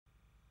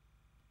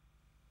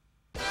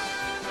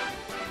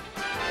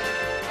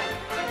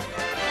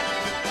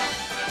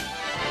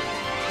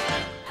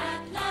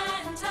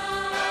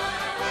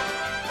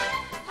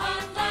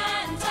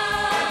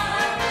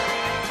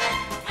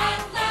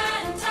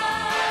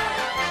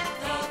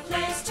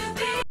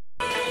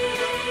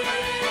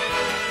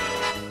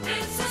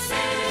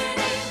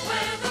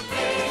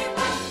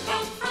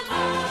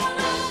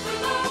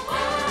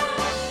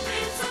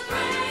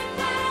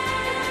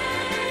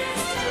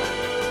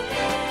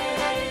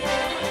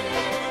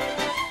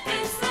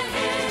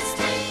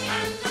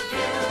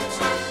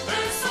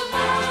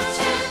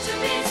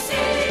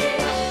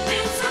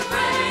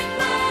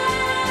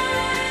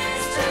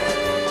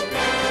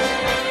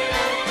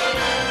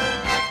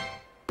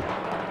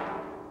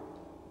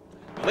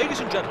Ladies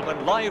and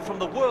gentlemen, live from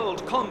the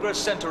World Congress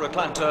Center,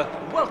 Atlanta,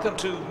 welcome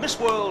to Miss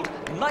World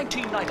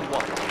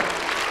 1991.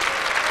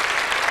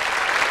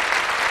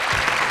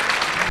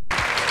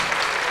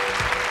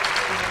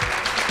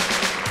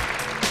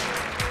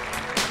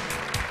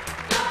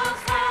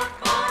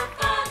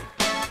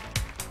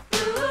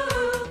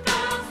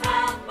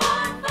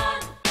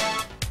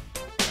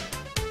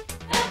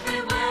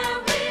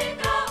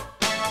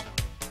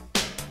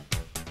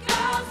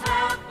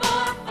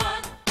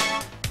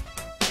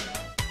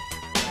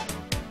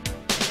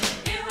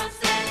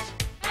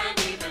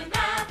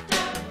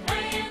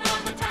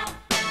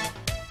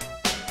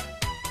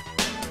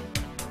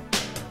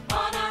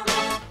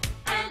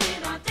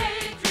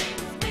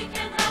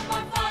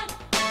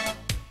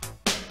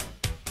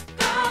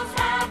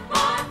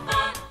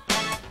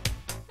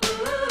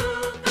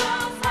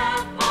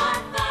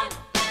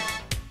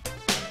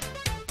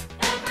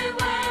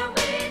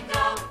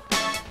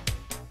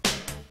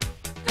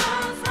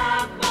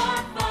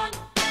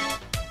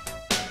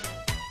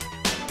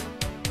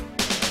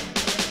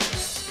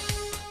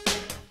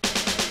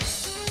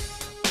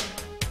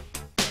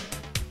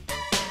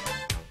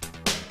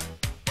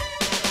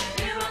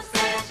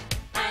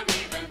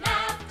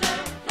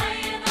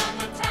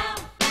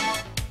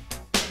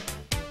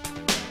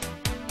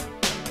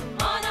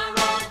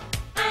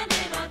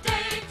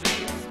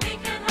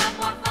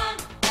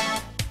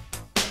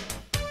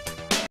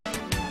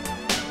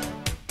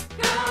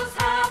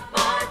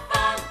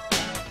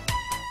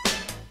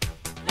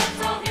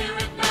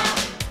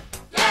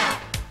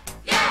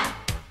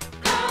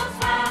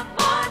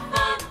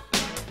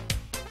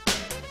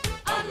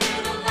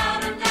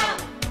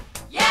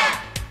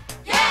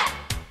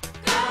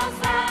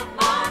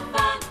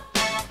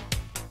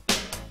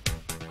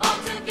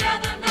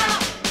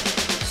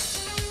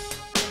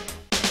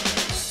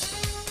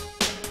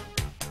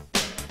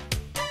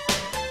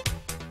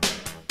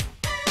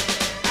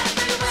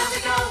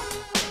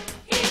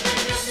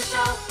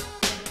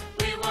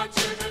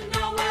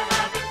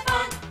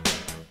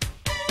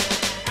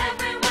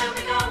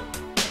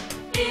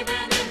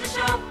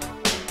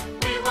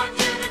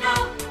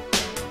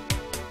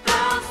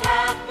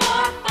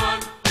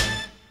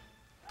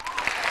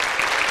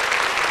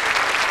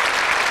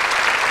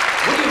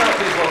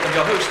 Please welcome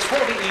your hosts for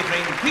the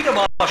evening, Peter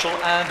Marshall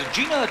and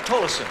Gina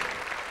Tolleson.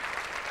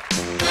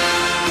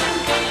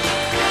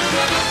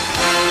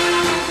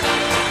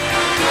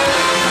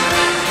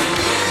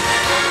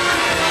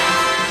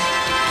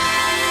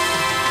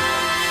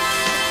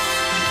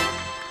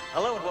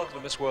 Hello and welcome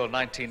to Miss World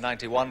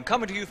 1991,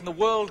 coming to you from the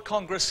World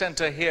Congress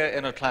Center here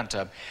in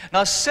Atlanta.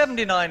 Now,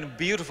 79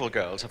 beautiful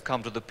girls have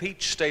come to the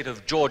Peach State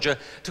of Georgia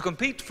to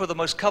compete for the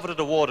most coveted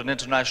award in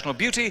international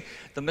beauty,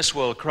 the Miss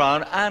World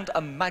crown, and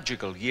a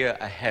magical year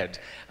ahead.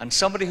 And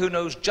somebody who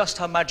knows just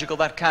how magical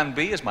that can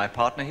be is my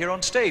partner here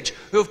on stage,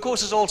 who of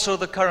course is also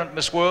the current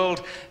Miss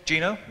World.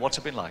 Gina, what's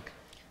it been like?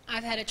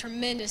 I've had a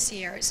tremendous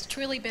year. It's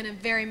truly been a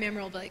very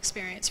memorable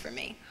experience for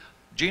me.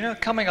 Gina,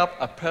 coming up,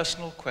 a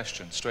personal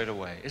question straight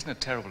away. Isn't it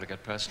terrible to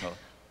get personal?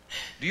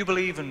 Do you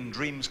believe in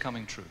dreams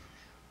coming true?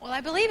 Well, I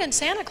believe in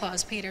Santa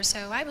Claus, Peter,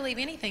 so I believe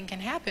anything can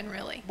happen,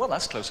 really. Well,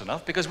 that's close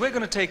enough, because we're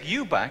going to take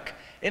you back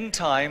in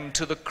time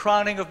to the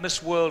crowning of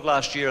Miss World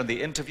last year and the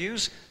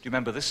interviews. Do you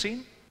remember this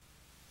scene?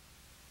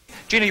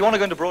 Gina, you want to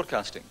go into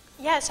broadcasting?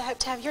 Yes, I hope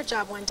to have your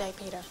job one day,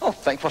 Peter. Oh,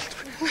 thankful.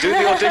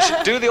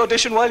 Do the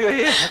audition while you're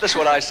here. That's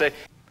what I say.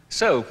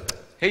 So,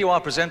 here you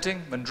are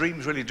presenting, and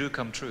dreams really do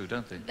come true,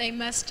 don't they? They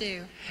must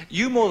do.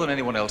 You, more than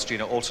anyone else,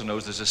 Gina, also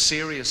knows there's a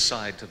serious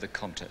side to the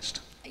contest.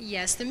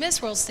 Yes, the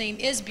Miss World theme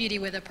is Beauty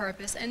with a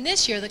Purpose, and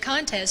this year the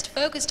contest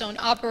focused on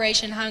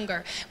Operation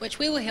Hunger, which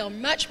we will hear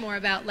much more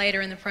about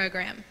later in the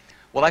program.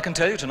 Well, I can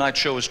tell you tonight's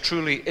show is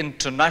truly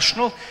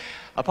international.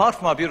 Apart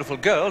from our beautiful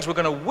girls, we're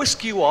going to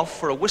whisk you off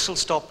for a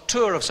whistle-stop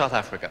tour of South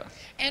Africa.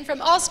 And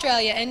from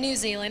Australia and New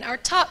Zealand, our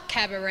top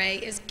cabaret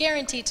is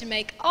guaranteed to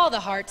make all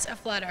the hearts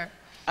aflutter.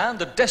 And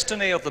the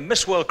destiny of the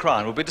Miss World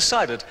crown will be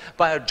decided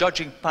by a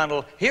judging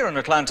panel here in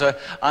Atlanta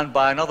and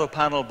by another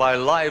panel by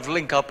live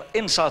link-up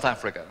in South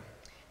Africa.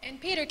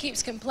 And Peter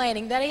keeps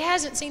complaining that he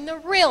hasn't seen the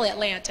real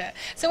Atlanta.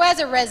 So as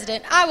a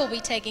resident, I will be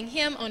taking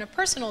him on a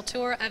personal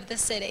tour of the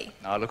city.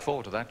 I look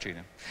forward to that,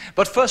 Gina.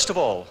 But first of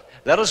all,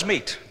 let us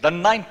meet the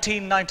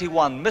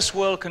 1991 Miss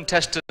World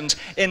contestants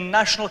in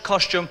national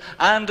costume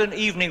and in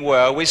evening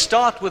wear. We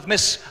start with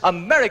Miss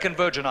American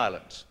Virgin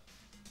Islands.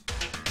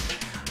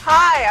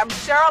 Hi, I'm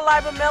Cheryl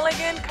Leiber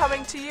Milligan,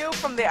 coming to you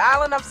from the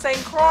island of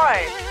St.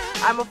 Croix.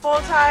 I'm a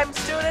full-time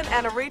student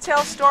and a retail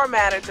store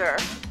manager.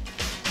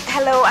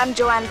 Hello, I'm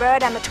Joanne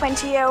Bird. I'm a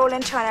 20-year-old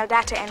internal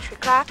data entry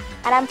clerk,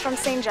 and I'm from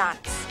St.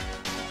 John's.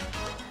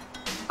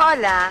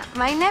 Hola,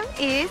 my name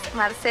is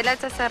Marcela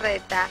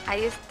Chazarreta.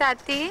 I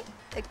study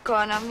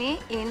economy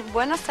in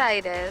Buenos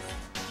Aires.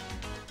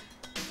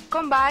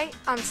 Combay,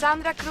 I'm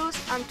Sandra Cruz.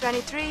 I'm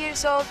 23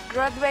 years old,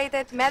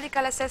 graduated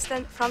medical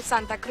assistant from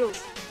Santa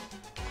Cruz.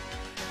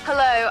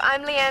 Hello,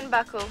 I'm Leanne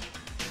Buckle.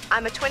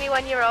 I'm a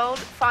 21-year-old,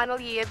 final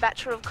year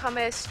Bachelor of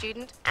Commerce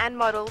student and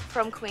model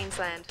from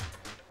Queensland.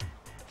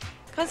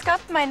 Grüß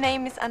Gott, my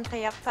name is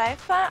Andrea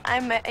Pfeiffer.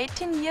 I'm an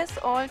 18 years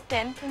old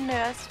dental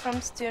nurse from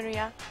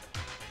Styria.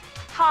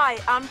 Hi,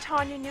 I'm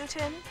Tanya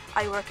Newton.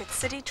 I work at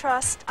City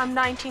Trust. I'm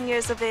 19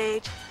 years of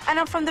age, and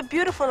I'm from the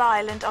beautiful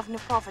island of New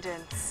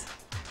Providence.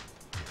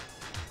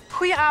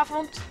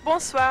 Goedenavond,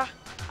 bonsoir.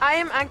 I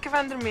am Anke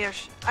van der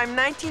Meers. I'm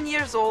 19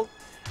 years old,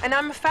 and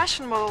I'm a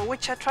fashion model,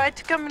 which I try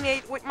to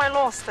combine with my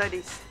law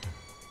studies.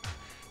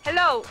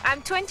 Hello,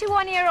 I'm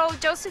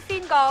 21-year-old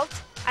Josephine Galt.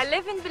 I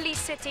live in Belize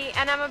City,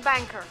 and I'm a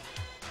banker.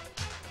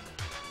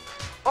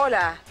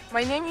 Hola,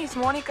 my name is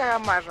Monica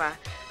Gamarra.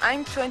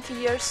 I'm 20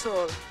 years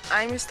old.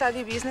 I'm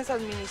studying business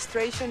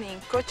administration in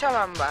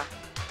Cochabamba.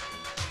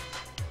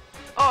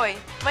 Oi,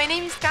 my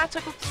name is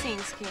Kasia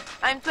Kupczynski.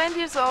 I'm 20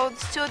 years old,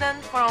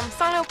 student from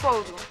São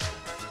Leopoldo.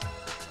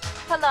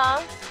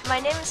 Hello,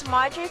 my name is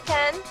Marjorie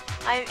Penn.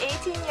 I'm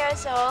 18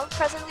 years old,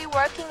 presently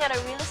working at a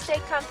real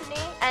estate company,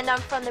 and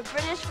I'm from the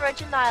British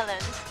Virgin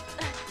Islands.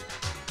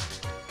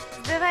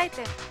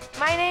 Здравейте,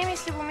 my name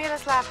is Любомира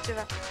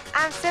Славчева.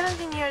 I'm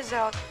 17 years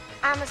old.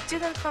 I'm a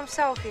student from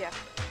Sofia.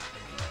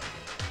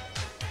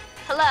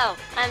 Hello,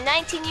 I'm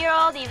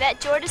 19-year-old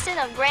Yvette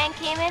Jordison of Grand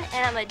Cayman,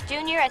 and I'm a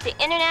junior at the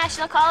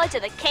International College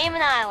of the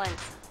Cayman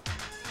Islands.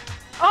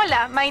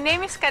 Hola, my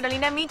name is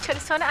Carolina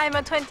Michelson. I'm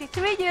a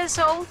 23 years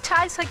old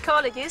child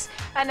psychologist,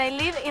 and I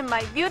live in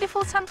my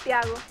beautiful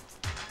Santiago.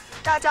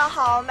 大家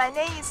好, my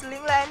name is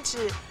Lin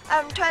Lanzhi.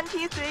 I'm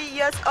 23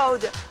 years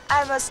old.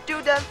 I'm a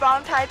student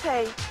from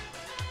Taipei.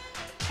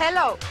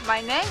 Hello,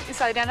 my name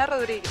is Adriana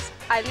Rodriguez.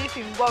 I live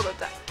in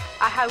Bogota.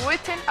 I have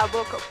written a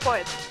book of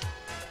poetry.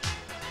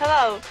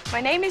 Hello,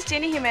 my name is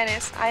Jenny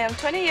Jimenez. I am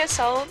 20 years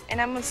old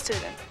and I'm a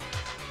student.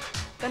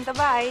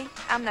 Bye.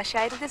 I'm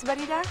Nashaida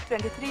Desbarida,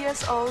 23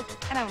 years old,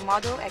 and I'm a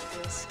model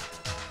actress.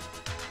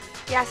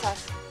 Γεια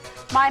σας.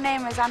 My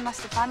name is Anna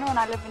Stefano and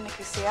I live in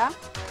Nicosia.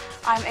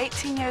 I'm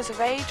 18 years of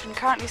age and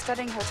currently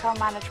studying hotel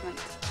management.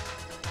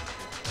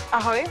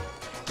 Ahoy,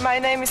 my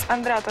name is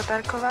Andrea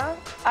Tatarkova.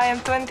 I am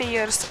 20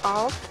 years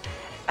old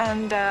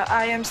and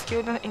I am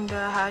student in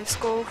the high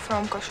school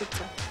from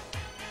Košice.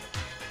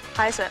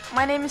 Hi sir,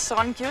 my name is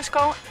Soran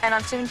Kiosko and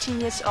I'm 17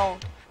 years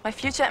old. My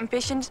future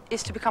ambition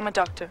is to become a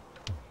doctor.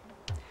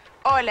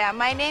 Hola,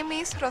 my name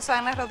is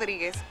Rosana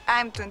Rodriguez.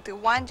 I'm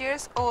 21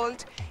 years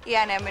old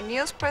and I'm a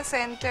news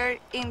presenter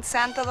in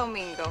Santo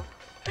Domingo.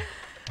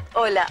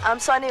 Hola, I'm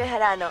Sonia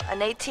Bejarano, an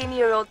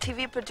 18-year-old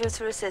TV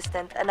producer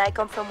assistant, and I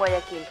come from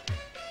Guayaquil.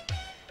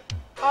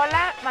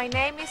 Hola, my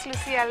name is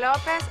Lucia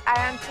Lopez. I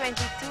am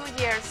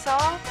 22 years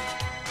old.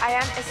 I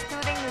am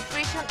studying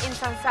nutrition in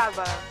San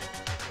Salvador.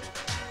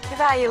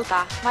 Viva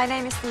Ilta. My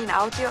name is Nina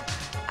Autio.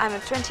 I'm a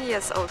 20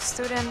 years old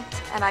student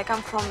and I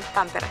come from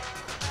Tampere.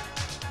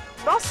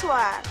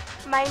 Bonsoir.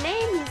 My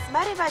name is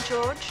Mariva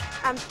George.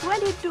 I'm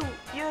 22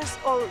 years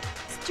old.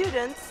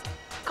 Students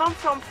come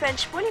from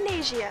French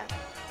Polynesia.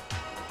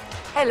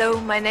 Hello,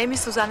 my name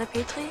is Susanne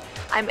Petri.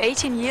 I'm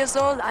 18 years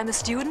old, I'm a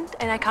student,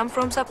 and I come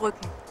from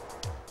Saarbrücken.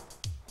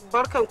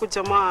 Barkanku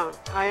Jama'a.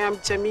 I am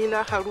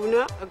Jamila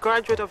Haruna, a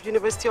graduate of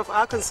University of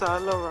Arkansas,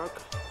 Little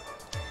Rock.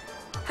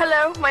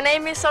 Hello, my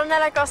name is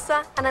Sornella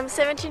Costa, and I'm a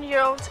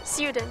 17-year-old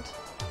student.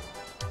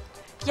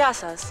 Γεια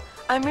σας.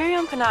 I'm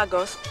Miriam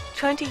Panagos,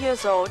 20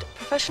 years old,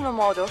 professional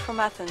model from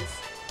Athens.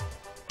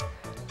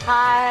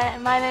 Hi,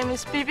 my name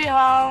is Bibi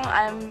Hong.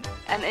 I'm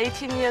an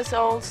 18 years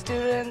old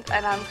student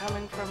and I'm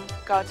coming from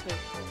Gothenburg.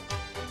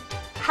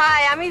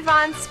 Hi, I'm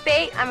Yvonne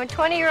Spate. I'm a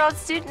 20-year-old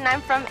student and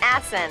I'm from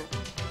Assen.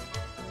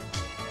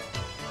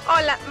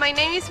 Hola, my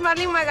name is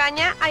Marlene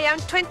Magaña. I am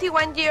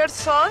 21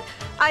 years old.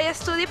 I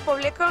study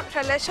Public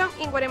Relations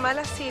in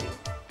Guatemala City.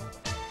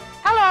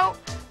 Hello,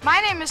 my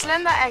name is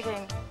Linda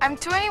Egging. I'm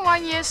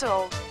 21 years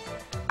old.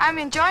 I'm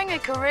enjoying a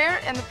career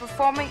in the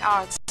performing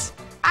arts.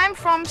 I'm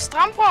from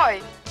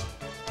Strandbrooi.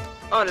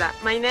 Hola,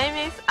 my name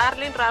is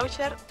Arlene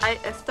Rauscher. I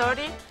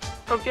study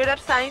computer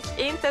science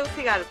in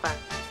Tegucigalpa.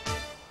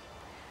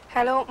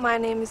 Hello, my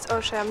name is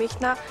Orshaya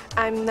Michna.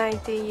 I'm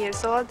 19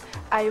 years old.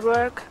 I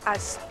work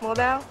as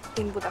model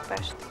in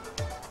Budapest.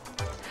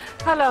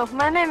 Hello,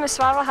 my name is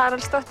Svava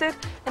Haraldsdottir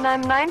and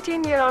I'm a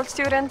 19-year-old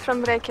student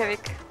from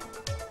Reykjavik.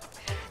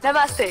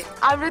 Namaste,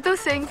 I'm Ritu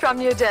Singh from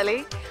New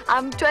Delhi.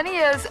 I'm 20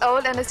 years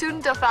old and a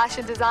student of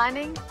fashion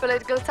designing,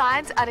 political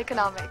science and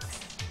economics.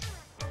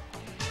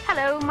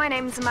 Hello, my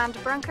name is Amanda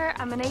Brunker.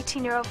 I'm an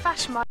 18-year-old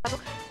fashion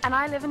model and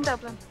I live in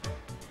Dublin.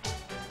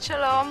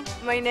 Shalom,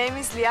 my name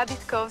is Liad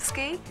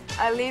Ditkovsky.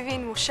 I live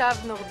in Moshav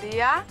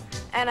Nordia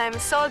and I'm a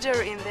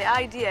soldier in the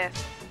IDF.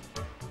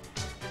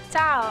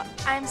 Ciao,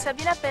 I'm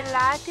Sabina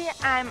Pellati.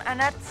 I'm an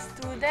art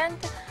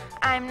student.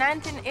 I'm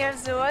 19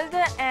 years old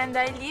and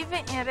I live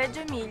in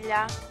Reggio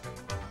Emilia.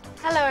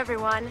 Hello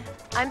everyone,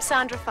 I'm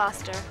Sandra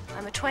Foster.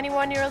 I'm a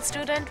 21-year-old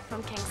student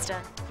from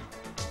Kingston.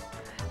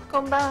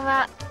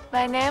 Konbanwa,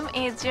 my name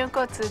is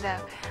Junko Tsuda.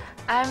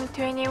 I'm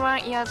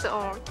 21 years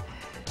old.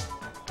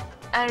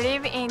 I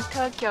live in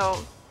Tokyo.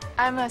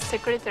 I'm a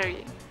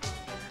secretary.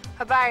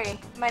 Habari,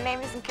 my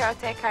name is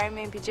Nkerote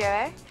Karime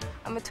Bijere.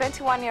 I'm a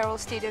 21-year-old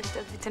student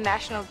of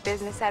International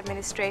Business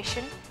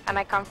Administration and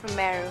I come from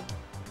Meru.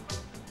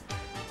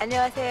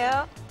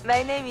 안녕하세요.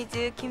 My name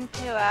is Kim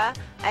Tae-hwa.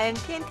 I am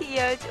 20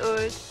 years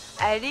old.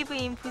 I live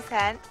in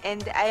Busan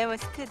and I am a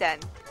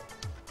student.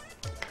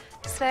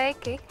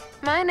 Sveiki.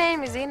 My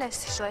name is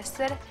Ines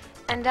Schlesser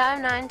and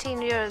I'm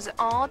 19 years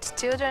old,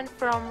 student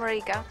from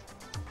Riga.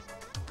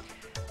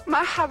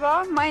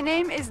 Marhaba, my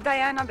name is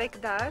Diana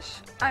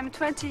Bekdash. I'm a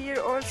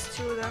 20-year-old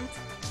student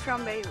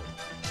from Beirut.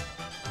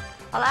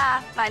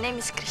 Hola, my name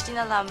is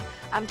Christina Lam.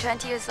 I'm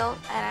 20 years old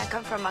and I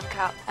come from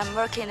Macau. I'm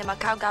working in the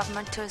Macau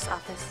Government Tourist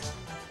Office.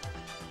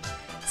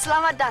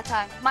 Selamat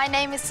datang. My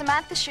name is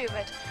Samantha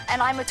Schubert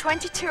and I'm a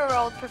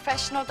 22-year-old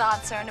professional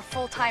dancer and a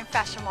full-time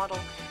fashion model.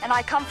 And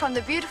I come from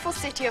the beautiful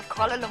city of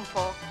Kuala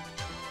Lumpur.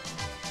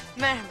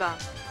 Merhaba,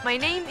 my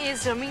name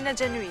is Romina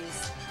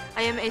Januiz.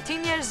 I am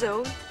 18 years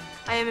old.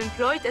 I am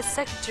employed as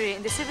secretary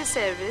in the civil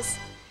service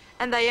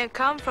and I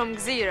come from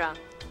Gzira.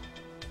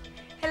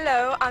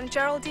 Hello, I'm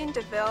Geraldine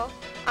DeVille.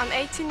 I'm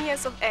 18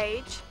 years of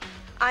age.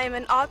 I am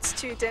an art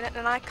student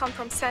and I come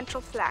from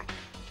Central Flag.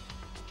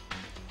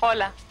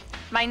 Hola,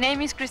 my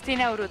name is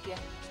Cristina Urrutia.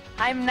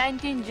 I'm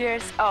 19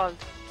 years old.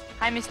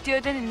 I'm a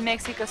student in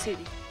Mexico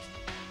City.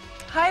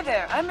 Hi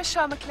there, I'm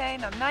Michelle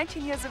McLean. I'm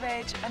 19 years of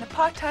age and a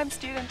part-time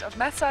student of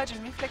massage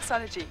and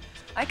reflexology.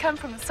 I come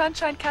from the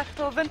sunshine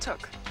capital,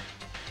 Windhoek.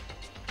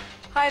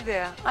 Hi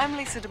there, I'm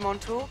Lisa de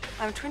Montauk.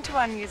 I'm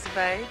 21 years of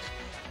age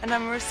and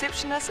I'm a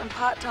receptionist and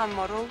part-time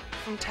model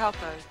from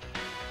Taupo.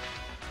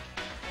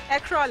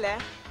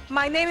 Ekrole.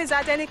 My name is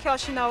Adeni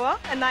Kyoshinoa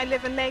and I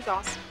live in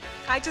Lagos.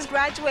 I just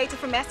graduated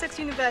from Essex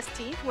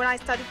University where I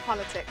studied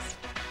politics.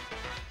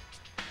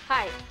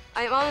 Hi,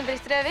 I'm Ellen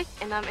Bristrevik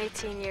and I'm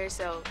 18 years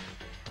old.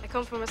 I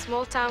come from a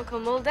small town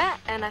called Molde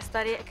and I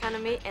study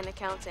economy and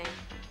accounting.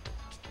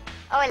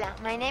 Hola,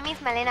 my name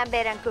is Malena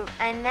Berancourt.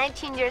 I'm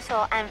 19 years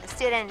old. I'm a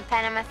student in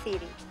Panama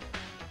City.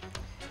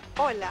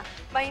 Hola,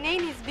 my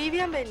name is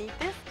Vivian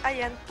Benitez. I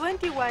am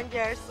 21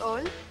 years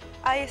old.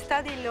 I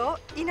study law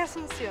in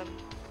Asunción.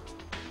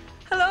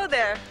 Hello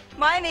there.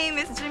 My name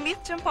is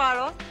Jimith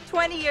Champaro,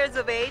 20 years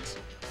of age,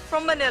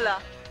 from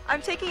Manila.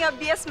 I'm taking up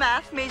BS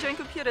Math, major in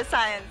computer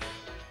science.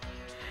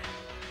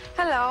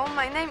 Hello,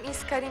 my name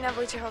is Karina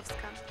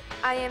Wojciechowska.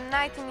 I am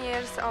 19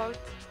 years old,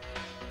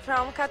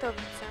 from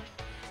Katowice,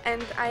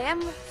 and I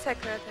am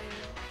secretary.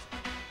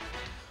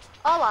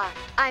 Hola,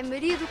 I'm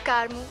Maria do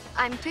Carmo.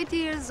 I'm 20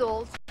 years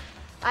old.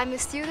 I'm a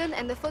student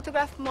and a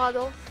photograph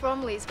model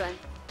from Lisbon.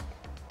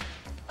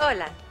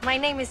 Hola, my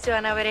name is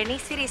Joana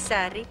Berenice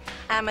Irizarry.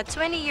 I'm a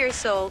 20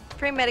 years old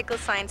pre-medical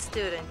science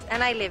student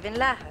and I live in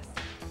Lajas.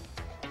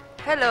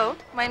 Hello,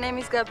 my name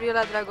is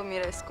Gabriela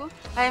Dragomirescu.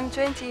 I am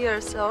 20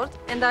 years old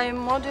and I am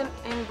model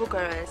in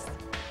Bucharest.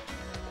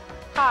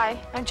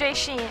 Hi, I'm Jay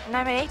Sheen and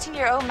I'm an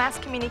 18-year-old mass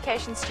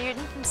communication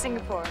student from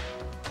Singapore.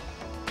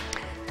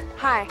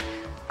 Hi,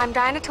 I'm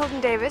Diana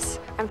Tilton Davis.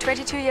 I'm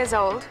 22 years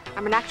old.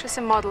 I'm an actress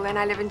and model and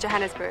I live in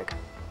Johannesburg.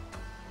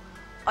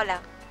 Hola,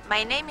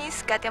 my name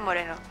is Katia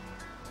Moreno.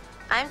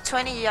 I'm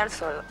 20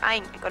 years old.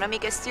 I'm an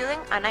economic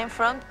student and I'm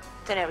from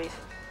Tenerife.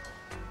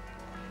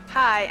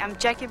 Hi, I'm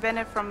Jackie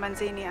Bennett from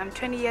Manzini. I'm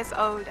 20 years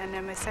old and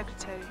I'm a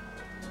secretary.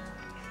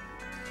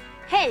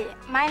 Hey,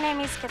 my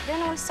name is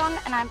Catherine Olsson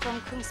and I'm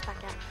from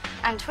Kungsbacka.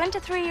 I'm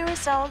 23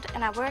 years old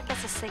and I work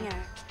as a singer.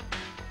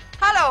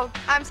 Hello,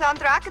 I'm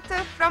Sandra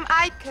Aketer from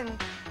Icon.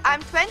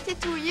 I'm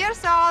 22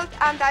 years old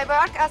and I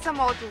work as a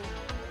model.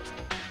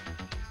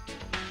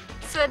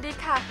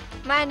 Swadika,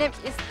 my name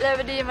is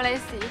Levadi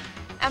Malaysi.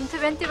 I'm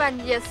 21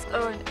 years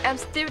old. I'm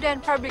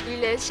student public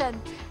relations.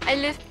 I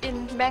live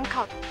in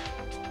Bangkok.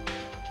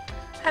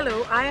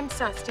 Hello, I am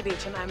Sasti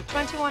Beecham. I'm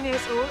 21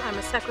 years old. I'm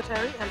a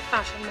secretary and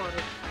fashion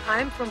model.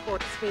 I'm from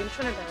Port Spain,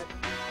 Trinidad.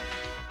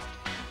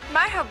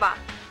 Marhaba,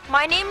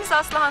 my name is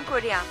Aslıhan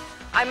Koruyan.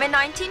 I'm a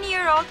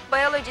 19-year-old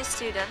biology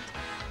student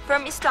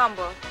from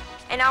Istanbul,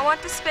 and I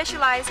want to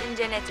specialize in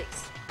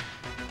genetics.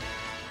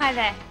 Hi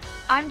there,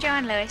 I'm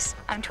Joanne Lewis.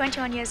 I'm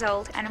 21 years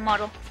old and a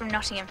model from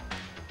Nottingham.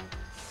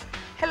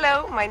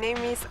 Hello, my name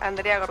is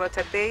Andrea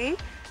Gorrochategui.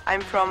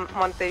 I'm from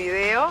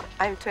Montevideo.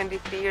 I'm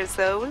 23 years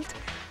old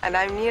and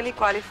I'm nearly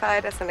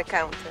qualified as an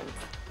accountant.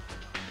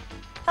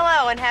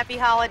 Hello and happy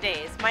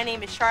holidays. My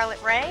name is Charlotte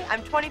Ray.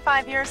 I'm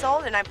 25 years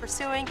old and I'm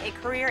pursuing a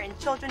career in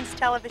children's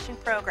television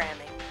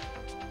programming.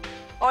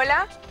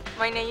 Hola,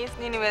 my name is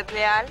Ninibet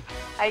Leal.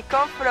 I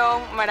come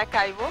from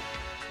Maracaibo.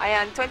 I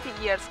am 20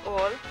 years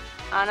old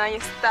and I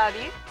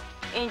study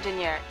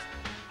engineering.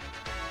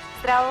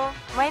 Zdravo,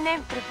 my name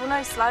is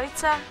Tripuna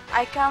Slavica.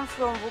 I come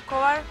from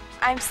Vukovar.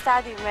 I'm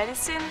studying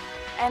medicine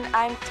and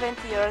I'm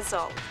 20 years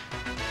old.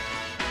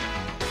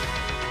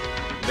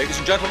 Ladies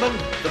and gentlemen,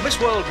 the Miss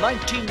World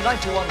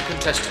 1991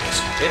 contestants.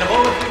 In a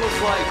moment we will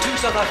fly to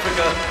South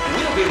Africa.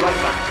 We'll be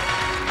right back.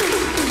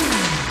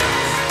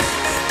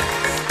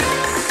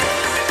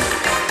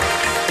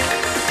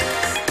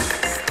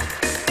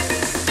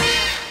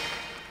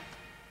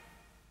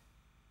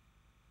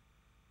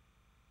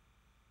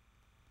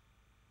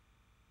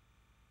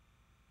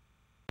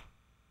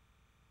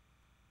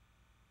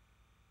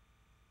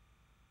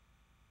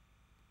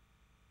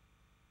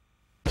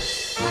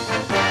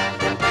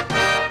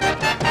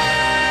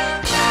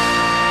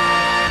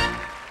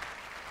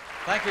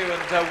 Thank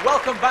you, and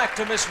welcome back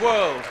to Miss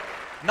World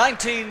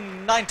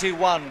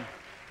 1991.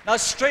 Now,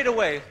 straight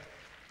away,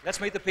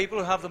 let's meet the people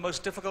who have the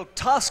most difficult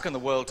task in the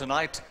world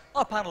tonight,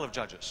 our panel of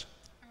judges.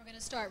 We're going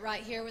to start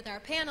right here with our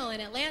panel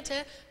in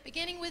Atlanta,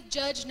 beginning with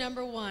judge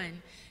number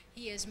 1.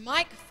 He is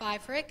Mike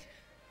Pfeifferich,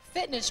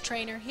 fitness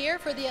trainer here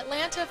for the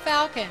Atlanta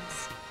Falcons.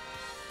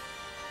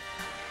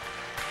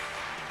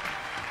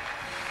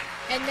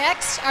 And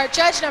next, our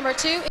judge number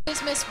 2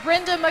 is Miss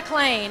Brenda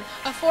McLean,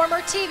 a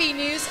former TV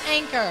news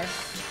anchor.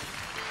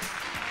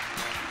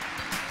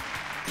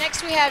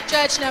 Next we have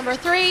judge number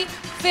 3,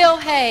 Phil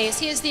Hayes.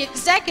 He is the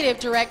executive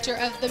director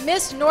of the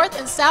Miss North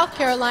and South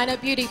Carolina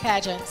beauty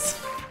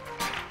pageants.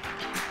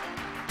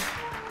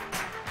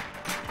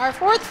 Our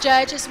 4th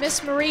judge is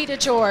Miss Marie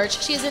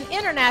DeGeorge. She is an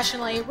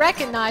internationally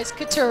recognized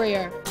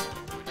couturier.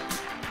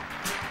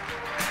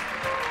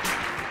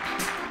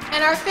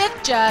 And our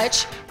 5th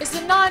judge is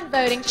the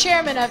non-voting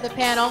chairman of the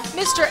panel,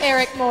 Mr.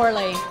 Eric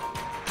Morley.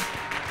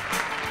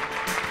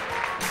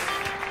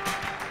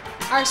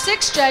 Our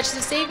 6th judge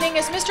this evening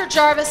is Mr.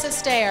 Jarvis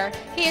Astaire.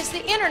 He is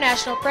the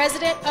international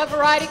president of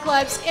Variety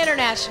Clubs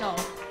International.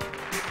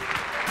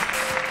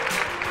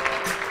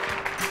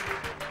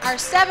 Our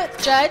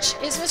 7th judge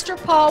is Mr.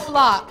 Paul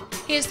Block.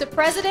 He is the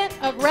president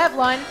of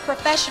Revlon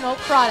Professional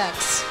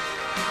Products.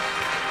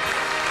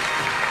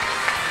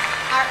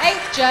 Our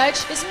 8th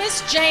judge is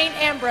Miss Jane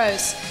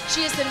Ambrose.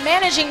 She is the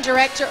managing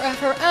director of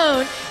her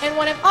own and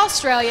one of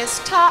Australia's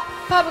top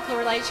public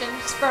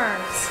relations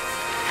firms.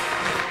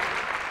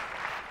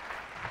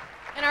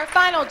 And our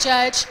final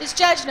judge is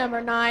judge number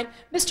 9,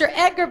 Mr.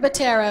 Edgar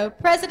Botero,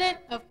 president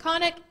of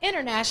Conic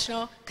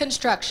International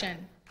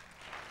Construction.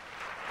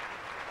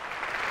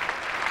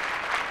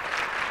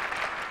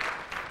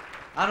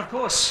 And of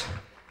course,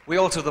 we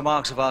also have the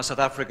marks of our South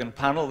African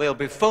panel. They'll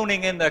be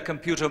phoning in their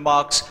computer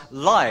marks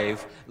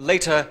live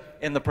later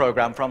in the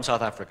program from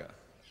South Africa.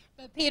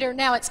 But Peter,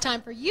 now it's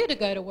time for you to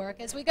go to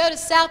work as we go to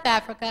South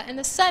Africa and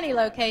the sunny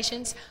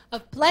locations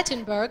of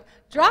Plettenberg,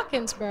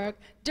 Drakensberg,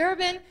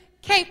 Durban,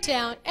 Cape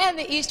Town, and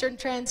the Eastern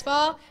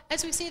Transvaal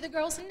as we see the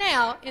girls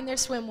now in their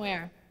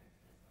swimwear.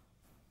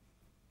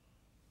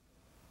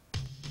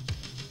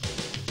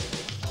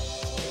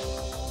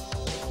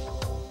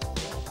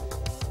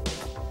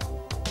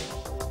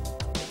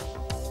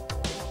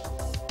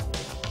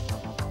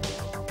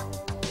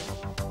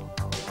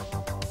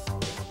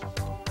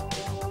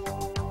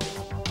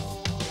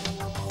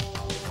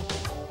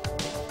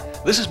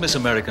 This is Miss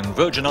American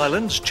Virgin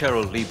Islands,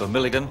 Cheryl Lieber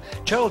Milligan.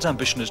 Cheryl's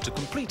ambition is to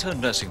complete her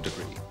nursing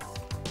degree.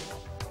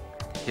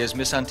 Here's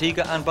Miss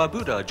Antigua and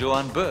Barbuda,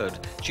 Joanne Bird.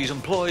 She's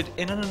employed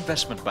in an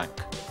investment bank.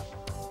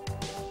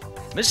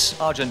 Miss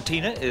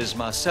Argentina is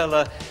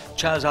Marcela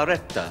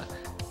Chazaretta.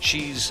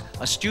 She's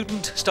a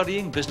student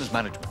studying business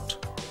management.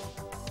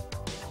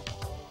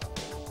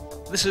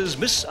 This is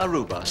Miss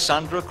Aruba,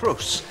 Sandra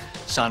Kroos.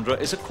 Sandra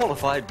is a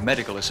qualified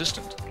medical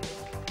assistant.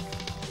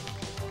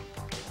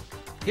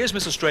 Here's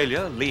Miss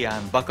Australia,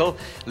 Leanne Buckle.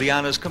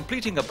 Leanne is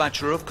completing a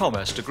Bachelor of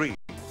Commerce degree.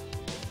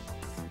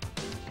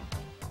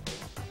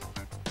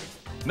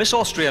 Miss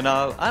Austria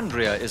now,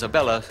 Andrea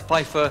Isabella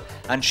Pfeiffer,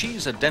 and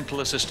she's a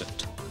dental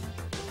assistant.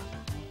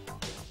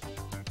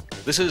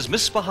 This is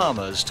Miss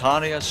Bahamas,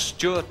 Tania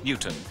Stewart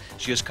Newton.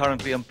 She is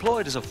currently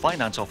employed as a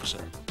finance officer.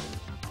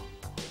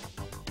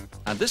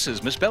 And this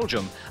is Miss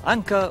Belgium,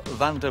 Anke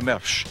van der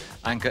Merch.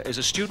 Anke is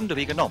a student of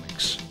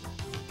economics.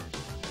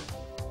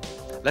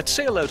 Let's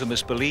say hello to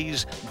Miss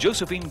Belize,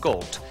 Josephine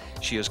Galt.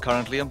 She is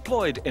currently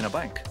employed in a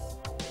bank.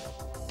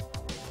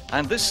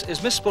 And this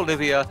is Miss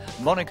Bolivia,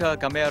 Monica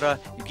Gamera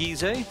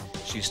Gize.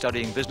 She's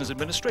studying business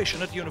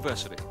administration at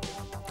university.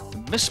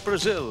 Miss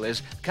Brazil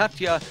is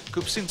Katja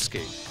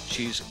Kupczynski.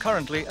 She's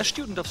currently a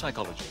student of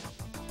psychology.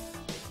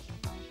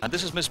 And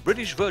this is Miss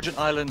British Virgin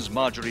Islands,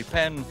 Marjorie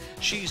Penn.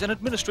 She's an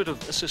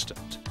administrative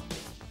assistant.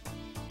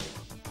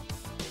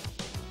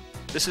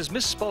 This is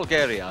Miss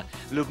Bulgaria,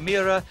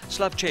 Ludmira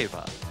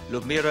Slavcheva.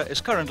 Ludmira is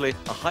currently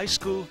a high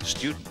school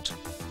student.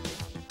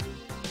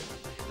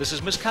 This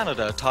is Miss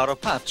Canada, Tara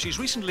Pat. She's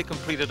recently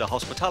completed a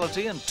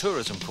hospitality and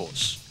tourism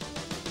course.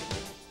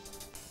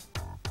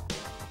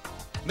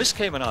 Miss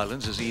Cayman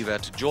Islands is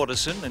Yvette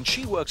Jordison, and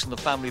she works in the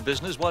family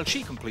business while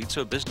she completes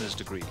her business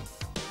degree.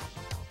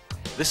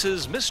 This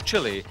is Miss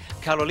Chile,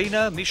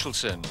 Carolina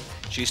Michelson.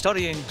 She's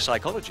studying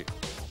psychology.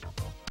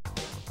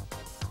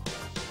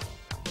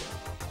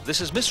 This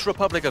is Miss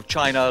Republic of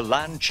China,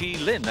 Lan Chi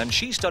Lin, and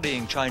she's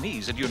studying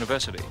Chinese at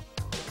university.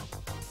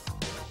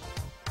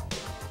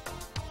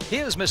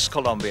 Here's Miss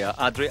Colombia,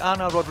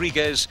 Adriana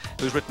Rodriguez,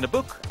 who's written a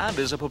book and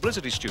is a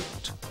publicity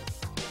student.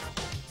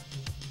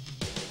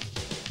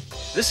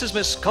 This is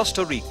Miss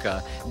Costa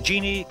Rica,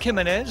 Jeannie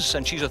Jimenez,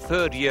 and she's a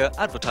third-year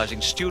advertising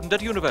student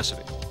at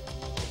university.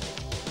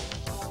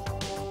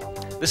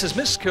 This is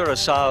Miss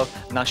Curaçao,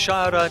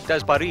 Nashara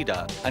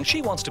Desbarida, and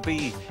she wants to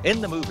be in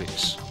the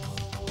movies.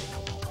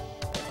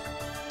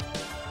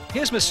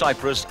 Here's Miss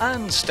Cyprus,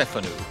 Anne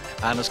Stefanu.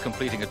 Anne is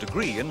completing a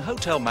degree in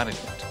hotel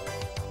management.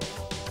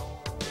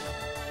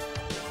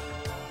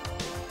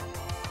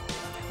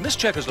 Miss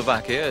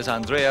Czechoslovakia is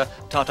Andrea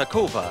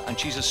Tartakova, and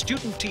she's a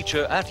student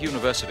teacher at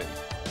university.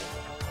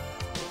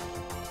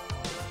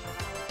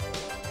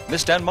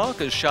 Miss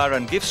Denmark is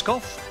Sharon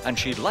Gifskov, and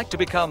she'd like to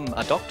become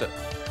a doctor.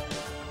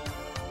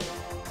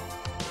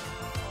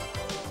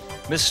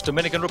 Miss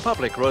Dominican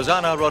Republic,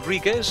 Rosana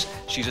Rodriguez,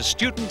 she's a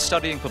student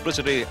studying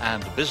publicity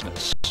and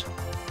business.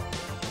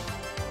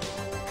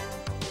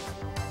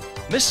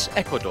 Miss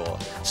Ecuador,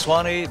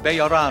 Swani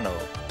Bejarano,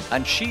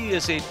 and she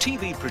is a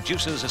TV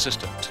producer's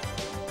assistant.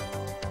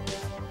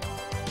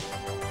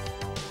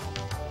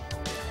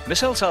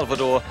 Miss El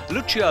Salvador,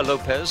 Lucia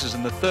Lopez, is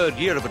in the 3rd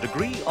year of a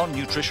degree on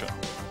nutrition.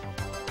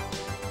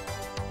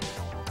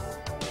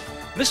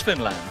 Miss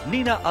Finland,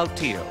 Nina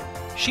Autio,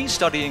 she's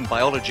studying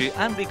biology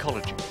and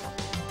ecology.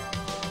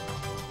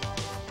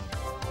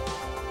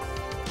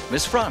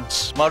 Miss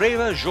France,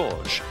 Mareva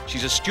Georges,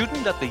 she's a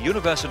student at the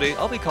University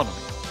of Economy.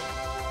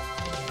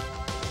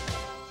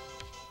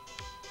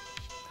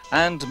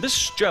 And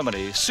Miss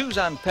Germany,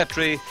 Suzanne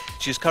Petri,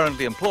 she's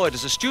currently employed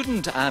as a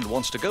student and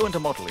wants to go into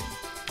modelling.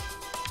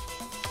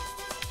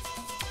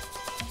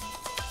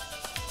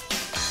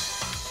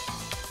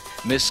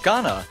 Miss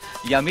Ghana,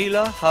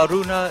 Yamila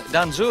Haruna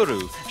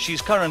Danzuru,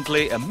 she's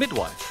currently a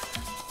midwife.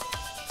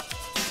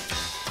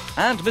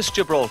 And Miss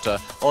Gibraltar,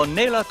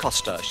 Ornella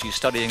Costa, she's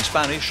studying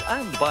Spanish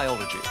and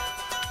biology.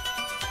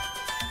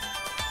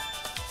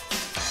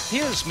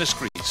 Here's Miss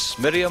Greece,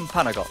 Miriam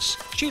Panagos.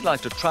 She'd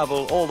like to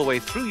travel all the way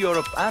through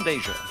Europe and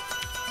Asia.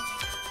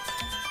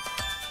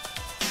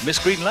 Miss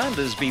Greenland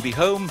is Bibi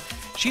Home.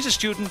 She's a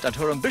student and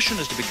her ambition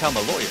is to become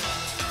a lawyer.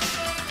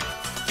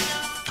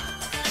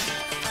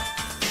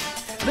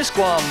 Miss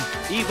Guam,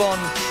 Yvonne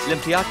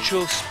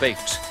Limpiacho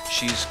Spate.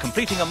 She's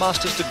completing a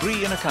master's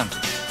degree in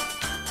accounting.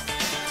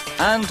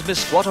 And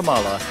Miss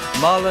Guatemala,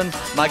 Marlon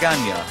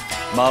Magana.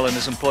 Marlon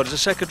is employed as a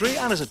secretary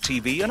and as a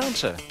TV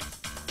announcer.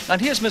 And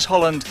here's Miss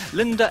Holland,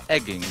 Linda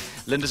Egging.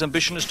 Linda's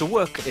ambition is to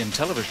work in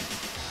television.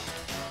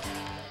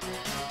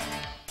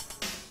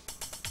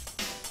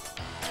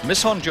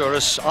 Miss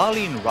Honduras,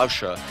 Arlene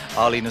Rauscher.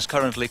 Arlene is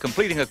currently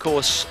completing a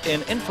course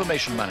in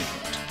information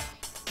management.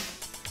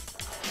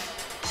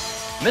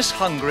 Miss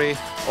Hungary,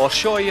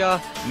 Orshoya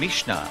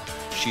Mishna.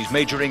 She's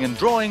majoring in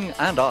drawing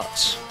and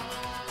arts.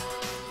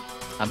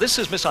 And this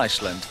is Miss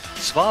Iceland,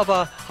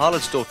 Svava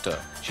Haraldsdóttir.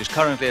 She's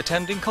currently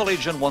attending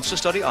college and wants to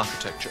study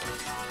architecture.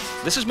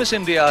 This is Miss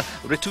India,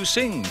 Ritu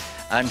Singh,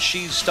 and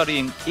she's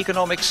studying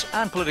economics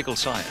and political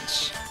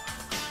science.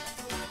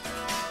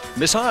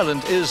 Miss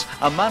Ireland is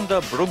Amanda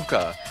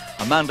Brunker.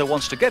 Amanda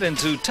wants to get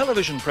into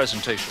television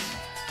presentation.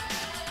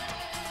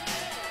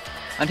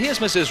 And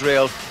here's Miss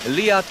Israel,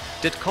 Liat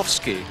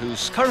Ditkovsky,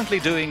 who's currently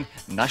doing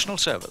national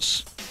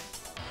service.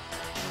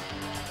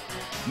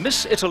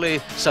 Miss Italy,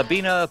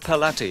 Sabina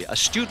Pelati, a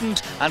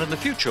student and in the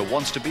future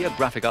wants to be a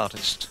graphic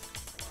artist.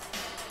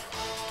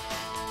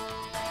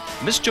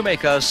 Miss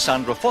Jamaica,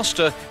 Sandra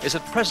Foster, is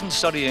at present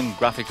studying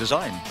graphic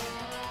design.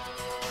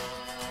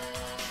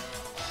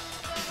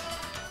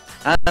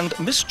 And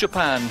Miss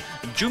Japan,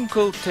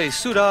 Junko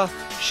Teisuda,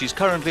 she's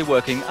currently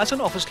working as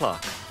an office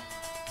clerk.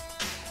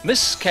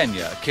 Miss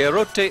Kenya,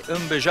 Kerote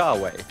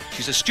Umbejawe,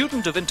 she's a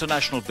student of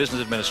International Business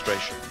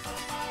Administration.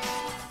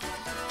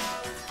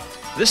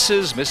 This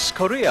is Miss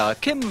Korea,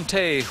 Kim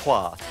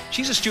Tae-hwa.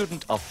 She's a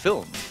student of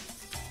film.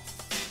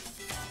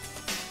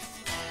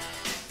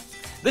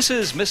 This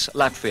is Miss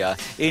Latvia,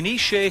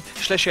 Enishe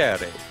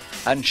Schleshere,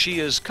 and she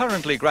is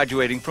currently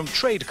graduating from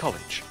Trade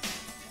College.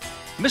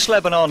 Miss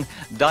Lebanon,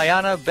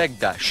 Diana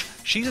Begdash.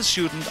 She's a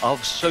student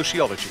of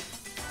sociology.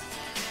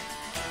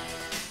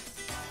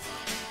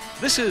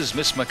 This is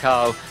Miss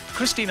Macau,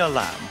 Christina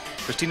Lam.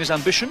 Christina's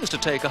ambition is to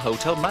take a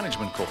hotel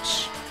management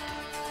course.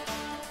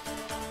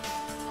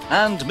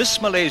 And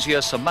Miss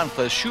Malaysia,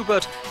 Samantha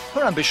Schubert,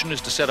 her ambition is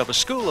to set up a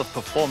school of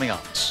performing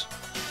arts.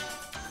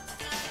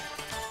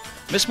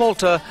 Miss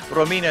Malta,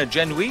 Romina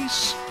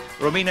Genuis.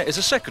 Romina is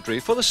a secretary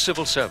for the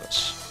civil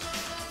service.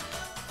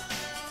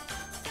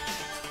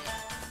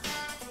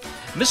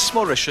 Miss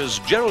Mauritius,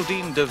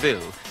 Geraldine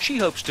Deville. She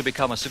hopes to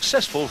become a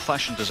successful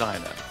fashion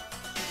designer.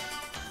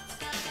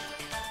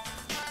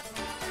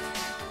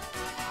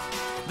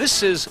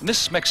 This is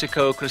Miss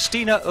Mexico,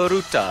 Cristina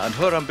Urruta, and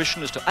her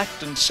ambition is to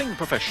act and sing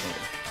professionally.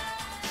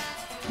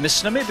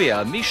 Miss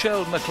Namibia,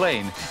 Michelle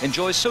McLean,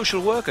 enjoys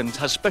social work and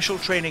has special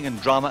training in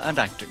drama and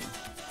acting.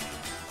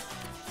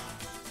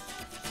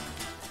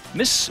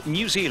 Miss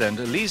New Zealand,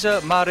 Lisa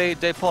Mare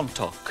de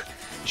Pontoc.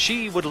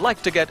 She would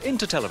like to get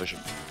into television.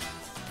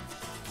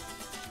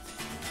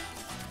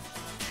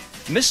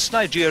 Miss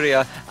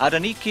Nigeria,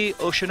 Adaniki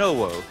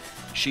Oshinowo.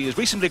 She has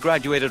recently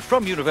graduated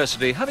from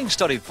university, having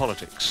studied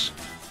politics.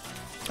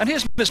 And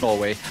here's Miss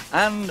Norway,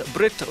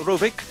 Ann-Britt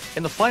Rovik,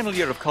 in the final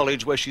year of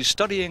college where she's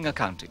studying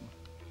accounting.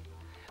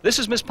 This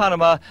is Miss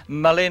Panama,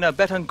 Malena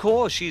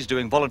Betancourt. She's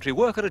doing voluntary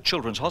work at a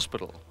children's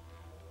hospital.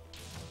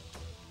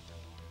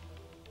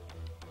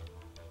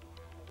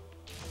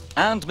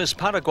 And Miss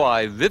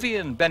Paraguay,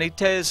 Vivian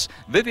Benitez.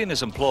 Vivian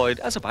is employed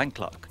as a bank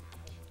clerk.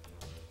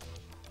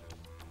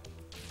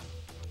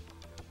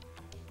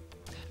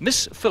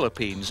 Miss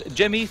Philippines,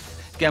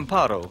 Jemith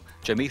Giamparo.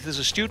 Jamith is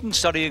a student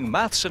studying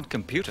maths and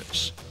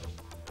computers.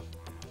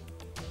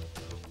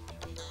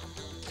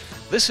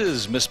 This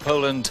is Miss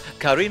Poland,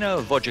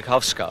 Karina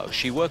Wojciechowska.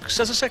 She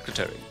works as a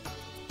secretary.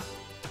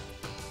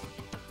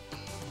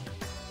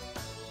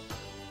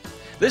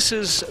 This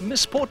is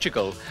Miss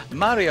Portugal,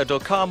 Maria do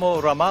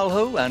Carmo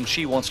Ramalho, and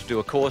she wants to do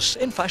a course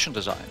in fashion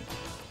design.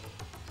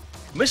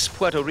 Miss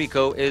Puerto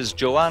Rico is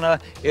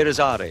Joanna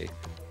Irizarry,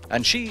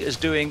 and she is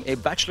doing a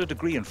bachelor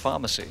degree in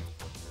pharmacy.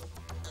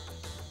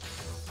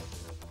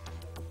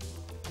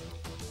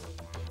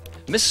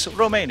 Miss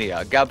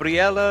Romania,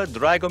 Gabriela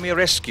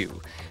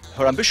Dragomirescu.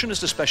 Her ambition is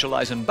to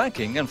specialize in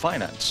banking and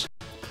finance.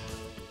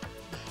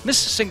 Miss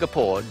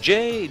Singapore,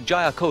 J.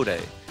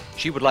 Jayakode.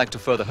 She would like to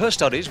further her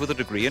studies with a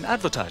degree in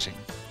advertising.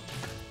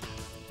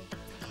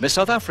 Miss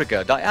South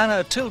Africa,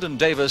 Diana Tilden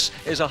Davis,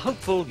 is a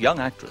hopeful young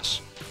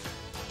actress.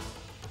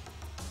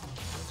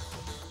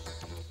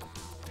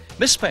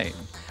 Miss Spain,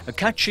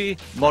 Acachi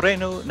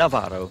Moreno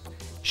Navarro.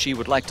 She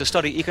would like to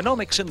study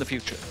economics in the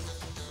future.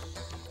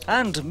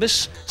 And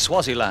Miss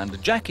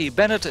Swaziland, Jackie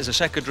Bennett, is a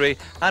secretary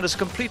and is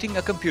completing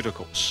a computer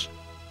course.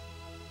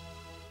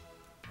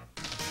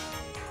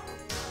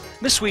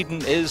 Miss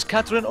Sweden is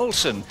Catherine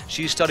Olsen.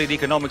 She studied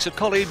economics at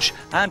college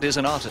and is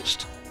an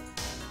artist.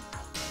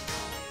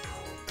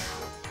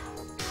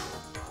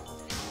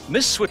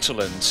 Miss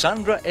Switzerland,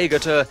 Sandra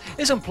Egerter,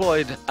 is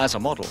employed as a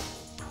model.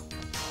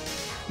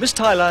 Miss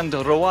Thailand,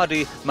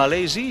 Rawadi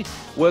Malaysi,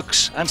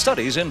 works and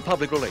studies in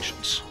public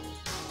relations.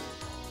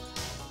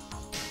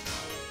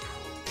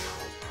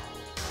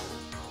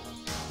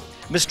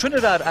 Miss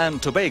Trinidad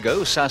and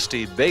Tobago,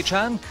 Sasti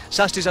Bechan.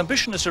 Sasti's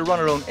ambition is to run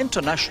her own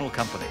international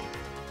company.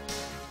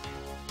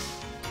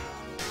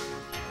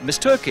 Miss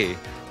Turkey,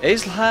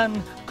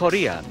 Ezlhan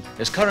Korean,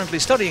 is currently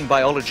studying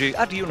biology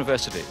at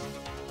university.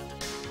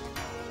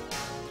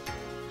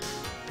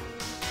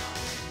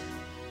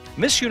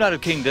 Miss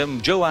United Kingdom,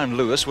 Joanne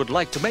Lewis, would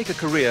like to make a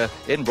career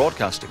in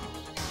broadcasting.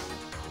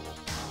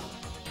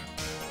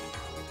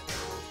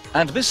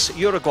 And Miss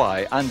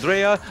Uruguay,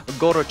 Andrea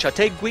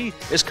Gorochategui,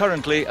 is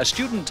currently a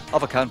student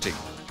of accounting.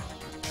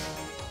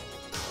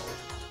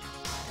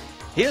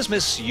 Here's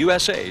Miss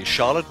USA,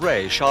 Charlotte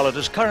Ray. Charlotte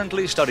is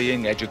currently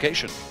studying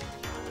education.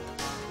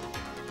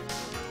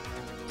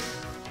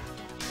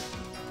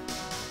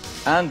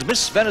 And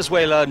Miss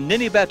Venezuela,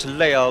 Ninibet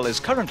Leal, is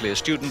currently a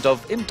student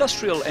of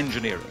industrial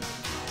engineering.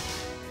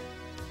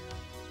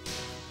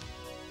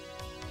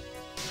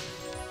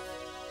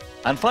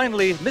 And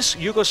finally, Miss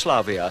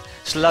Yugoslavia,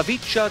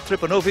 Slavica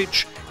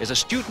Triponovic, is a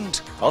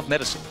student of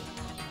medicine.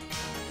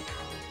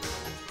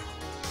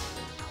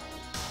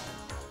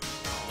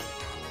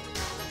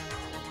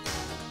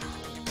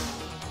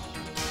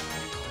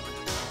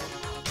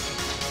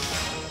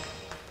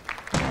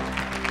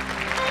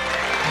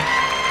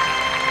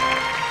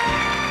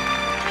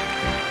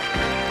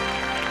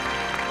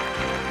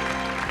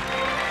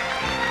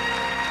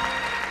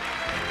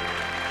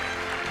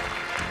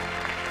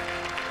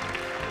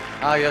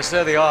 Ah, yes,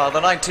 there they are, the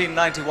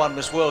 1991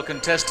 Miss World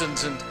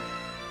contestants, and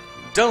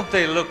don't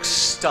they look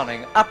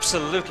stunning?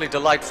 Absolutely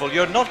delightful.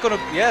 You're not going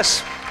to...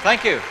 Yes,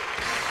 thank you.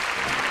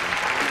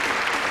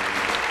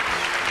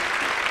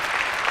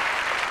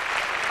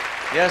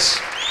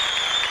 Yes.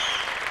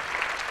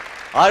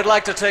 I'd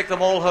like to take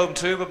them all home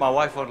too, but my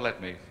wife won't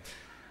let me.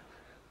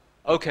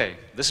 Okay,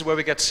 this is where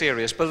we get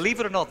serious. Believe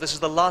it or not, this is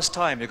the last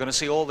time you're going to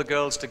see all the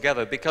girls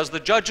together, because the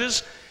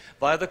judges,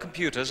 via the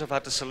computers, have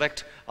had to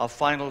select our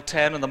final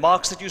 10, and the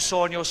marks that you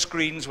saw on your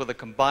screens were the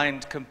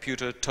combined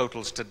computer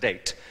totals to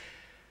date.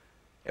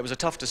 It was a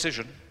tough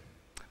decision.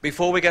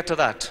 Before we get to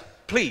that,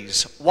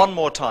 please, one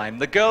more time,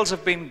 the girls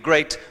have been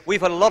great.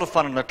 We've had a lot of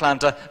fun in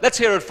Atlanta. Let's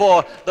hear it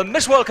for the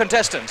Miss World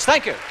contestants.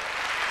 Thank you.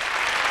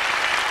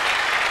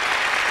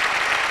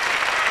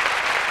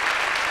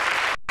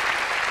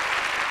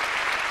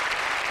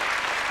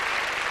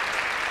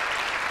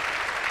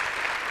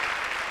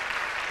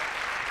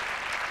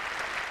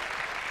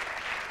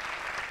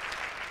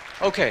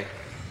 Okay,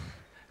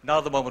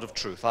 now the moment of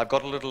truth. I've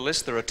got a little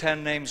list. There are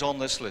 10 names on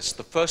this list.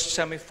 The first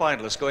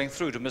semi-finalist going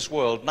through to Miss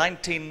World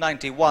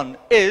 1991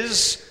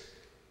 is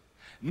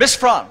Miss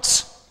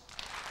France.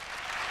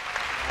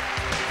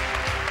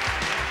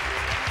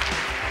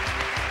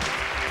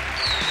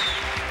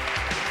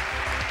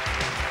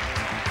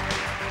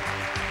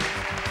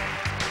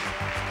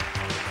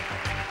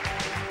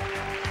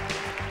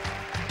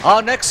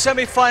 Our next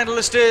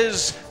semi-finalist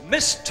is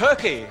Miss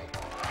Turkey.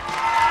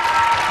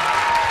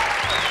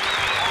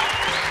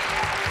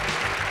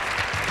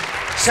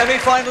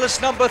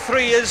 Semi-finalist number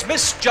 3 is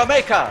Miss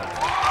Jamaica.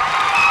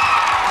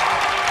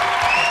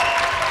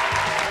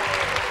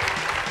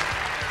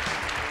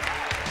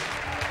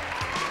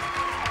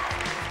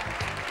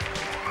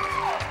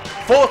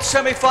 Fourth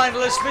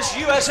semi-finalist, Miss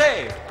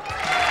USA.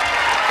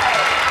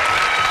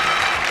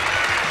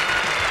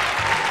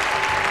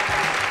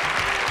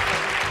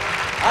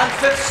 And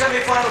fifth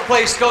semi-final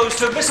place goes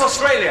to Miss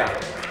Australia.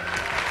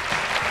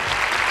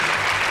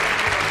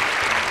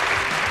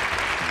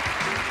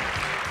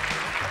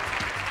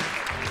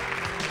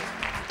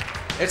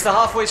 It's the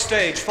halfway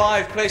stage,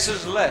 5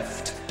 places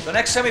left. The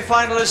next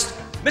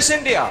semi-finalist, Miss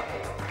India.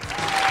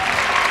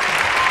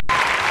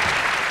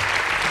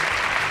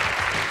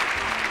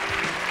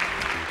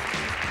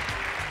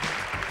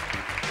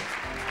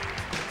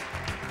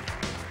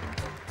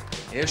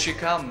 Here she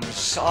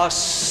comes. Our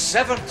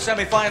 7th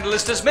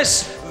semi-finalist is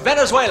Miss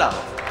Venezuela.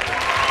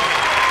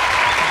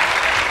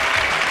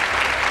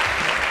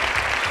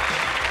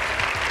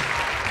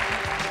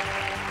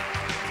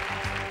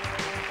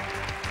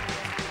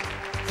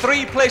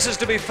 Three places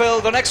to be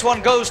filled. The next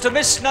one goes to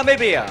Miss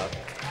Namibia.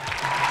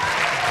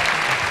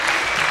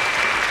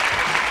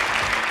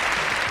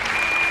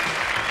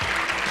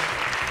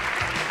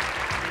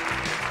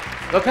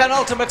 The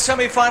penultimate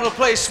semi-final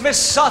place, Miss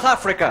South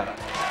Africa.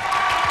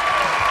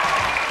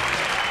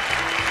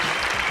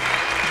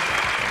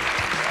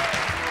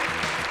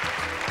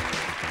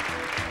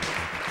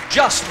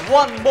 Just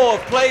one more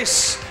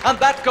place, and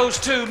that goes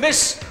to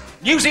Miss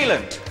New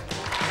Zealand.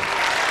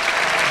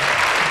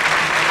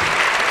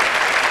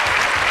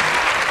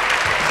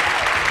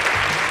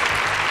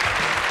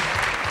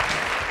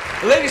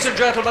 Ladies and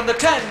gentlemen, the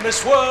 10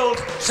 Miss World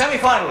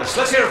semi-finalists.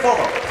 Let's hear it for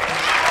them.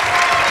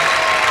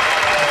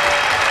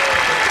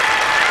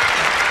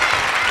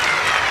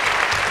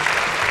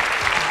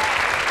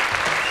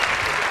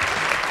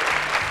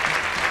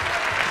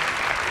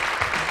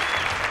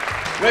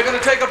 We're going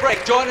to take a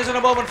break. Join us in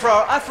a moment for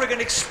our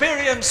African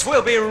experience.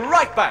 We'll be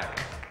right back.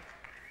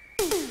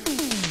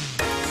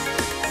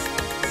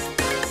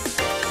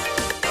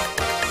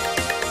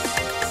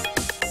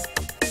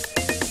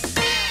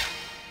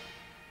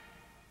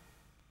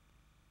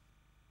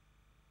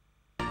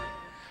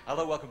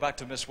 Hello, welcome back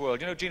to Miss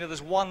World. You know, Gina,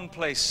 there's one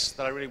place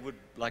that I really would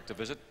like to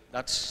visit.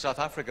 That's South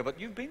Africa, but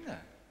you've been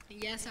there.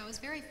 Yes, I was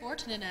very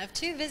fortunate enough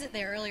to visit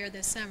there earlier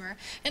this summer.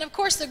 And of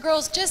course, the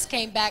girls just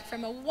came back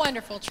from a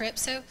wonderful trip,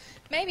 so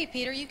maybe,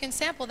 Peter, you can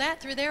sample that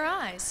through their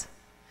eyes.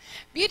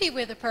 Beauty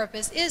with a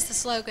Purpose is the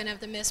slogan of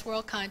the Miss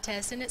World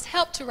contest, and it's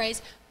helped to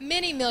raise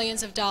many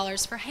millions of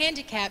dollars for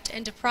handicapped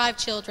and deprived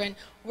children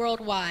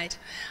worldwide.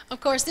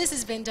 Of course, this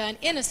has been done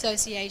in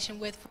association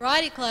with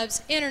Variety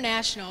Clubs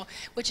International,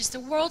 which is the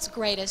world's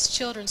greatest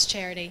children's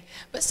charity.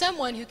 But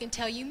someone who can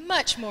tell you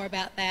much more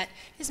about that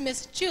is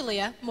Miss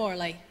Julia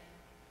Morley.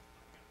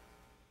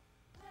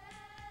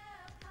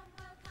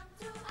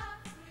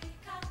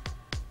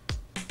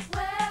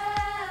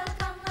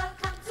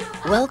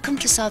 Welcome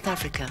to South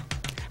Africa,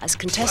 as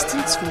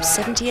contestants from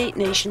 78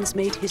 nations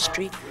made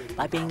history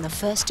by being the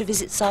first to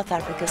visit South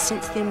Africa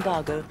since the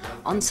embargo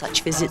on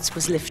such visits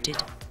was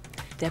lifted.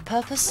 Their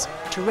purpose?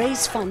 To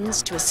raise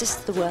funds to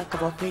assist the work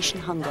of Operation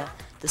Hunger,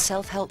 the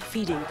self-help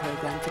feeding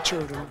program for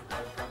children.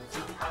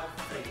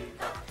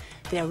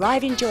 They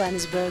arrive in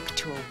Johannesburg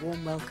to a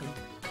warm welcome.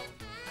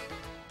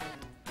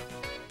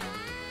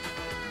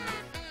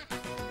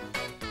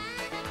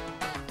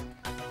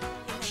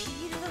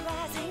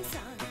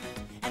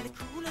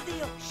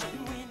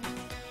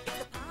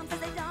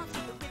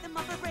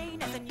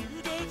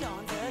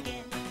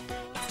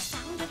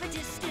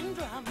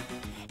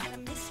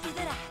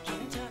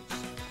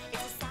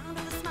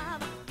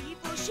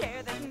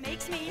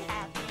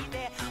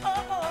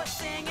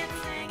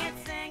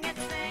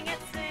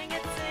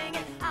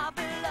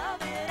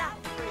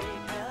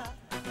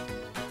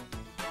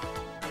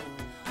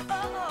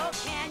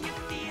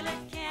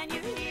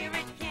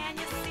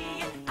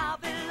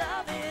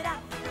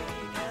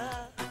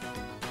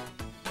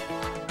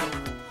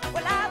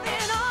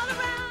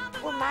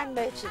 My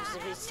motives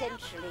are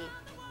essentially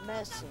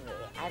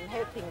mercenary. I'm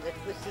hoping that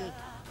with the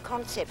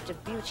concept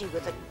of beauty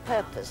with a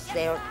purpose,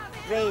 they'll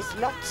raise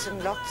lots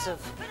and lots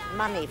of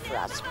money for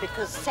us,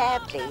 because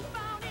sadly,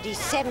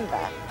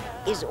 December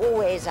is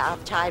always our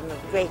time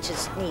of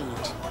greatest need.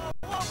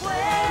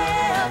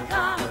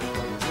 Welcome,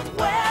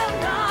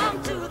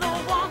 welcome to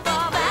the warmth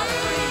of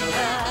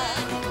Africa.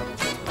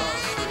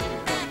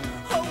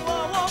 Oh,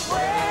 oh, oh,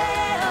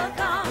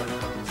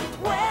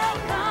 welcome,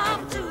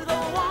 welcome to the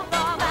warmth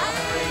of Africa.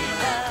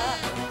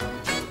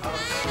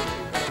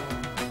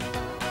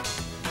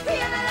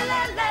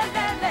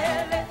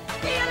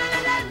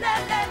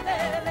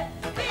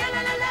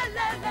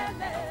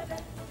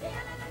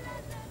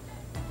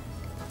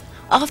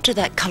 After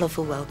that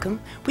colourful welcome,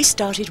 we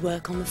started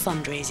work on the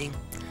fundraising.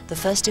 The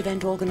first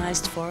event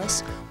organised for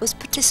us was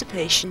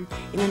participation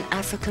in an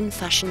African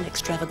fashion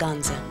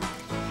extravaganza.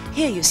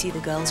 Here you see the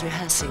girls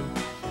rehearsing.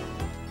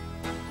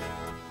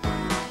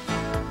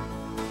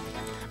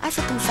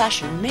 African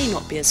fashion may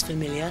not be as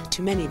familiar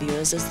to many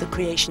viewers as the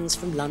creations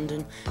from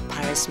London,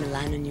 Paris,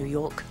 Milan and New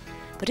York,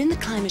 but in the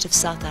climate of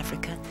South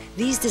Africa,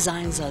 these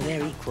designs are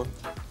their equal.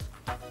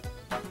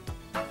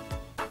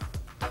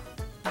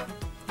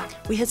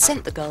 We had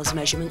sent the girls'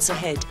 measurements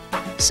ahead,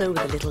 so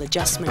with a little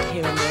adjustment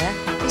here and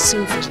there, they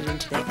soon fitted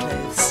into their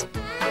clothes.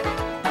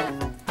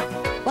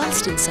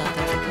 Whilst in South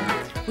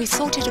Africa, we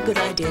thought it a good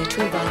idea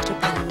to invite a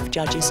panel of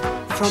judges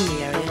from the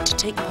area to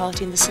take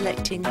part in the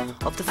selecting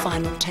of the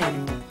final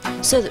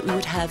 10, so that we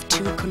would have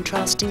two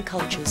contrasting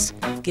cultures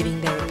giving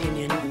their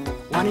opinion,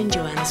 one in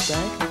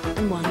Johannesburg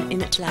and one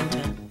in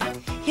Atlanta.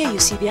 Here you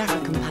see the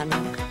African panel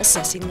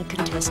assessing the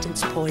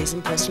contestants' poise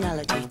and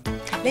personality.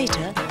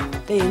 Later,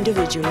 they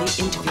individually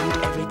interviewed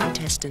every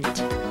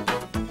contestant.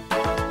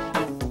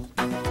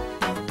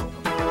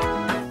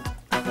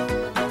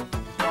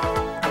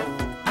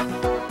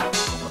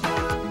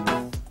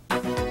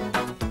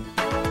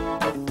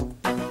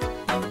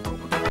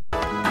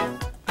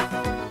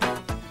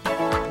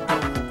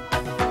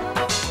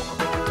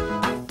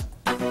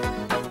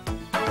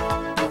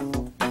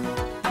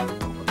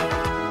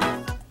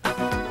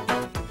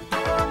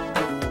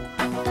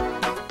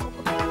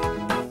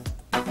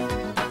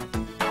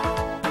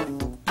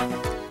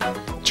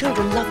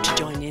 Children love to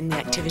join in the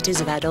activities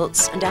of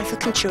adults, and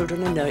African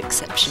children are no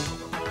exception.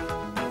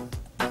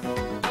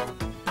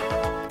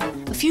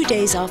 A few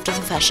days after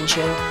the fashion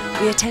show,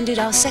 we attended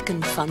our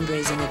second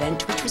fundraising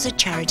event, which was a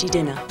charity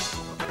dinner.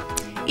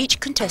 Each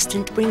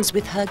contestant brings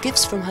with her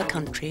gifts from her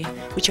country,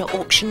 which are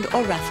auctioned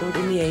or raffled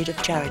in the aid of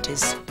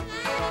charities.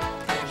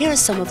 Here are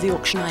some of the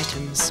auction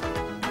items.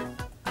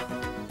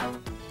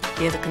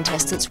 Here the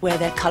contestants wear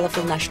their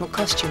colourful national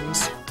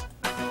costumes.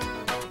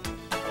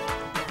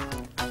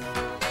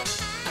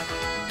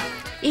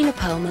 Ina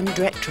Perlman,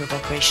 director of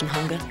Operation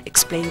Hunger,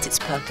 explains its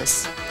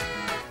purpose.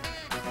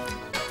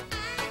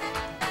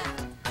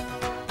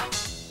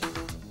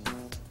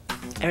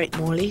 Eric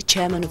Morley,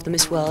 chairman of the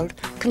Miss World,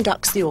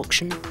 conducts the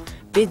auction.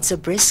 Bids are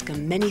brisk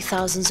and many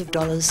thousands of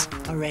dollars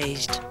are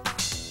raised.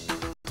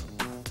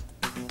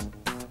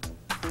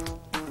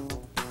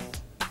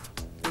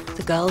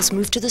 The girls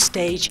move to the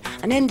stage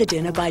and end the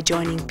dinner by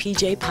joining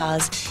PJ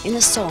Powers in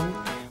a song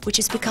which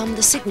has become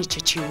the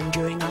signature tune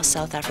during our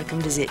South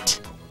African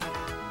visit.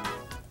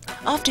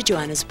 After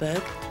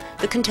Johannesburg,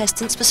 the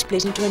contestants were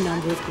split into a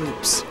number of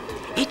groups,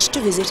 each to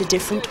visit a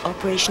different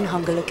Operation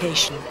Hunger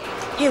location.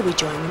 Here we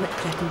join them at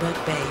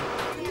Plettenberg Bay.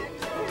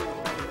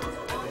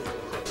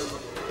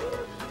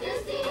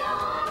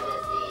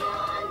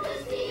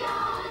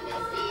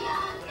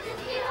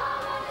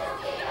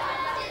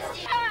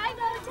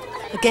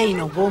 Again,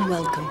 a warm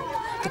welcome.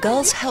 The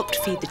girls helped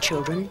feed the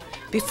children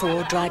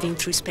before driving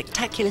through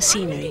spectacular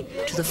scenery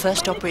to the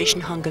first Operation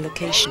Hunger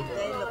location.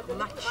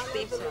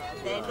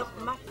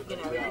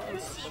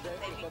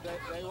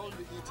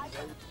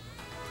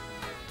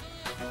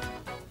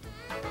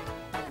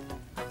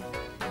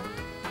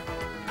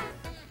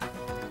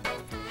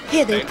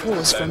 Here they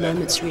pause for a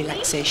moment's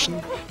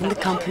relaxation in the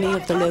company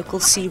of the local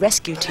sea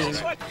rescue team,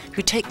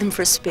 who take them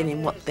for a spin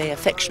in what they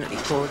affectionately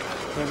called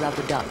their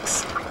rubber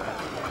ducks.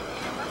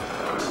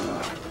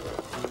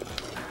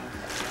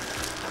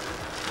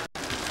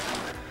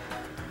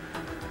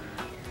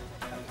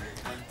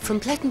 From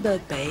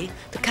Plettenberg Bay,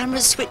 the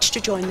cameras switch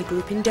to join the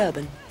group in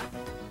Durban.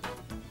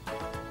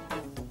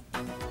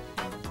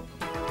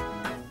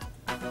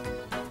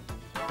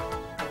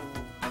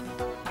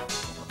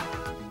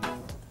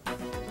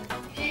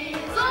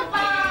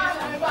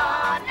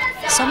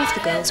 Some of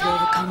the girls were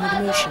overcome with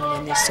emotion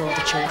when they saw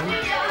the children.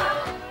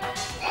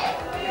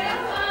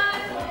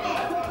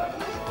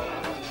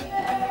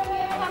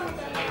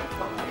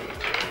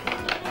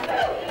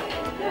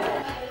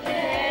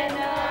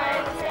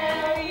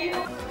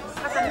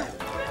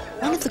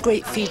 One of the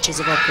great features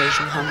of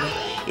Operation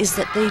Hunger is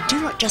that they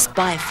do not just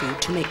buy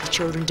food to make the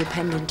children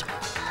dependent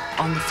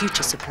on the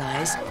future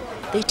supplies.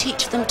 They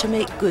teach them to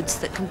make goods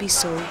that can be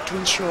sold to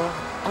ensure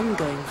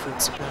ongoing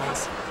food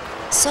supplies.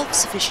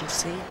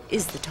 Self-sufficiency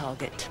is the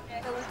target.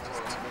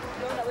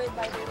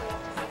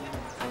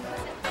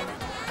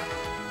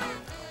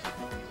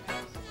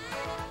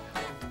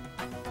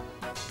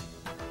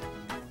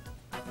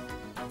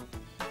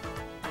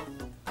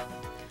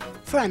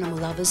 For animal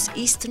lovers,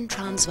 Eastern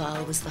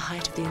Transvaal was the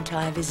height of the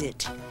entire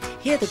visit.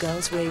 Here the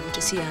girls were able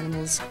to see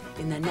animals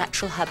in their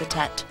natural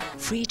habitat,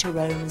 free to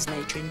roam as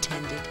nature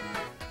intended.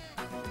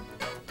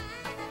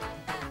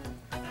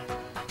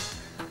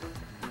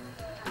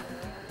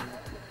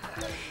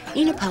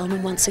 Ina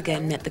Perlman once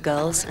again met the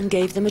girls and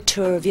gave them a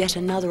tour of yet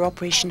another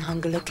Operation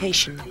Hunger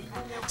location.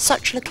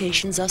 Such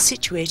locations are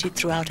situated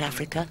throughout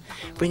Africa,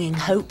 bringing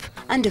hope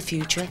and a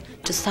future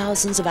to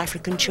thousands of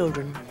African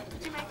children.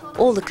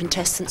 All the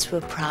contestants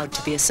were proud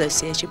to be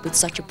associated with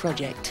such a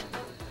project.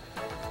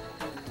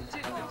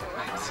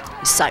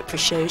 Miss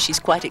Cyprus shows she's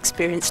quite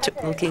experienced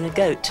at milking a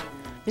goat.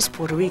 Miss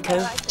Puerto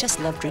Rico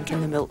just loved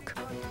drinking the milk,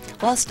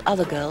 whilst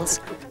other girls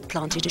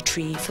planted a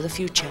tree for the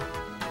future.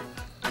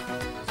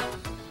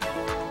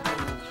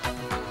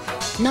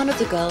 None of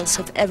the girls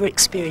have ever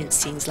experienced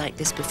scenes like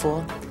this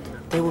before.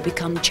 They will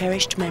become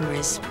cherished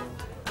memories.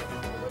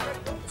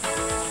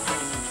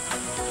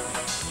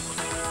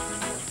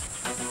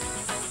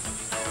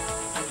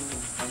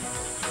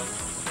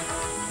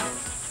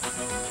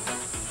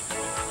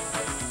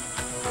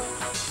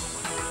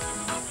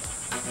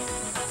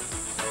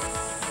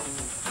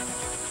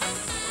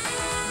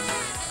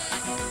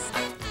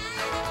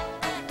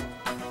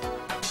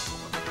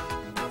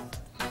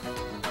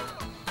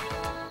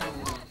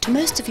 To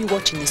most of you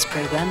watching this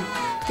program,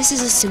 this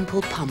is a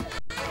simple pump,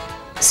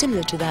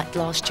 similar to that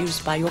last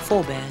used by your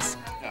forebears.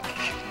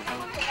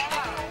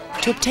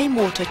 To obtain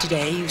water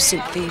today, you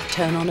simply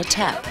turn on a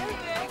tap.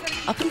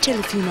 Up until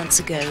a few months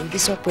ago,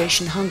 this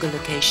Operation Hunger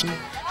location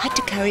had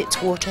to carry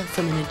its water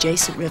from an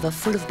adjacent river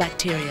full of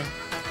bacteria.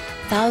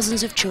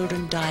 Thousands of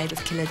children died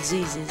of killer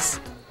diseases.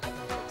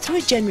 Through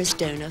a generous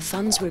donor,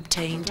 funds were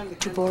obtained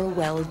to bore a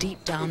well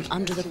deep down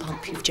under the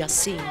pump you've just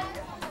seen.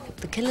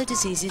 The killer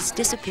diseases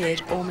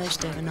disappeared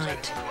almost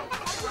overnight.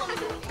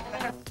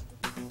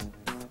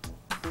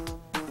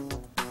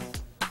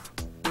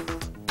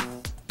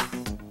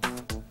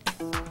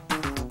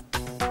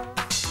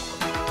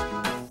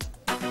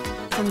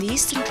 From the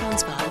Eastern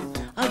Transvaal,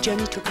 our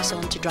journey took us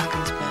on to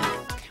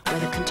Drakensberg, where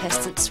the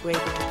contestants were able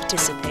to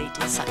participate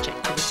in such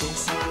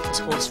activities as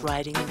horse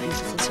riding in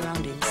beautiful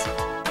surroundings.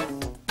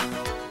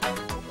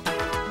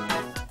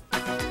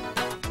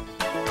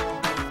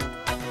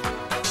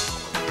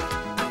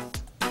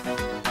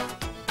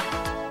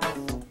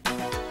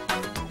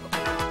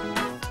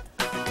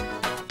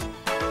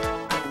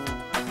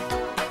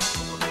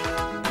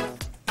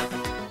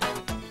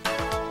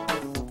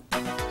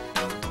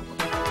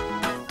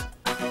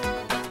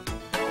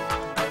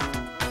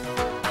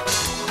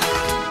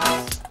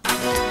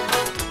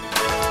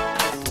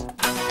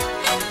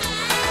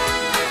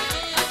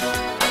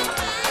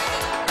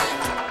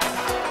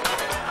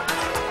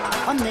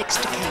 On next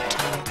to Cape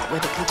Town, where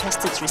the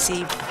contestants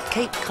received a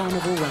Cape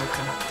Carnival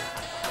welcome.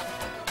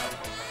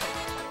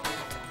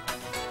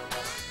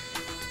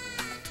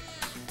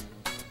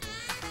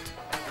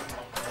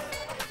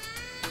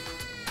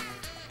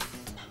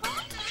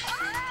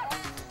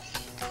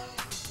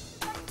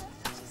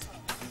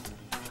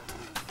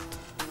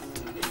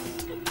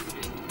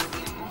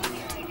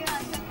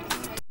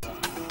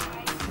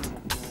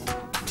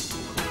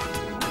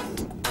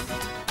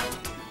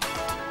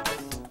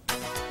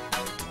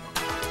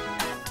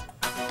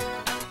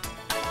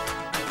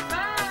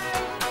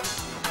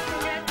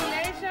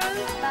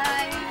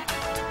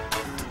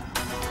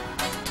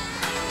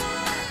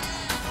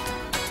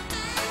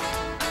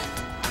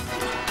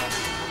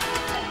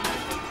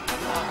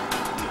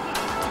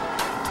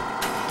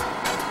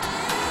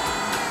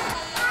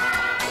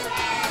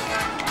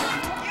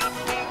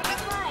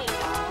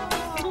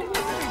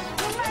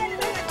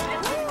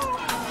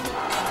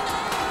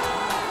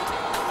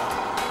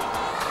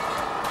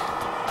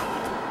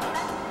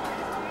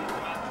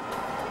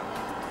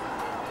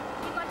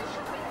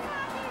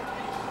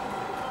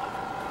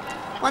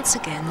 Once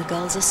again, the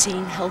girls are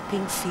seen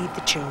helping feed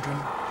the children.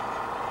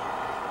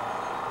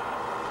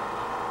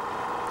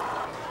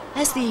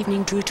 As the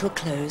evening drew to a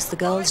close, the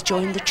girls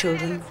joined the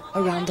children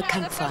around the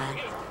campfire,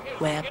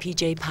 where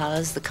PJ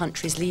Powers, the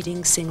country's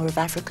leading singer of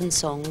African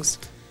songs,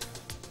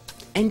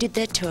 ended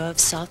their tour of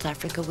South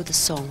Africa with a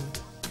song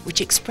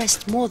which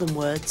expressed more than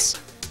words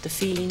the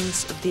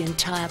feelings of the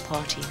entire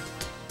party.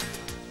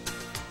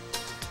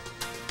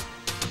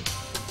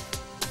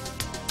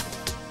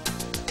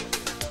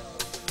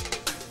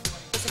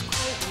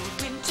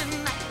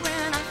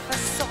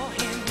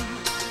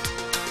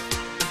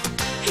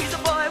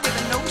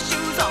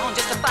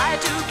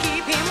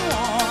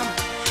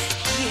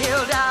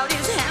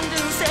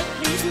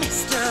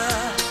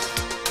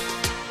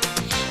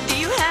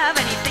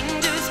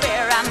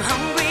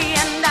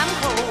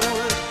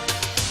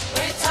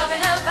 We're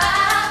talking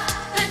about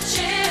the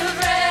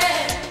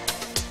children.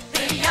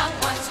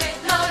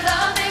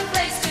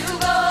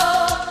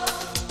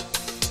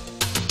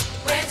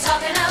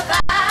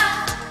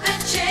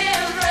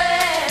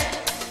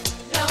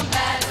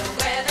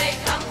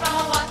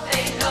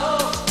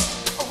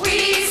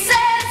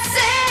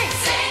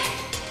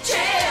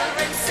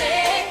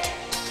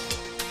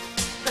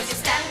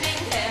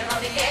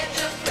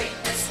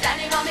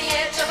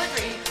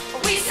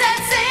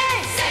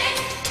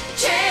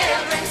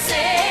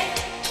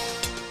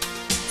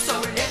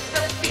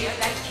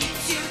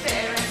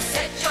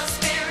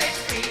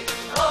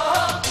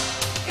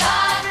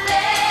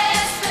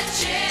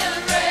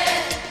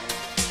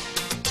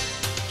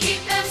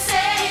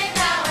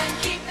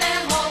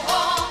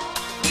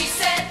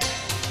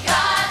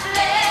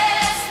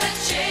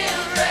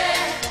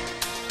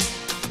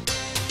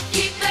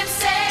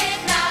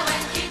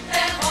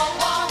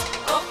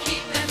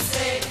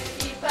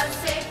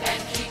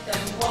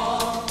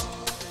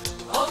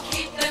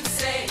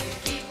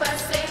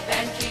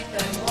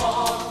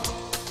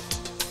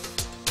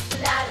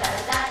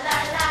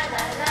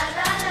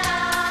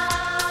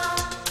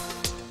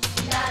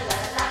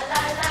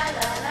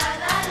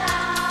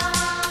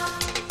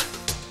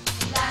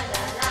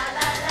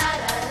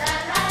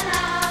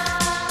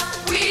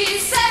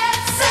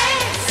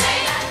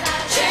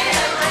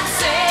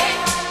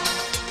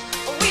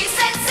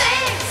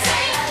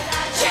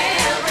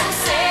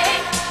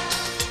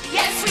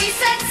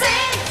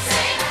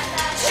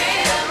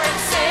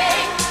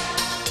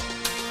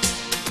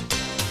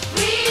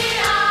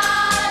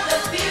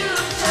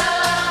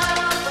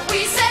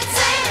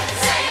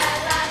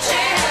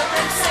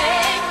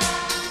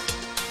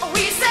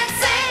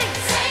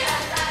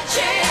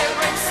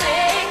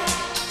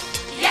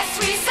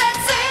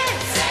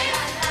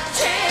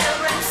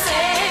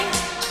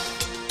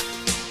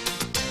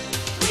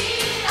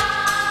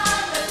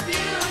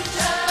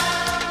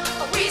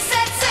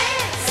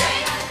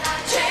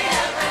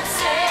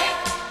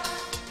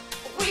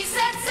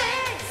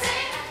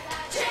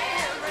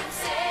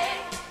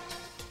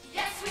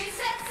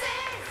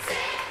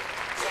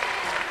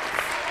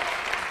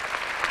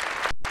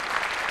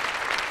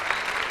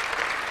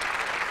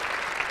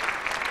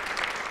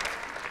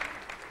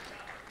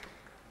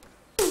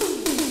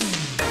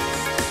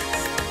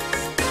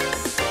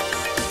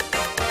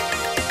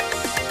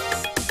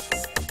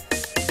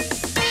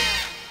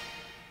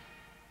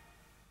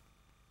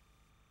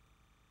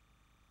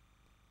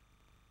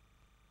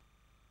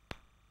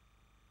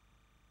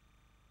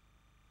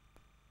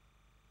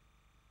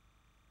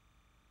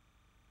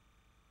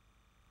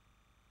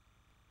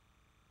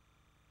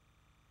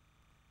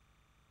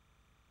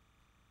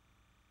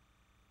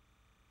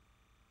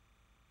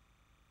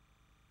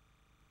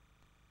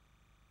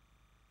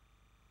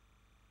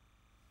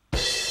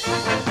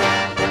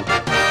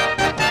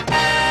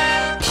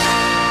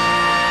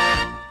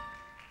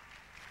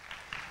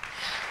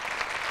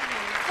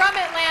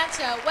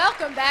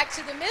 Welcome back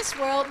to the Miss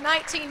World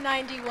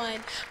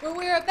 1991, where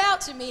we're about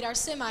to meet our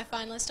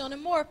semifinalists on a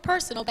more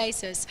personal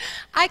basis.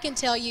 I can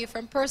tell you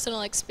from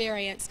personal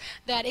experience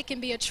that it can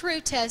be a true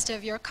test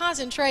of your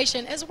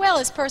concentration as well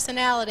as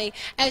personality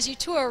as you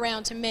tour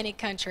around to many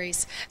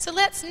countries. So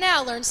let's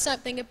now learn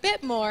something a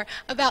bit more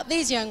about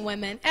these young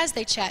women as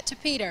they chat to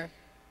Peter.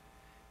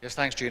 Yes,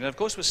 thanks, Gina. Of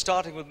course, we're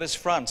starting with Miss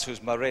France, who's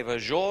Mareva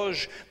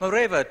Georges.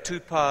 Mareva, tu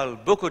parles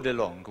beaucoup de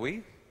langues,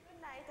 oui?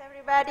 Good night,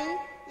 everybody.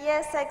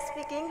 Yes, I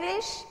speak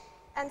English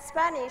and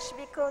Spanish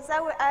because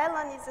our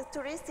island is a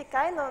touristic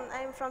island.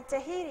 I'm from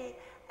Tahiti,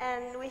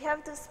 and we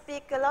have to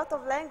speak a lot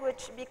of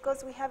language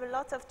because we have a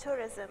lot of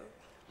tourism.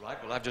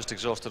 Right, well, I've just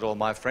exhausted all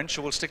my French,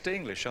 so we'll stick to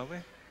English, shall we?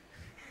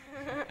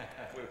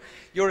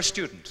 You're a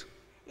student?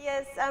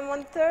 Yes, I'm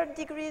on 3rd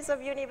degrees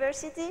of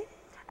university.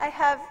 I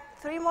have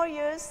 3 more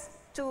years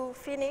to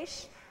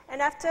finish,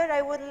 and after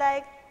I would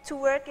like to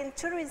work in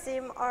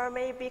tourism or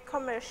maybe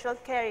commercial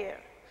career.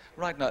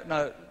 Right,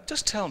 now,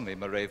 just tell me,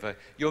 Mareva,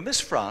 you're Miss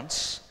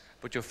France,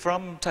 but you're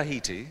from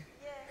Tahiti.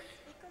 Yes,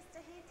 because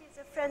Tahiti is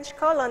a French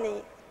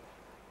colony.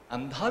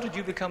 And how did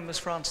you become Miss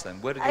France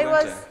then? Where did you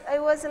enter? I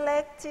was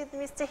elected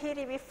Miss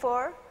Tahiti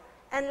before,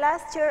 and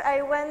last year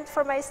I went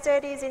for my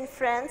studies in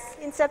France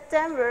in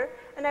September,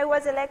 and I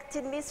was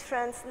elected Miss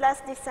France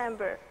last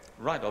December.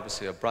 Right,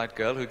 obviously a bright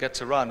girl who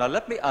gets around. Now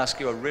let me ask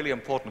you a really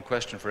important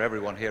question for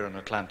everyone here in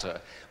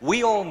Atlanta.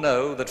 We all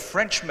know that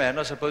French men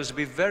are supposed to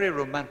be very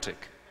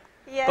romantic.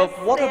 Yes, but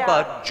what they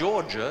about are.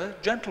 Georgia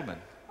gentlemen?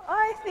 Oh,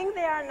 I think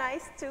they are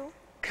nice too.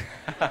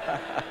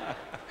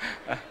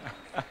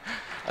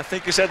 I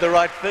think you said the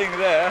right thing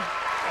there.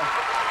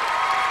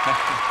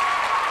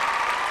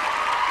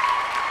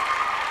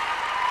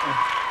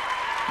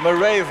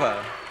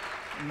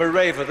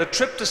 Mareva, the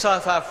trip to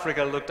South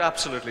Africa looked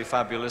absolutely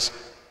fabulous.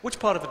 Which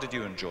part of it did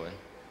you enjoy?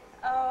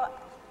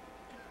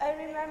 I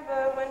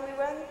remember when we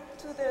went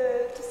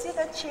to see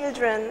the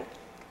children,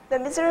 the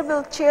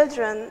miserable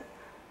children.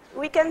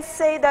 We can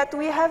say that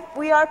we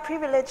are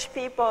privileged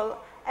people,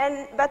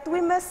 but we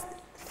must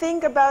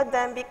think about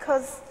them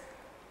because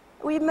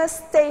we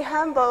must stay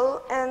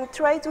humble and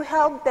try to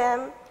help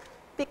them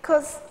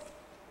because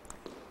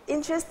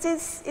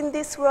injustice in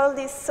this world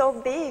is so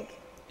big.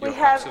 You're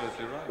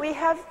absolutely right. We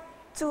have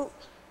to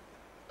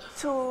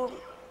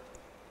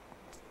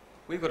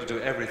We've got to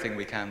do everything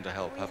we can to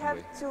help, haven't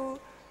we? To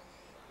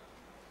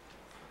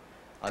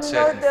I'd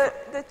know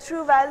the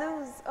true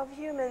values of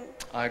human.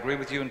 I agree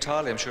with you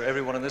entirely. I'm sure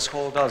everyone in this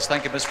hall does.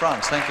 Thank you, Miss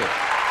France. Thank you.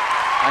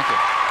 Thank you.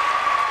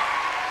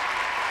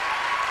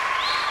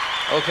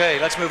 Okay,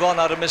 let's move on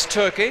now to Miss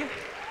Turkey.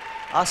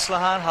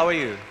 Aslihan, how are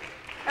you?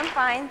 I'm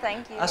fine,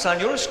 thank you. Aslihan,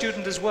 you're a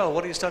student as well.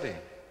 What are you studying?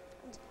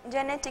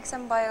 Genetics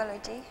and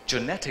biology.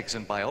 Genetics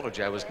and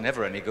biology. I was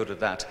never any good at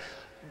that.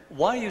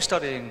 Why are you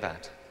studying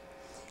that?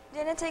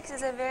 Genetics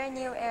is a very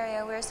new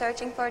area. We're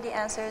searching for the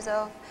answers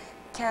of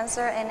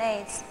cancer and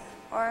AIDS.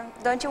 Or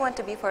don't you want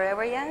to be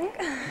forever young?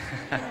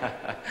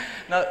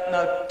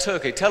 Now,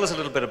 Turkey, tell us a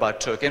little bit about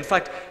Turkey. In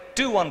fact,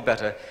 do one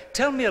better.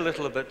 Tell me a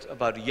little bit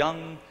about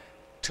young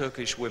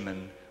Turkish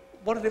women.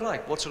 What are they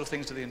like? What sort of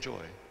things do they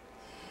enjoy?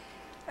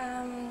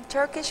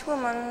 Turkish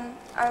women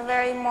are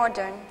very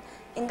modern,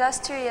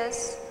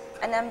 industrious,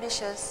 and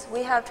ambitious.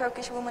 We have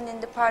Turkish women in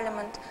the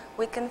parliament.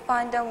 We can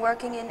find them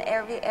working in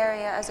every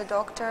area as a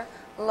doctor,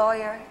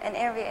 lawyer, in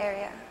every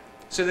area.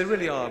 So they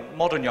really are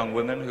modern young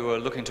women who are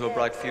looking to a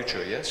bright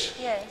future, yes?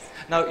 Yes.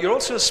 Now, you're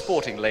also a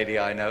sporting lady,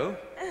 I know.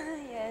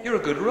 Yes. You're a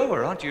good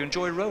rower, aren't you? You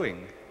enjoy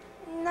rowing.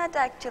 Not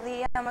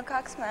actually. I'm a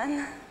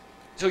coxswain.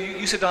 So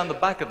you sit down the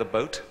back of the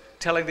boat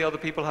telling the other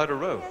people how to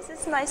row? Yes,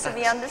 it's nice to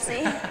be on the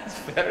sea. It's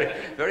very,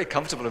 very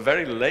comfortable and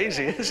very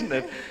lazy, isn't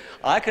it?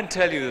 I can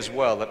tell you as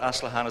well that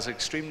Aslihan is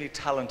extremely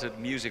talented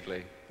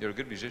musically. You're a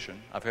good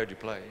musician. I've heard you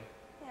play.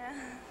 Yeah.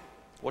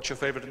 What's your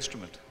favorite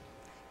instrument?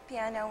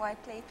 Piano. I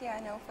play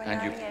piano for 9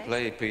 And you years.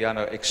 play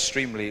piano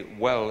extremely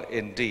well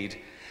indeed.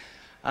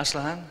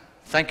 Aslihan,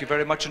 thank you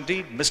very much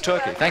indeed. Miss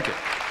Turkey, thank you.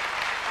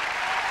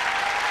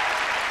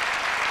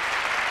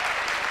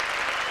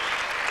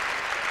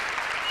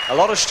 A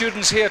lot of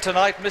students here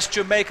tonight. Miss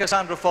Jamaica,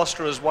 Sandra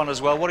Foster is one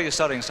as well. What are you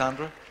studying,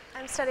 Sandra?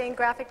 I'm studying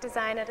graphic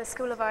design at a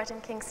School of Art in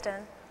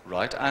Kingston.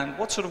 Right, and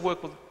what sort of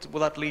work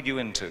will that lead you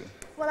into?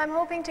 Well, I'm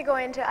hoping to go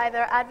into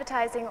either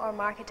advertising or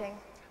marketing.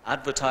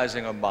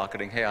 Advertising or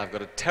marketing. Hey, I've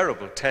got a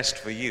terrible test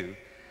for you.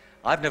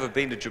 I've never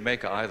been to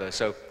Jamaica either,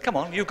 so come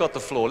on, you've got the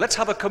floor. Let's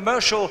have a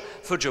commercial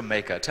for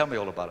Jamaica. Tell me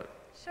all about it.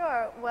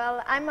 Sure.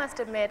 Well, I must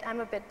admit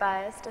I'm a bit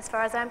biased. As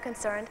far as I'm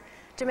concerned,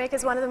 Jamaica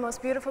is one of the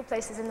most beautiful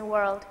places in the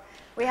world.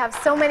 We have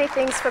so many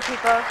things for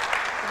people.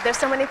 There's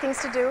so many things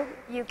to do.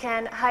 You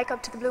can hike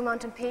up to the Blue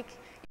Mountain Peak.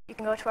 You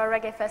can go to our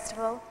reggae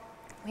festival.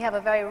 We have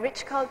a very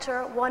rich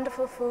culture,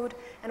 wonderful food,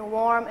 and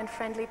warm and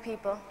friendly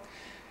people.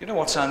 You know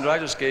what, Sandra? I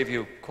just gave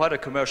you quite a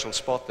commercial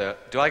spot there.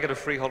 Do I get a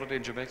free holiday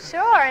in Jamaica?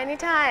 Sure,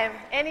 anytime,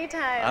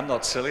 anytime. I'm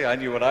not silly. I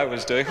knew what I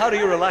was doing. How do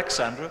you relax,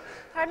 Sandra?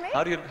 Pardon me?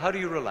 How do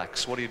you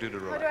relax? What do you do to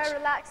relax? How do I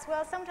relax?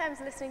 Well, sometimes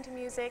listening to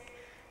music,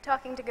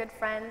 talking to good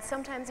friends.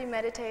 Sometimes you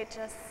meditate,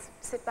 just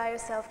sit by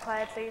yourself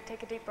quietly,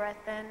 take a deep breath,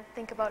 then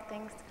think about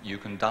things. You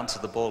can dance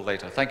at the ball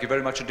later. Thank you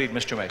very much indeed,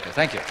 Miss Jamaica.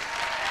 Thank you.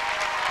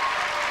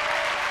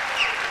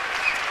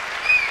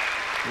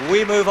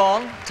 We move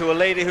on to a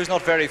lady who's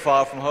not very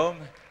far from home,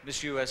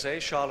 Miss USA,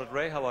 Charlotte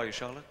Ray. How are you,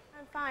 Charlotte?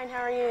 I'm fine.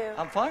 How are you?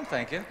 I'm fine,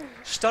 thank you.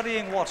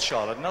 Studying what,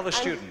 Charlotte? Another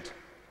student?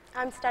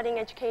 I'm studying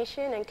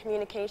education and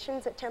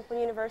communications at Temple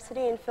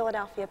University in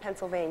Philadelphia,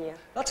 Pennsylvania.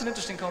 That's an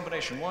interesting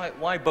combination.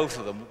 Why both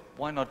of them?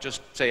 Why not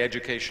just say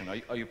education?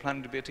 Are you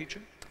planning to be a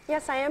teacher?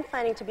 Yes, I am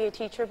planning to be a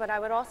teacher, but I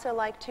would also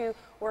like to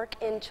work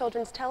in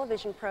children's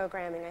television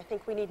programming. I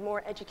think we need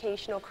more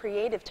educational,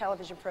 creative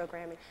television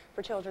programming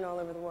for children all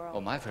over the world.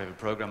 Well, my favorite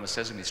program is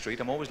Sesame Street.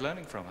 I'm always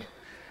learning from it.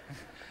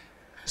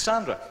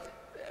 Sandra,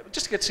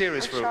 just to get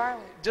serious for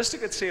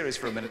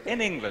a minute,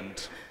 in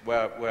England,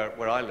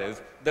 where I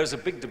live, there's a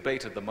big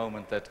debate at the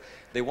moment that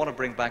they want to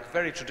bring back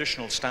very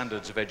traditional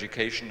standards of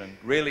education and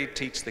really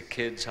teach the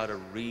kids how to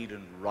read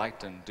and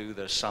write and do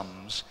their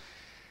sums.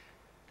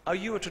 Are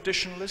you a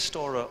traditionalist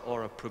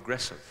or a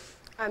progressive?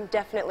 I'm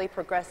definitely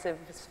progressive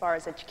as far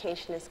as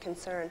education is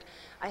concerned.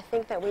 I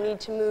think that we need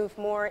to move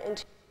more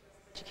into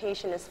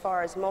education as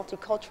far as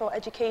multicultural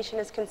education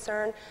is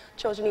concerned.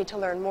 Children need to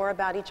learn more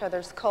about each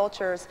other's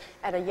cultures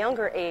at a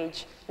younger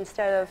age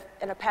instead of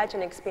in a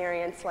pageant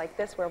experience like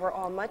this where we're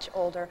all much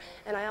older.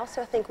 And I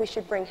also think we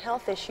should bring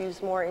health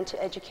issues more into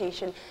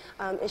education,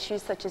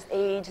 issues such as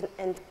AIDS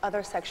and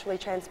other sexually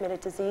transmitted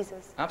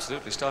diseases.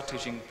 Absolutely. Start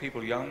teaching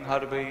people young how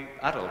to be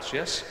adults,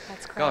 yes?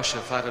 That's correct. Gosh,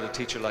 if I had a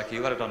teacher like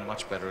you, I'd have done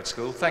much better at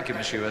school. Thank you,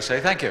 Miss USA.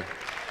 Thank you.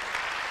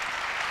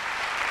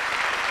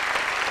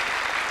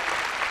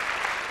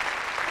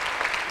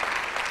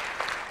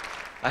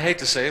 I hate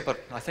to say it, but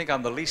I think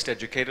I'm the least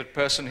educated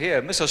person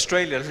here. Miss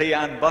Australia,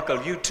 Leanne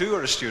Buckle, you too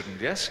are a student,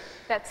 yes?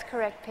 That's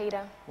correct,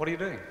 Peter. What are you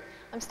doing?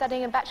 I'm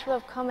studying a Bachelor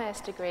of Commerce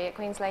degree at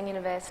Queensland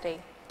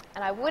University.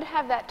 And I would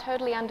have that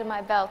totally under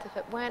my belt if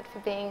it weren't for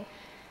being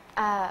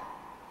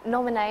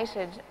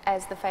nominated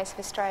as the Face of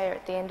Australia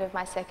at the end of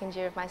my second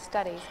year of my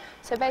studies.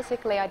 So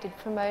basically I did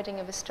promoting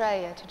of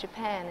Australia to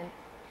Japan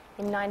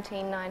in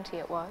 1990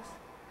 it was.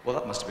 Well,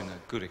 that must have been a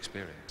good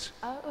experience.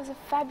 Oh, it was a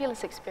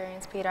fabulous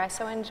experience, Peter. I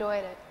so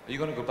enjoyed it. Are you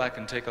going to go back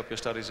and take up your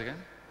studies again?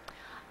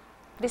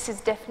 This is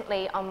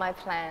definitely on my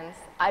plans.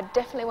 I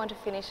definitely want to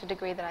finish a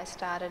degree that I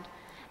started.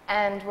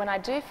 And when I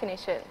do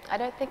finish it, I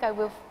don't think I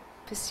will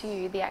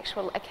pursue the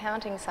actual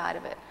accounting side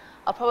of it.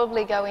 I'll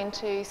probably go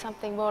into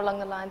something more along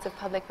the lines of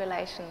public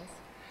relations.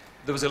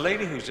 There was a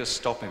lady who's just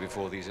stopped me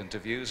before these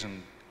interviews,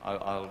 and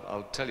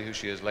I'll tell you who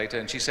she is later,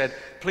 and she said,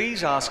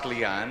 please ask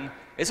Leanne,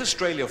 is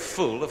Australia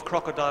full of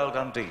Crocodile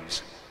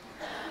Dundees?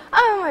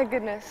 Oh my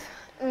goodness,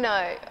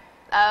 no.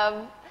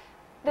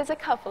 There's a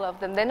couple of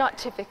them. They're not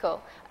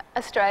typical.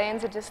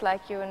 Australians are just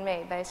like you and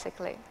me,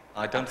 basically.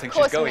 I don't think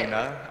she's going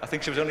now. I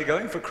think she was only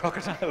going for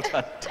Crocodile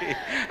Dundee.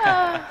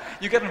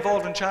 You get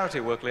involved in charity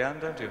work, Leanne,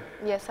 don't you?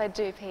 Yes, I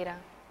do, Peter.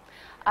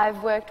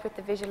 I've worked with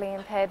the Visually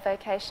Impaired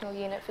Vocational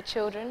Unit for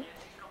Children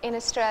in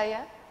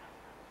Australia.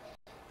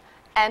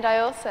 And I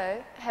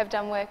also have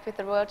done work with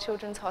the Royal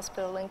Children's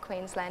Hospital in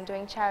Queensland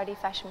doing charity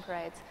fashion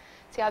parades.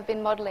 See, I've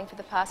been modelling for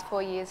the past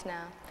 4 years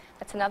now.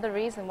 That's another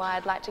reason why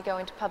I'd like to go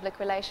into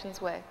public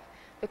relations work,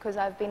 because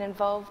I've been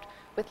involved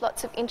with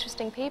lots of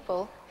interesting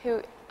people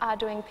who are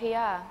doing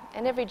PR.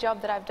 And every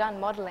job that I've done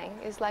modelling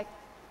is like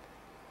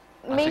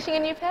meeting a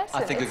new person.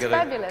 I think it's you're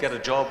going to get a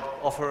job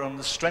offer on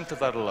the strength of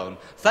that alone.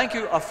 Thank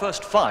you, our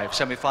first 5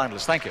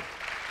 semi-finalists. Thank you.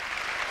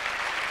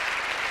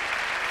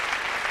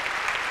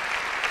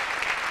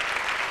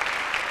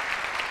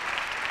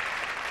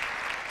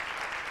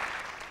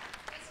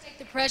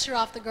 Pressure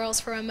off the girls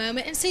for a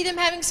moment and see them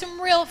having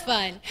some real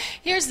fun.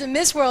 Here's the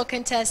Miss World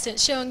contestant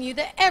showing you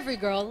that every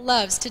girl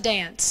loves to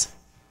dance.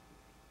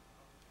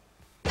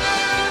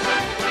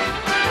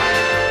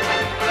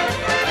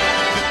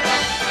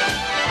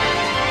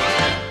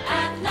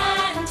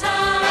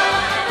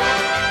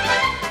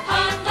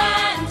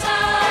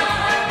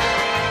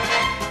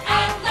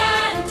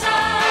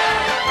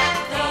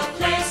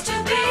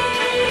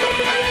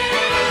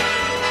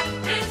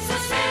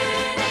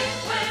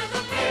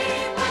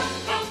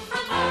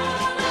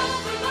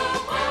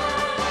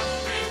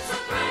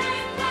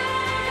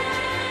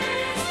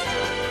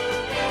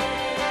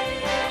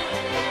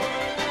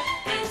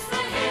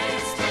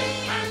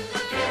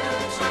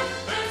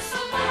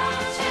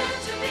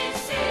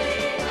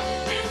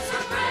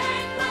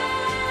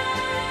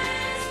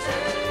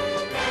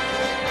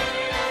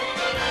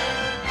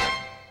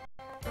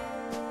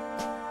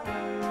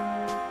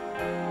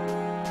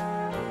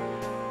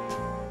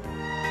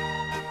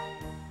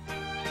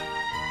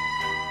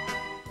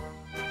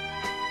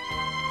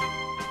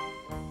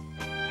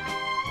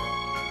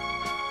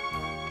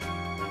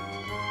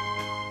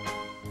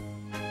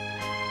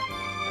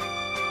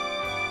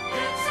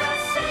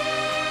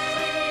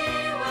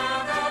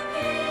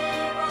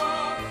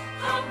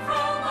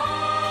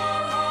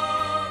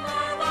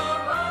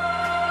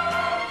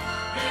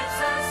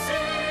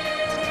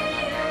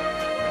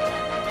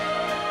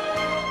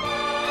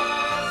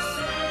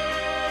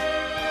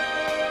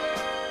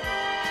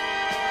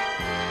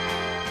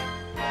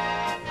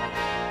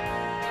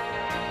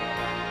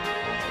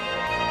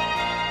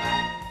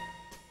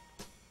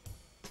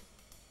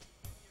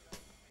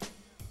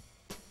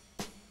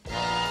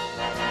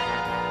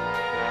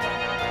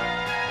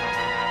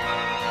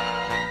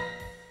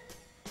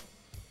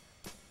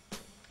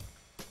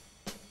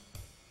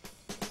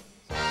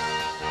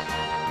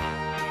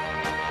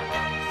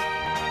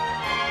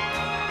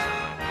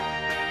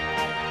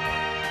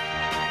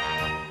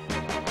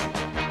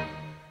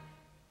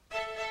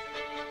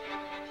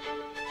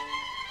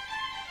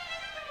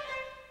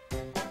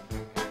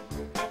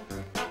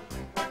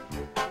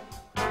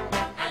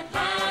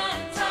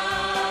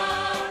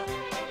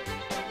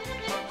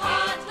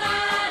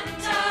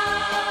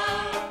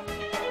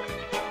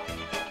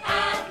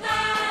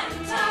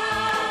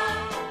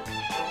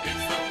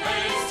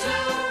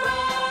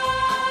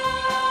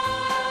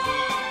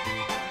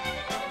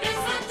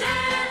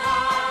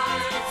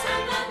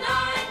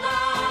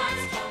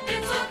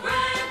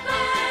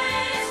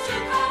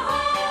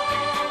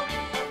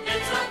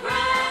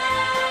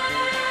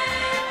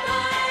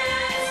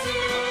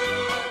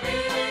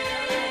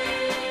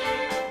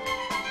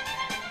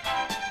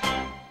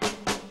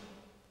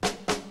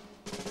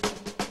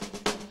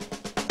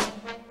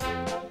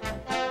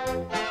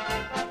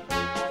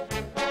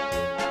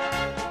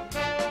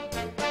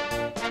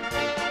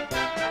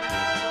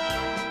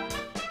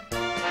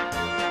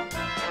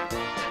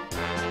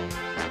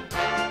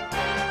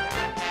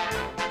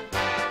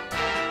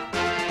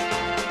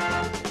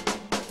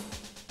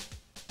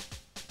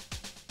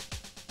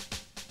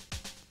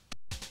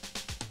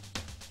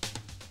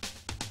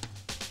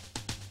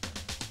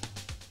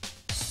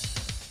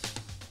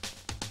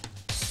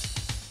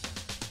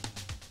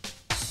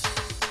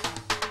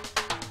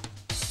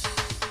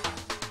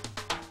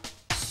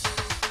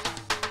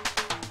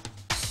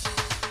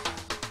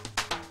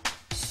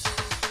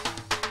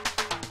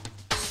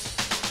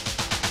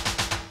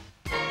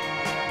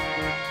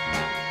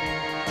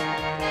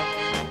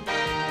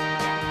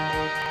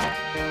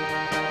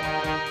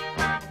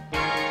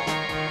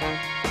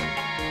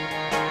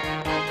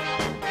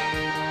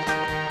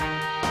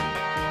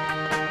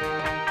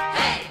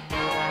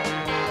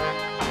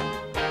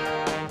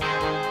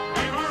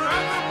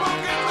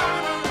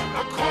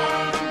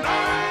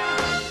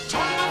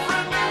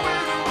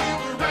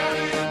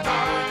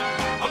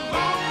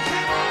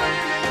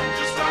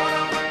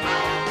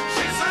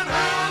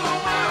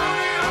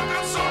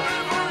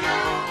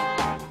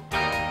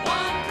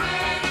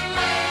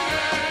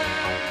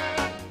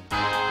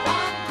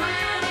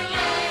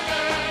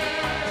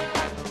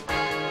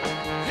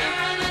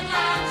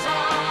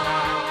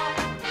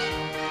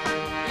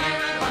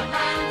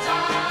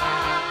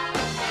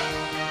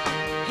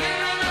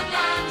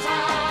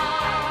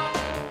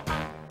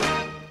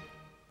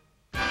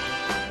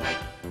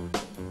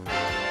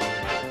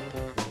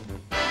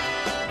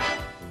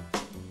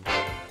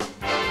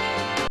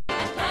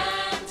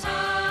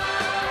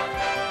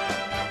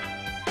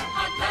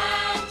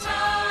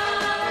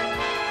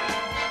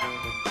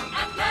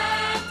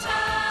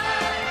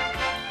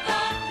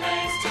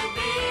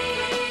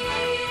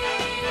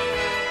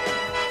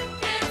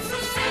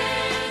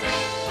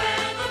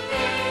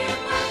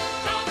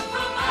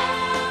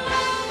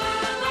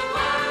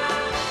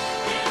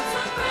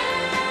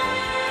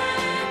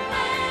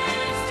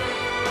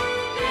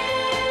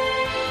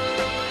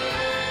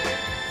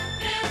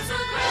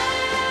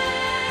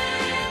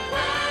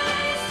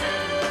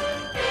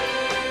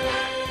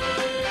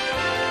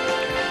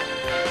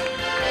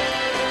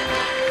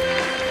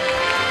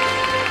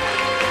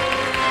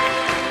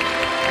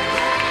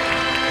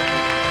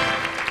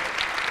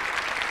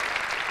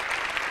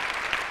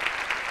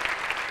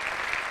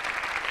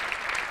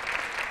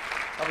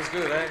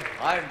 good, eh?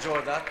 I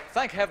enjoyed that.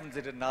 Thank heavens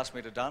they didn't ask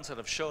me to dance. I'd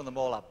have shown them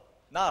all up.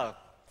 Now,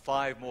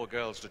 5 more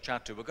girls to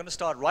chat to. We're going to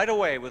start right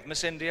away with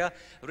Miss India,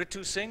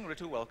 Ritu Singh.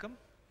 Ritu, welcome.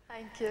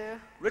 Thank you.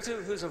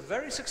 Ritu, who's a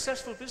very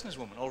successful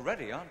businesswoman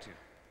already, aren't you?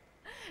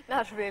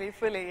 Not really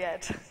fully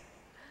yet.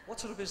 What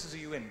sort of business are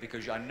you in?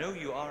 Because I know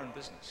you are in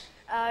business.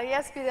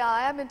 Yes, Peter,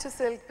 I am into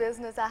silk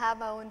business. I have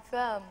my own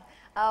firm,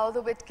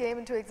 although it came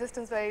into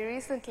existence very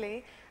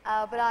recently.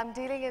 But I'm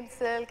dealing in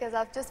silk as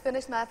I've just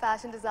finished my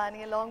fashion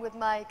designing along with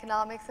my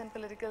economics and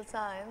political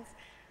science.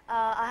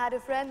 I had a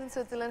friend in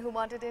Switzerland who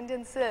wanted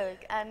Indian silk,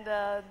 and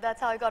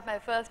that's how I got my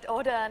first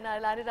order, and I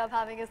landed up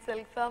having a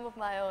silk firm of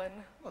my own.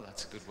 Well,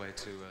 that's a good way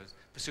to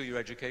pursue your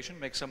education,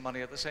 make some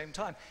money at the same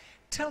time.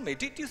 Tell me,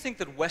 do you think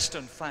that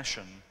Western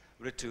fashion,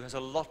 Ritu, has a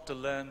lot to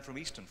learn from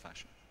Eastern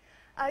fashion?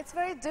 It's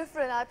very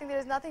different. I think there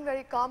is nothing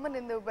very common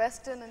in the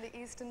Western and the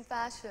Eastern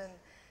fashion.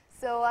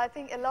 So I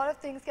think a lot of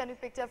things can be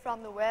picked up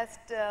from the West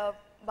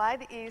by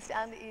the East,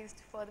 and the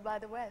East by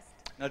the West.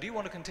 Now, do you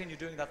want to continue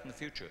doing that in the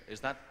future?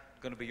 Is that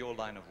going to be your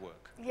line of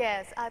work?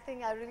 Yes, I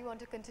think I really want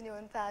to continue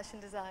in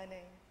fashion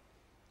designing.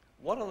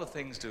 What other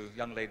things do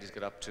young ladies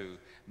get up to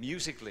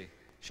musically,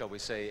 shall we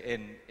say,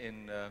 in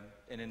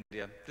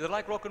India? Do they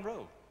like rock and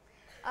roll?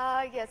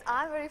 Yes,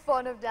 I'm very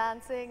fond of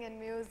dancing and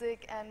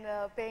music and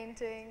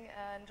painting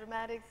and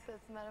dramatics,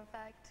 as a matter of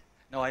fact.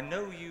 Now, I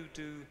know you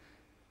do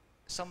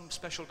some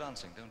special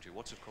dancing, don't you?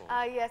 What's it called?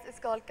 Yes, it's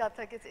called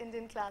Kathak. It's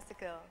Indian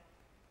classical.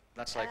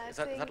 That's like, is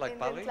that like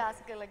ballet? Indian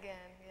classical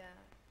again, yeah.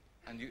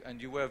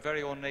 And you wear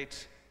very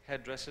ornate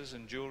headdresses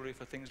and jewelry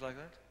for things like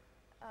that?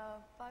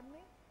 Pardon me?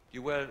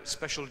 You wear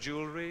special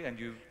jewelry and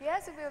you...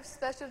 Yes, we have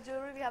special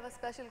jewelry. We have a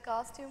special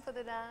costume for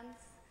the dance.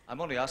 I'm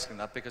only asking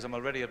that because I'm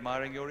already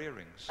admiring your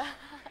earrings.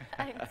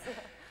 Thanks.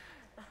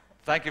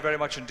 Thank you very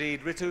much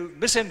indeed, Ritu.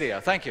 Miss India,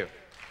 thank you.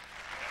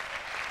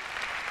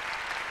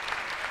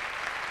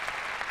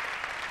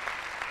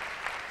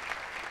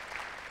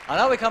 And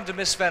now we come to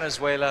Miss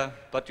Venezuela,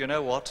 but you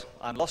know what?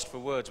 I'm lost for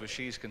words where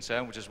she's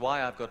concerned, which is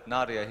why I've got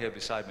Nadia here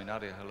beside me.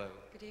 Nadia, hello.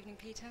 Good evening,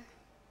 Peter.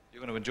 You're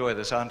going to enjoy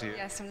this, aren't you?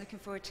 Yes, I'm looking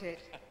forward to it.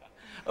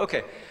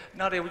 Okay.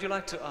 Nadia, would you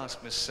like to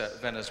ask Miss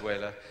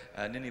Venezuela,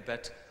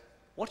 Ninibet,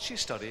 what's she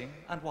studying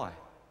and why?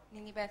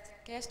 Ninibet,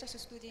 ¿qué estás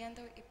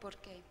estudiando y por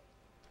qué?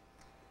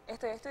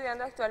 Estoy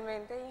estudiando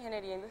actualmente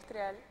Ingeniería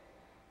Industrial.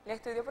 La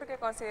estudio porque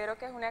considero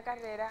que es una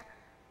carrera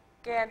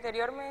que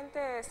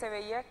anteriormente se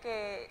veía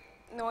que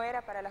no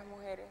era para las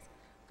mujeres,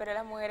 pero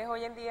las mujeres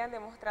hoy en día han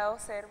demostrado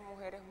ser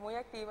mujeres muy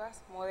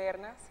activas,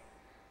 modernas,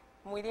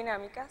 muy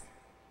dinámicas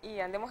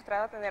y han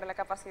demostrado tener la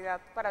capacidad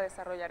para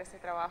desarrollar ese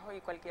trabajo y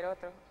cualquier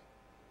otro.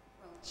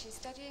 Well, she's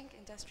studying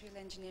industrial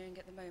engineering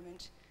at the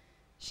moment.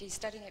 She's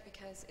studying it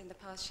because in the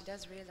past she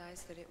does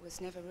realize that it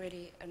was never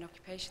really an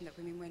occupation that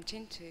women went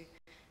into,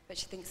 but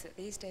she thinks that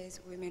these days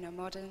women are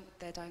modern,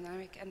 they're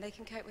dynamic, and they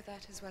can cope with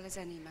that as well as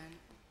any man.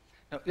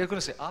 Now, you're going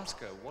to say, ask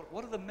her,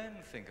 what do the men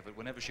think of it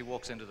whenever she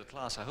walks into the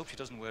class? I hope she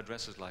doesn't wear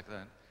dresses like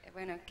that.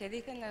 Bueno, ¿qué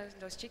dicen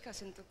los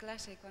chicos en tu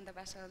clase cuando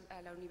vas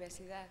a la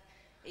universidad?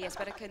 Y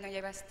espero que no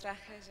llevas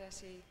trajes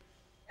así.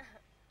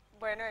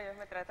 Bueno, ellos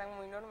me tratan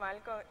muy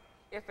normal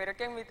y espero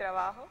que en mi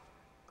trabajo,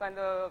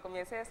 cuando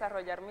comience a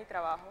desarrollar mi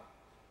trabajo,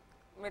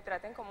 me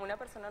traten como una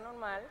persona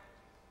normal,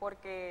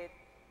 porque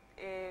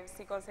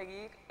si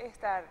conseguir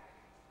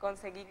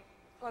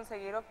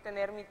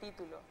obtener mi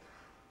título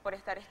por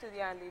estar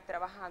estudiando y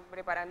trabajando,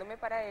 preparándome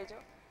para ello,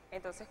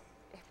 entonces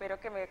espero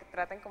que me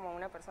traten como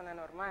una persona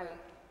normal.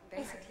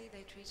 Basically,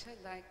 they treat her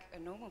like a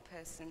normal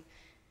person,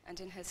 and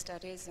in her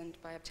studies and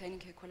by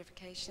obtaining her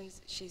qualifications,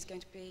 she's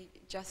going to be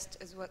just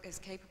as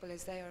capable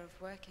as they are of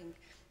working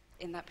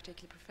in that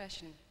particular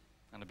profession.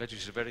 And I bet you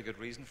she's a very good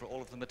reason for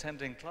all of them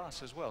attending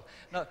class as well.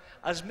 Now,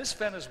 as Miss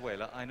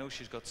Venezuela, I know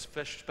she's got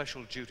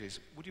special duties.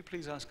 Would you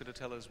please ask her to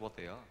tell us what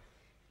they are?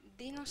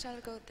 Dinos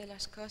algo de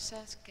las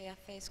cosas que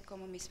haces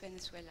como Miss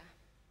Venezuela.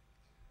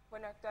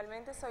 Bueno,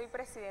 actualmente soy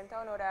presidenta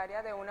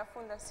honoraria de una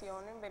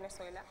fundación en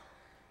Venezuela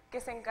que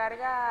se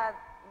encarga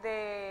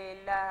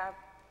del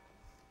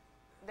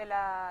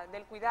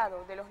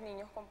cuidado de los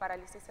niños con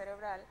parálisis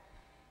cerebral,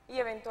 y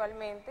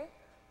eventualmente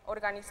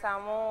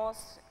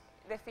organizamos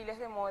desfiles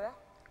de moda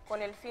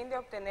con el fin de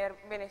obtener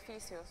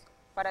beneficios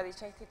para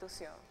dicha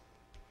institución.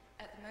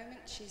 At the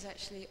moment, she's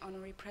actually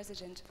honorary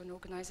president of an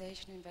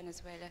organization in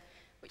Venezuela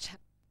which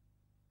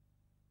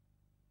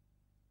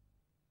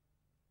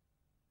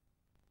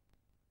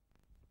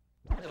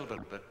A little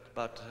bit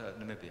about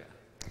Namibia.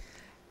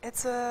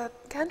 It's a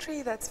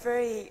country that's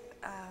very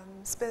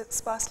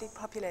sparsely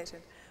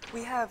populated.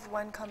 We have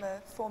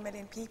 1.4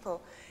 million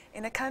people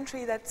in a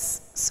country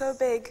that's so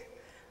big,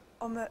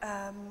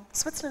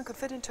 Switzerland could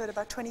fit into it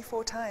about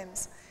 24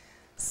 times.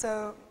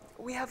 So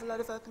we have a lot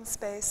of open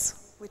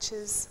space, which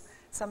is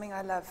something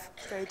I love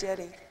very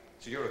dearly.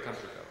 So you're a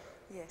country girl?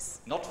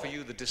 Yes. Not for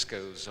you the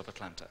discos of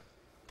Atlanta?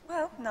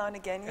 Well, now and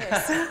again,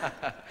 yes.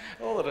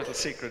 All the little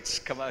secrets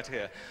come out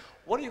here.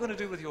 What are you going to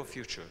do with your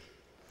future?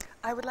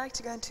 I would like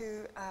to go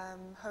into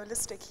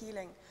holistic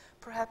healing,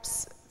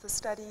 perhaps the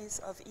studies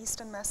of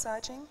Eastern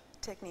massaging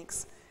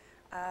techniques.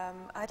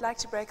 I'd like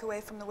to break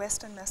away from the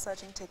Western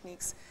massaging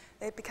techniques.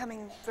 They're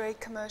becoming very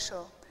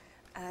commercial,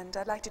 and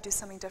I'd like to do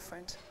something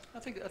different. I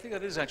think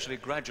that is actually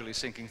gradually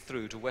sinking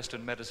through to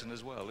Western medicine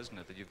as well, isn't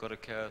it? That you've got to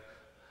care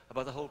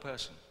about the whole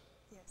person.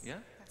 Yes, yeah?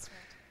 that's right.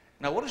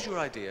 Now, what is your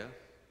idea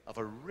of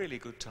a really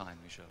good time,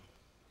 Michelle?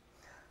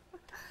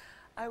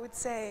 I would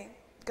say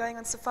going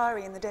on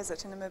safari in the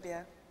desert in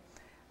Namibia,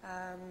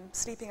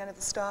 sleeping under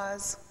the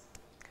stars,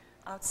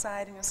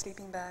 outside in your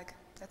sleeping bag.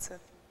 That's a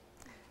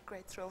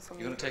great thrill for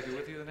me. You're going to take it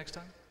with you the next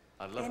time?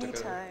 I'd love Anytime.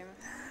 to go.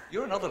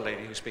 You're another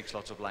lady who speaks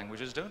lots of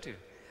languages, don't you?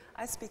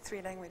 I speak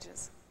 3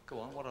 languages. Go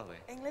on, what are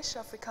they? English,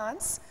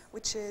 Afrikaans,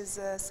 which is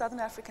a Southern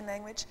African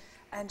language,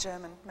 and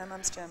German. My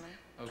mum's German.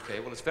 Okay,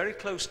 well, it's very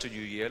close to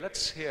New Year.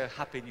 Let's hear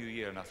Happy New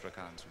Year in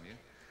Afrikaans from you.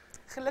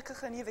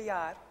 Gelukkige Nuwe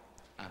Jaar.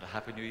 And a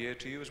Happy New Year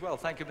to you as well.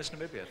 Thank you, Miss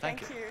Namibia.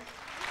 Thank you.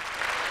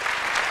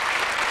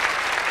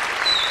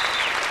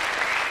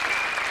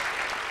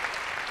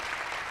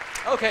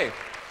 Okay,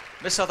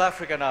 Miss South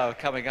Africa now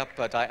coming up,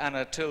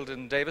 Diana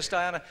Tilden Davis.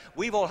 Diana,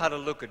 we've all had a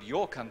look at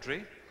your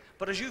country,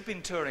 but as you've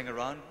been touring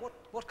around,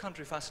 what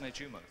country fascinates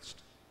you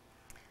most?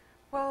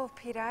 Well,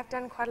 Peter, I've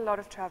done quite a lot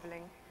of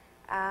traveling.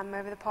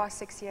 Over the past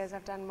 6 years,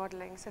 I've done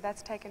modeling, so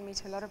that's taken me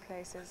to a lot of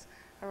places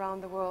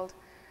around the world.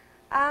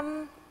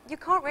 You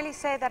can't really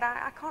say that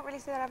I can't really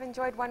say that I've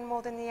enjoyed one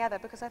more than the other,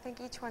 because I think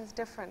each one's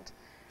different.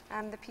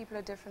 The people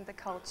are different, the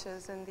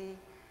cultures and the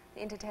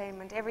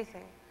entertainment,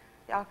 everything,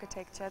 the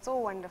architecture, it's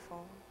all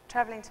wonderful.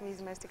 Traveling to me is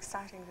the most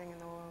exciting thing in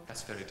the world.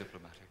 That's very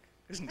diplomatic,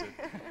 isn't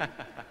it?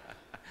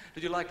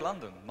 Did you like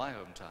London, my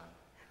hometown?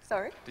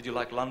 Sorry? Did you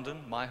like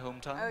London, my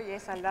hometown? Oh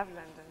yes, I love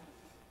London.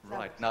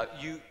 Right. Now,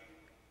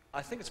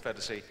 I think it's fair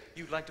to say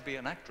you'd like to be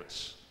an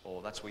actress,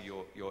 or that's where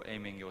you're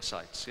aiming your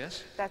sights,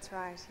 yes? That's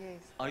right,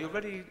 yes. Are you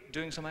already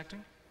doing some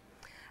acting?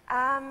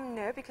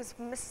 No, because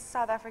Miss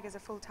South Africa is a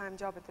full-time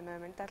job at the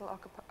moment. That'll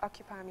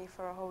occupy me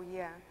for a whole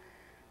year.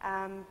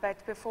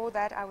 But before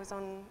that, I was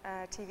on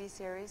a TV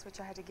series,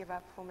 which I had to give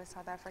up for Miss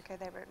South Africa.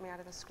 They wrote me out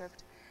of the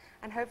script.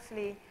 And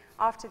hopefully,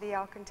 after the year,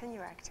 I'll continue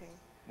acting.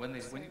 When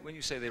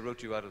you say they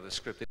wrote you out of the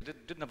script, they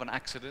didn't have an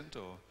accident,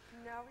 or?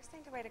 No, I was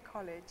sent away to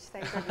college,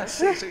 thank goodness.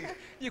 So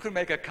you can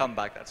make a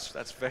comeback.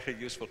 That's very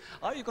useful.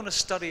 Are you going to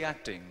study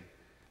acting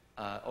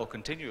or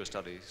continue your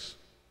studies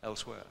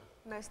elsewhere?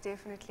 Most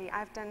definitely.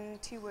 I've done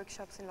 2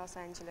 workshops in Los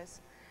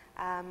Angeles.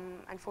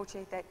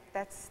 Unfortunately,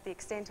 that's the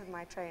extent of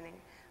my training.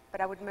 But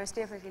I would most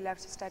definitely love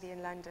to study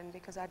in London,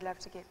 because I'd love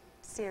to get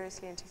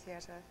seriously into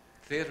theatre.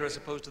 Theatre as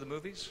opposed to the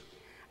movies?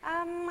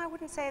 I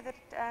wouldn't say that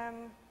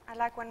I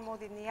like one more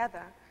than the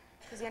other,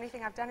 because the only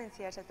thing I've done in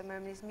theatre at the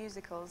moment is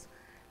musicals.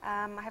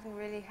 I haven't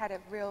really had a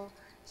real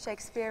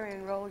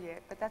Shakespearean role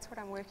yet, but that's what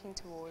I'm working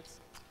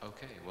towards.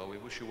 Okay, well, we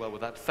wish you well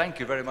with that. Thank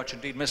you very much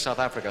indeed, Miss South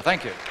Africa.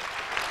 Thank you.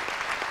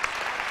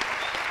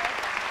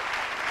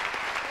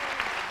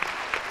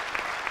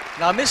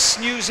 Now, Miss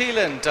New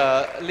Zealand,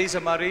 Lisa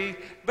Marie,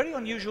 very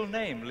unusual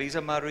name, Lisa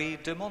Marie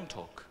de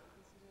Montauk.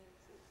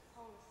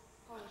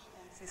 Polish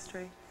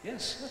ancestry.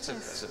 Yes,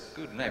 that's a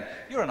good name.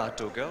 You're an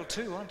outdoor girl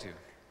too, aren't you?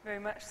 Very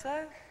much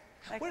so.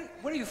 Where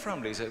are you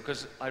from, Lisa?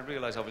 Because I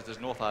realise obviously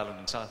there's North Island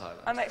and South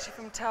Island. I'm actually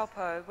from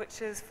Taupo,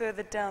 which is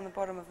further down the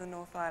bottom of the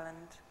North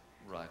Island.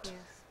 Right. Yes.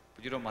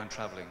 But you don't mind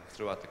travelling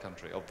throughout the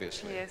country,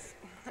 obviously. Yes.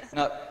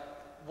 Now,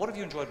 what have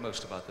you enjoyed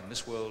most about the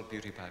Miss World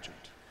Beauty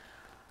Pageant?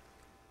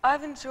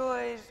 I've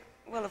enjoyed,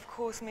 well, of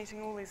course,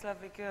 meeting all these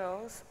lovely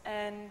girls,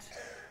 and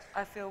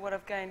I feel what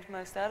I've gained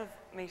most out of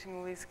meeting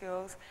all these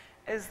girls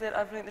is that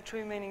I've learnt the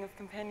true meaning of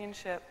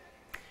companionship.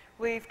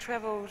 We've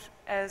travelled,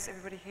 as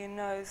everybody here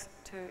knows,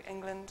 to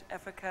England,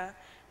 Africa,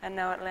 and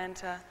now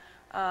Atlanta.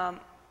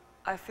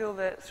 I feel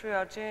that through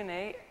our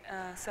journey,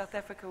 South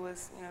Africa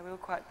was, we were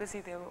quite busy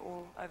there, we were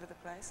all over the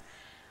place.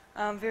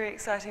 Very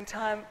exciting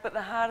time, but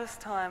the hardest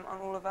time on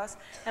all of us,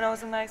 and I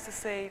was amazed to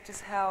see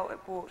just how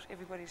it brought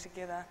everybody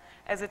together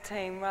as a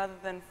team rather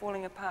than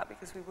falling apart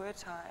because we were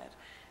tired.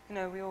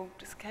 We all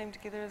just came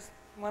together as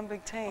one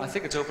big team. I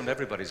think it's opened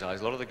everybody's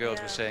eyes. A lot of the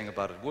girls were saying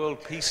about it.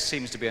 World peace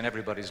seems to be on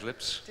everybody's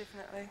lips.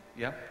 Definitely.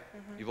 Yeah?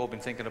 Mm-hmm. You've all been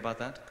thinking about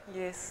that?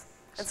 Yes.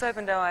 It's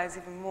opened our eyes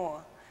even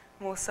more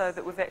so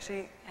that we've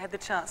actually had the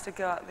chance to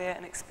go out there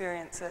and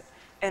experience it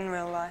in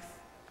real life.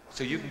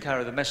 So you can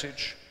carry the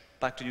message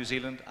back to New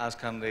Zealand, as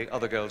can the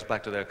other girls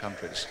back to their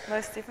countries.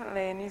 Most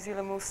definitely, and New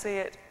Zealand will see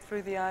it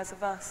through the eyes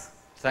of us.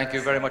 Thank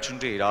you very much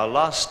indeed. Our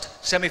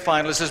last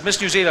semi-finalist is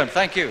Miss New Zealand.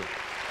 Thank you.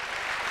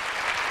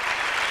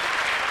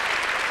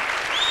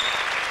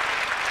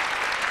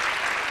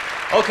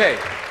 Okay,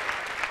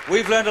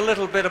 we've learned a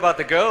little bit about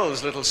the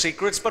girls' little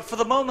secrets, but for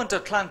the moment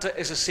Atlanta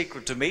is a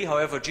secret to me.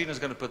 However, Gina's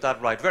going to put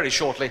that right very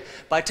shortly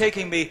by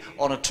taking me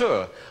on a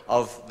tour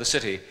of the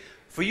city.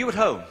 For you at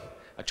home,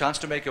 a chance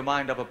to make your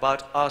mind up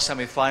about our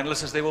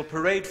semi-finalists as they will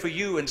parade for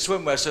you in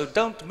swimwear, so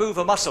don't move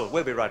a muscle.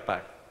 We'll be right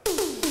back.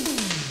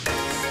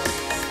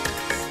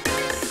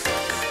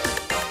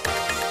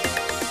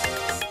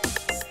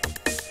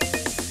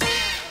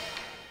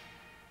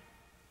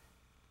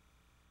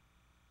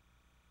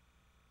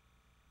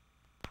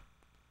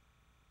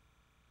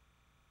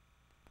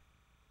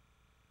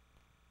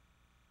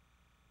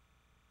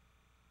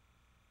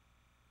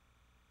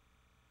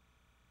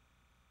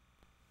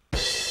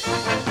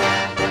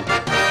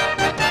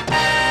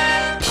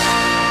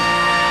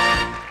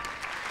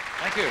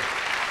 you.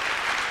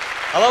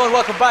 Hello and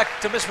welcome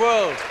back to Miss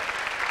World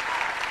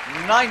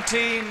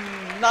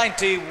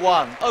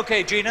 1991.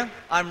 Okay, Gina,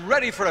 I'm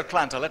ready for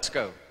Atlanta. Let's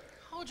go.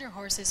 Hold your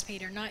horses,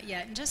 Peter. Not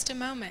yet. In just a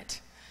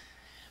moment.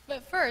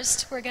 But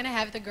first, we're going to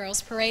have the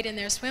girls parade in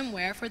their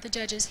swimwear for the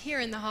judges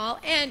here in the hall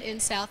and in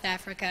South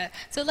Africa.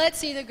 So let's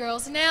see the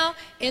girls now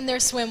in their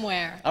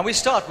swimwear. And we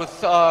start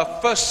with our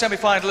first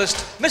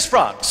semi-finalist, Miss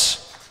France.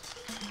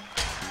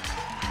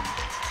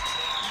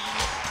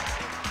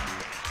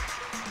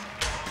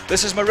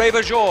 This is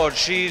Mareva George.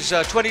 She's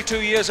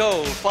 22 years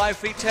old, 5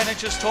 feet 10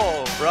 inches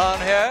tall, brown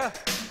hair,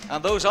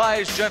 and those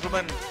eyes,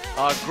 gentlemen,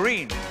 are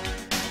green.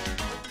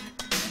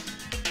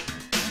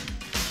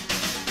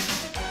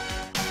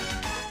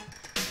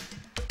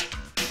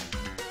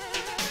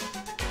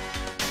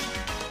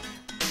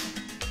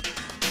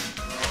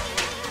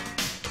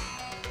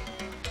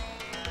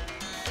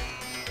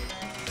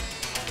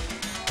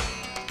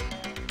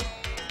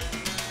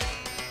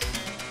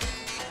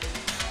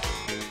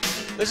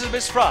 This is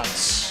Miss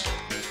France.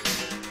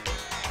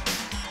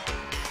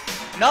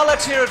 Now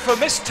let's hear it for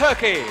Miss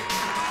Turkey.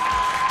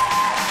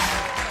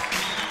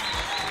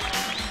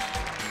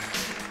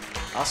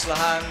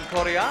 Aslihan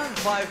Koryan,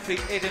 5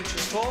 feet 8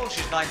 inches tall.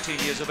 She's 19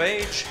 years of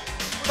age.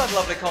 That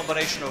lovely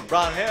combination of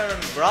brown hair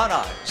and brown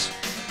eyes.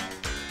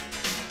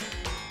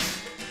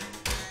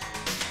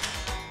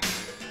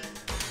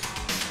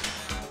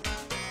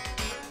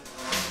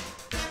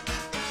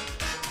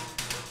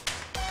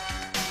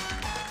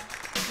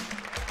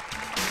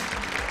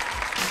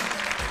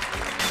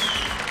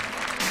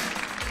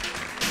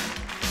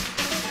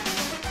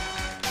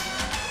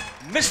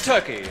 Miss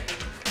Turkey.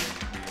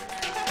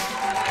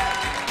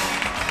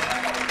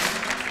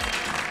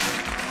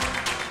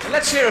 And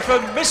let's hear it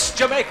from Miss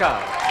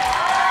Jamaica.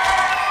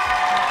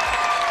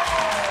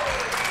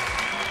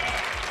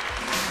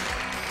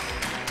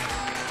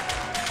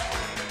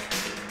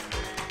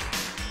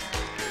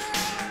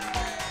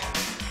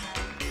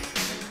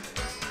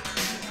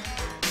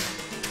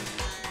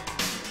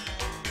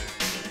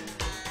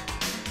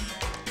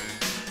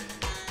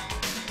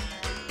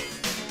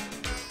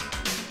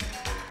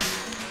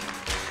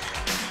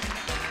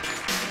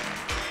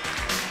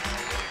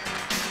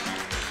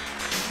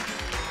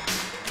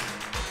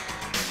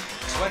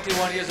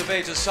 Years of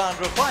age is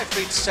Sandra, 5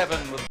 feet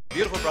 7 with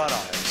beautiful brown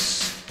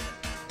eyes.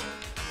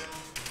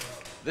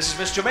 This is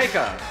Miss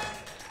Jamaica.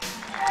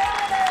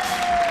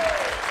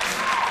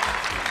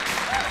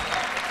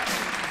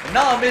 And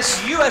now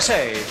Miss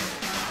USA.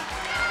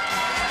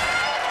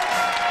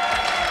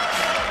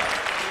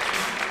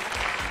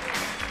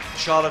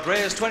 Charlotte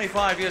Ray is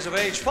 25 years of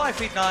age, 5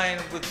 feet 9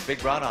 with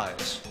big brown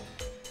eyes.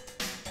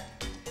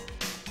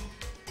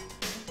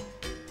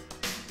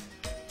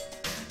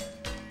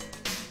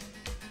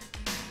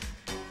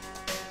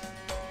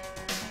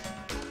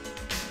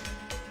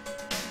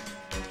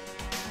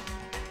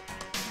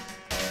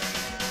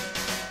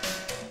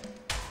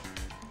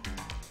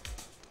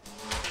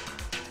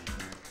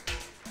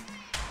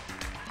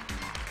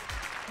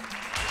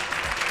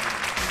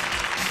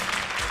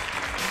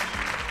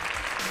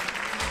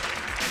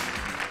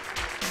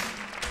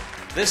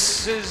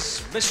 This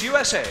is Miss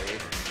USA.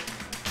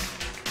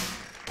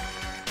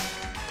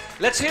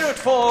 Let's hear it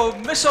for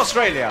Miss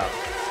Australia.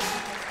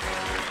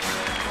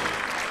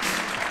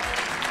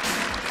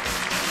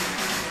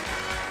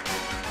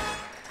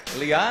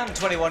 Leanne,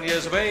 21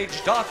 years of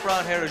age, dark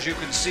brown hair as you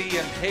can see,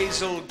 and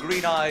hazel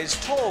green eyes,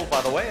 tall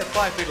by the way, at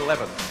 5 feet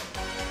 11.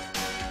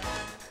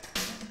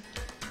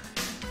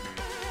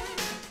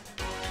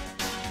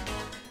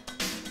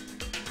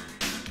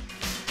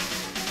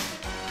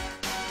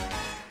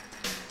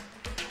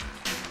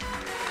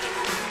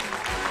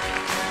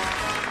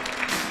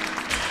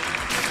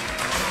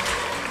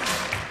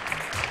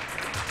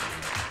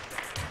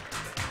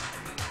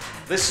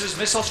 This is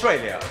Miss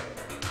Australia.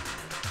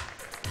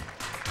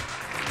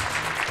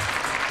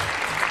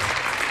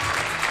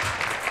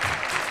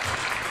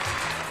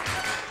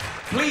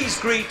 Please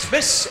greet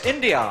Miss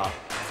India.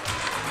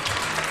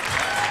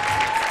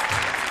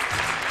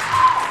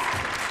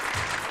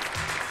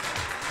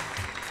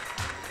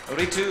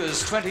 Ritu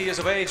is 20 years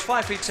of age,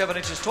 5 feet 7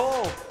 inches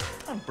tall,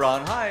 and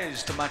brown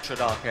eyes to match her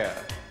dark hair.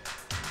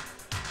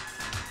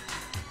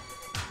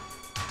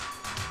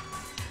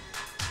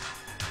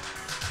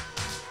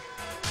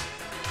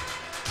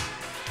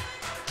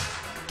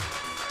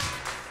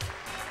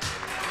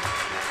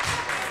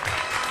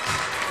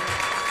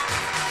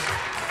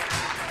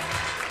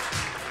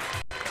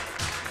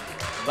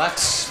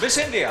 That's Miss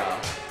India.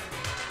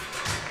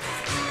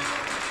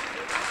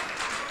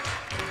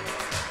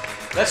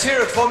 Let's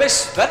hear it for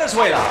Miss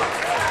Venezuela.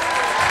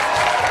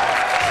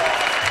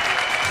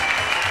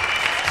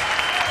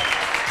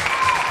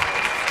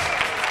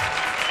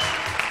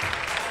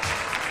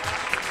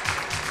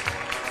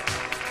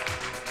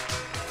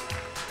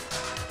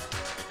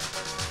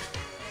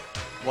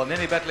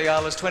 Wanini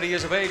Betlial is 20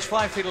 years of age,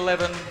 5 feet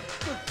 11,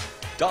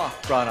 dark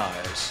brown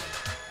eyes.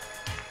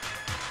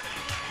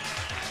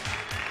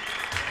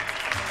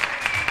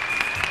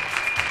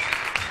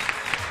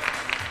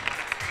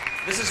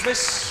 This is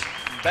Miss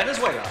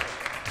Venezuela.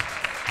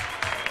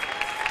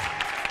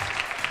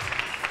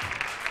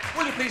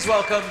 please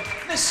welcome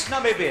Miss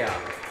Namibia.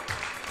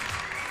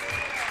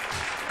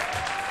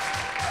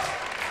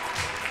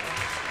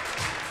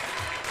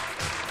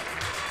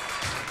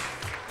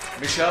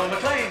 Michelle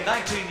McLean,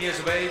 19 years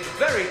of age,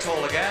 very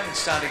tall again,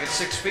 standing at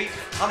 6 feet,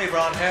 honey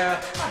brown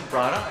hair and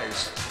brown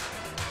eyes.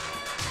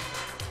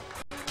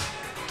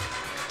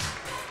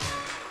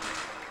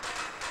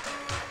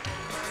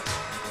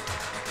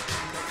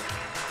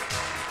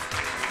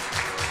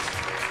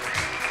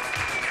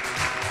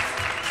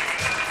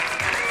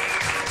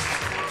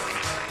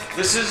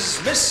 This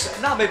is Miss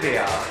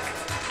Namibia.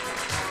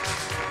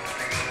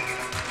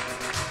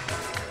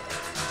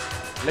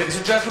 Ladies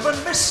and gentlemen,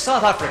 Miss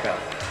South Africa.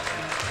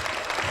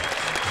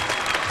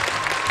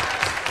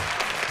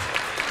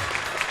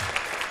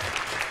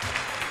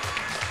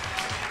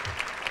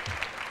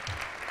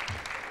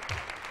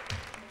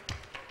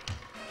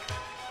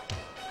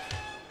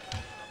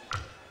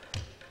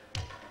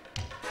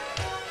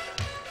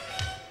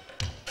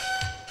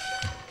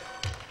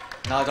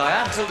 Now,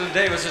 Diane Tilden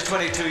Davis is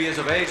 22 years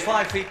of age,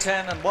 5 feet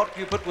 10, and what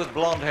you put with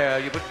blonde hair,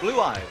 you put blue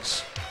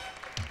eyes.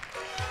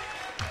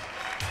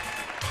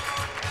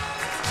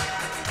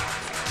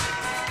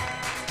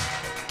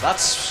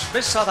 That's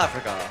Miss South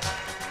Africa.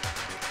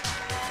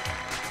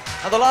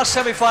 And the last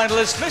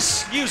semi-finalist,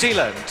 Miss New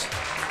Zealand.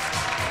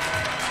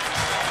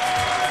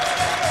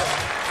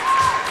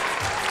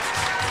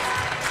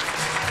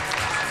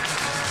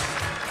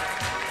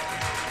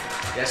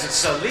 Yes,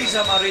 it's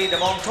Lisa Marie de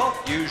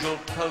Montauk, usual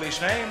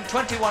Polish name,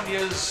 21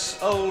 years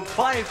old,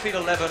 5 feet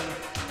 11,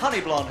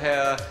 honey blonde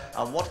hair,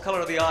 and what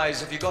colour are the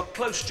eyes? If you got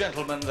close,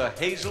 gentlemen, the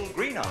hazel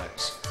green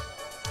eyes.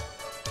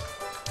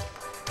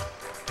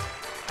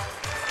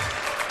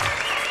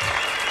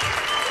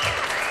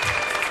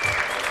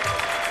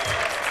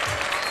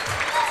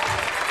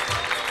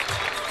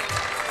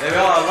 There we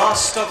are,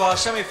 last of our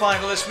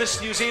semi-finalists,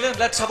 Miss New Zealand.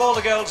 Let's have all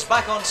the girls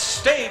back on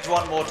stage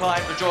one more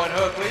time to join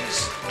her,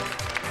 please.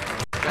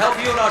 To help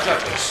you and our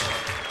judges.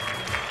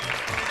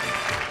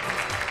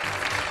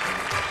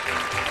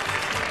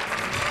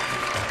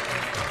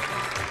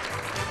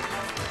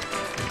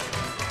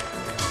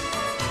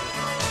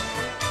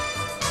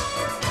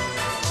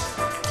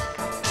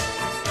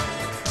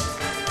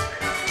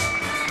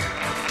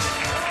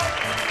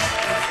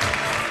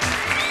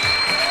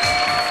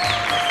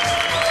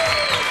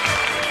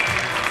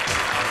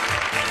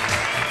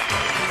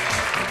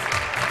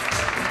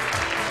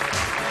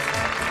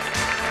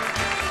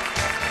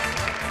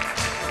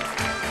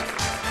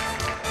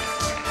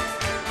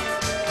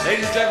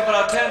 Ladies and gentlemen,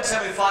 our 10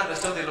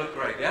 semi-finalists, don't they look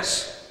great,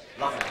 yes?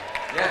 Lovely,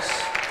 yes.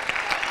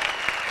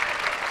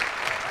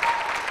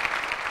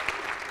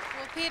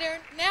 Well, Peter,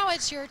 now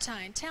it's your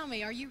time. Tell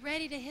me, are you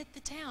ready to hit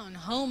the town,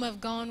 home of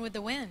Gone with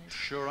the Wind?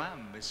 Sure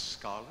am, Miss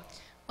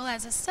Scarlett. Well,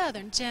 as a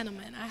Southern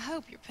gentleman, I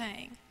hope you're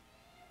paying.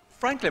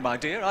 Frankly, my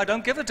dear, I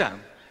don't give a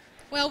damn.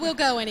 Well, we'll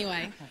go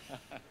anyway.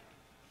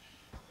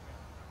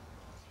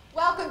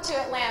 Welcome to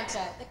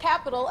Atlanta, the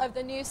capital of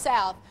the New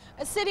South,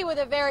 a city with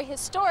a very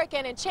historic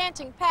and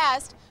enchanting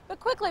past, but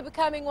quickly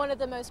becoming one of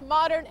the most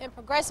modern and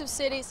progressive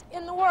cities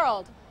in the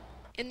world.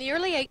 In the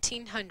early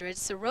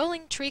 1800s, the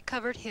rolling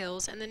tree-covered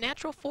hills and the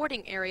natural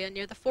fording area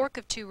near the fork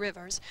of two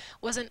rivers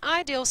was an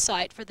ideal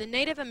site for the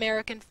Native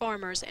American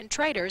farmers and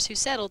traders who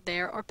settled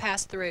there or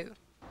passed through.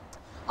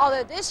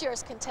 Although this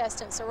year's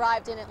contestants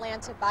arrived in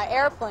Atlanta by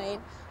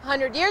airplane,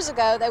 100 years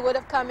ago they would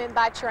have come in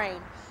by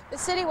train. The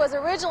city was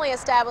originally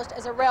established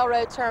as a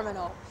railroad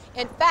terminal.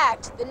 In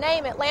fact, the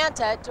name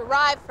Atlanta,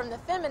 derived from the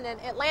feminine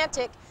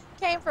Atlantic,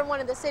 came from one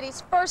of the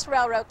city's first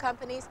railroad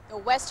companies, the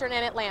Western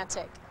and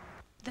Atlantic.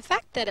 The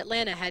fact that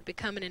Atlanta had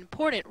become an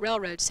important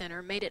railroad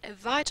center made it a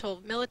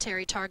vital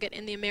military target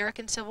in the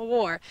American Civil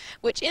War,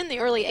 which in the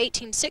early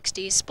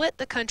 1860s split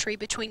the country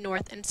between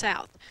North and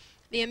South.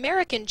 The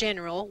American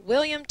general,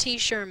 William T.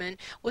 Sherman,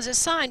 was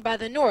assigned by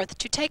the North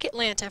to take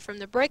Atlanta from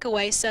the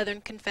breakaway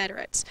Southern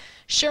Confederates.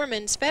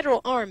 Sherman's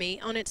Federal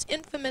Army, on its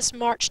infamous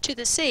march to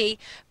the sea,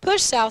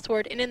 pushed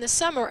southward and in the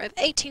summer of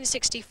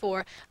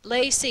 1864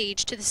 laid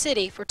siege to the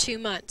city for 2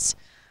 months.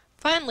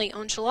 Finally,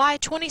 on July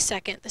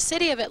 22nd, the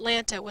city of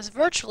Atlanta was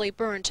virtually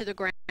burned to the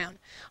ground.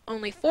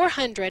 Only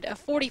 400 of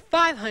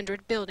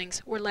 4,500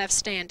 buildings were left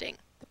standing.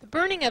 The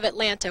burning of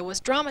Atlanta was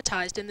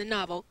dramatized in the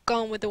novel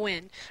Gone with the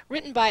Wind,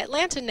 written by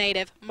Atlanta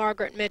native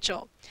Margaret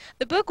Mitchell.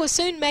 The book was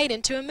soon made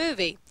into a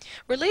movie.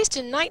 Released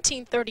in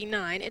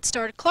 1939, it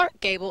starred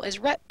Clark Gable as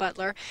Rhett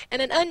Butler and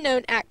an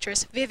unknown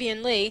actress,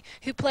 Vivien Leigh,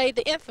 who played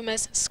the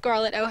infamous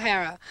Scarlett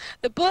O'Hara.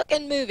 The book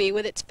and movie,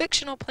 with its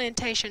fictional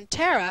plantation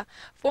Tara,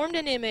 formed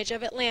an image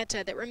of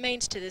Atlanta that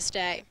remains to this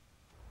day.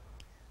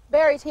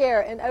 Buried here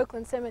in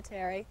Oakland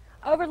Cemetery,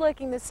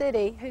 overlooking the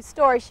city whose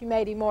story she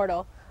made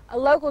immortal, a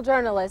local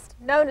journalist,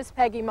 known as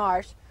Peggy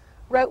Marsh,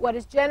 wrote what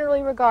is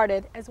generally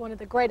regarded as one of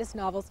the greatest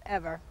novels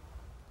ever.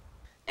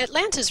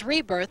 Atlanta's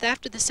rebirth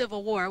after the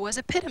Civil War was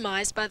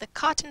epitomized by the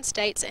Cotton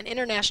States and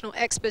International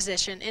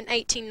Exposition in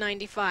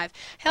 1895,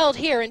 held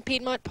here in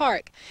Piedmont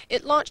Park.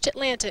 It launched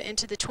Atlanta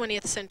into the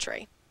 20th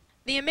century.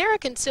 The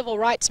American Civil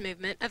Rights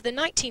Movement of the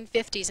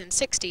 1950s and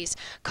 60s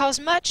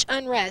caused much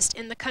unrest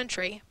in the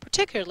country,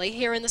 particularly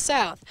here in the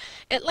South.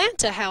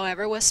 Atlanta,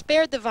 however, was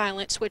spared the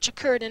violence which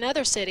occurred in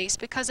other cities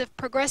because of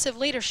progressive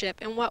leadership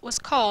in what was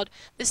called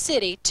the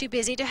city too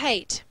busy to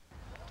hate.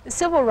 The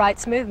civil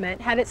rights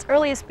movement had its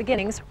earliest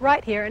beginnings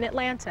right here in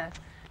Atlanta.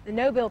 The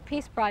Nobel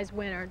Peace Prize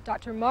winner,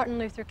 Dr. Martin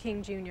Luther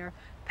King Jr.,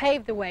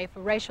 paved the way for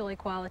racial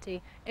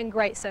equality and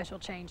great social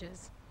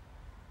changes.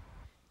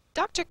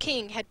 Dr.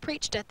 King had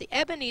preached at the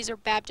Ebenezer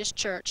Baptist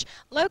Church,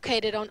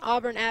 located on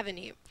Auburn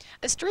Avenue,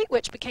 a street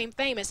which became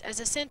famous as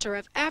a center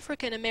of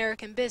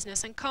African-American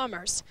business and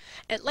commerce.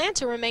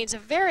 Atlanta remains a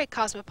very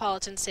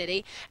cosmopolitan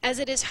city, as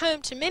it is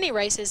home to many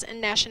races and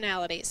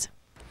nationalities.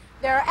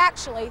 There are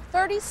actually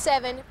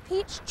 37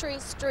 peach tree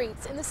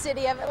streets in the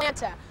city of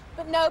Atlanta,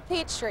 but no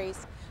peach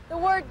trees. The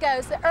word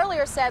goes that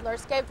earlier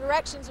settlers gave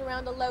directions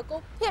around a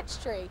local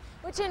pitch tree,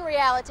 which in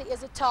reality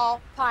is a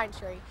tall pine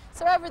tree.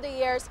 So over the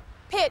years,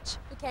 pitch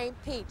became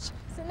peach.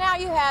 So now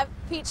you have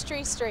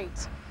Peachtree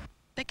Street.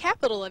 The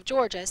capital of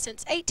Georgia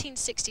since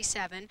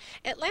 1867,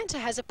 Atlanta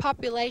has a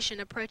population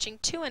approaching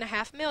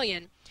 2.5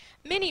 million.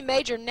 Many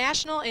major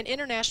national and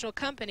international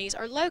companies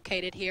are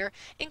located here,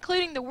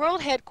 including the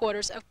world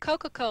headquarters of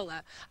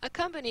Coca-Cola, a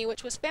company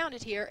which was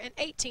founded here in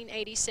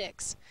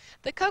 1886.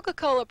 The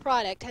Coca-Cola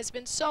product has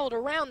been sold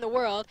around the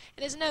world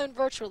and is known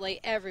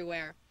virtually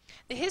everywhere.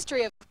 The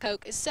history of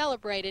Coke is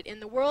celebrated in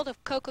the World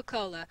of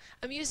Coca-Cola,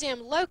 a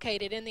museum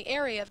located in the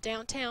area of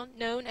downtown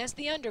known as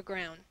the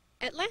Underground.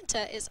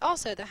 Atlanta is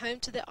also the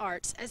home to the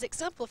arts, as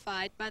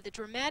exemplified by the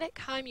Dramatic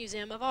High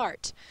Museum of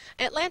Art.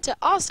 Atlanta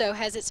also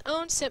has its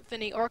own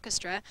symphony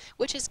orchestra,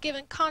 which has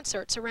given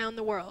concerts around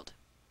the world.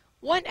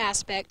 One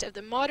aspect of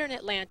the modern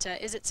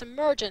Atlanta is its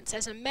emergence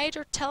as a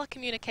major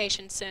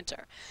telecommunications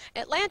center.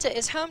 Atlanta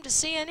is home to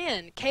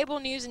CNN,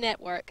 cable news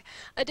network.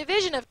 A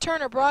division of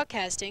Turner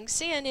Broadcasting,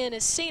 CNN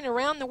is seen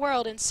around the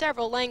world in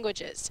several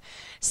languages.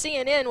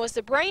 CNN was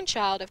the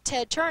brainchild of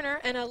Ted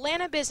Turner, an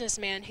Atlanta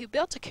businessman who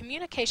built a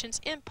communications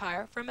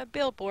empire from a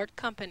billboard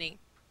company.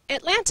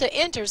 Atlanta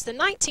enters the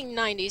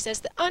 1990s as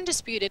the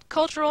undisputed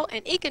cultural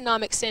and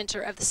economic center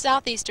of the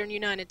southeastern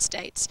United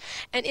States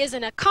and is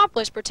an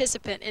accomplished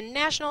participant in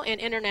national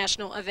and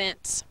international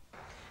events.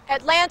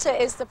 Atlanta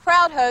is the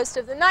proud host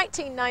of the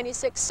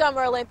 1996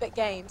 Summer Olympic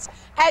Games.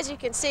 As you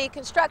can see,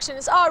 construction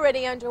is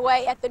already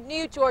underway at the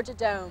new Georgia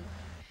Dome.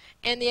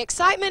 And the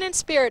excitement and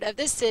spirit of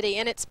this city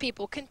and its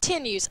people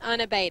continues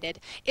unabated.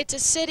 It's a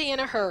city in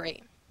a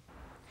hurry.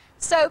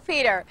 So,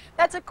 Peter,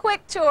 that's a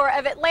quick tour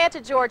of Atlanta,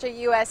 Georgia,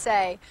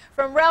 USA,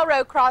 from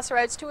railroad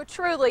crossroads to a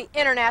truly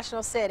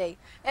international city.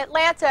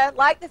 Atlanta,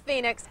 like the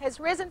Phoenix, has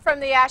risen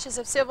from the ashes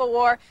of Civil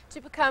War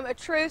to become a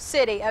true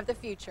city of the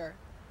future.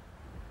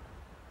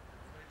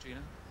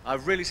 Gina,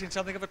 I've really seen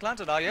something of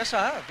Atlanta now. Yes,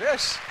 I have,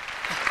 yes.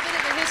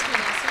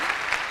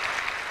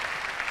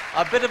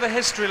 A bit of a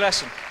history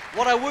lesson.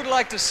 What I would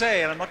like to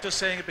say, and I'm not just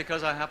saying it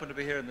because I happen to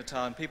be here in the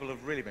town, people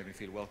have really made me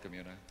feel welcome,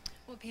 you know.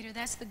 Well, Peter,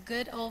 that's the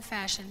good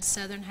old-fashioned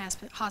Southern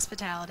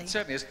hospitality. It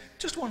certainly is.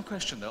 Just one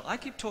question, though. I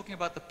keep talking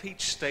about the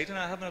peach state, and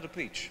I haven't had a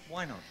peach.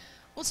 Why not?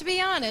 Well, to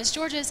be honest,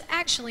 Georgia is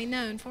actually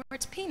known for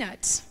its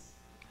peanuts.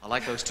 I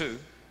like those, too.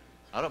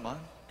 I don't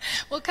mind.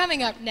 Well,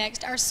 coming up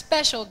next, our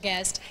special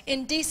guest,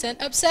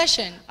 Indecent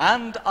Obsession.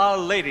 And our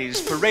ladies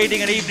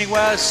parading in evening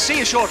wear. See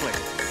you shortly.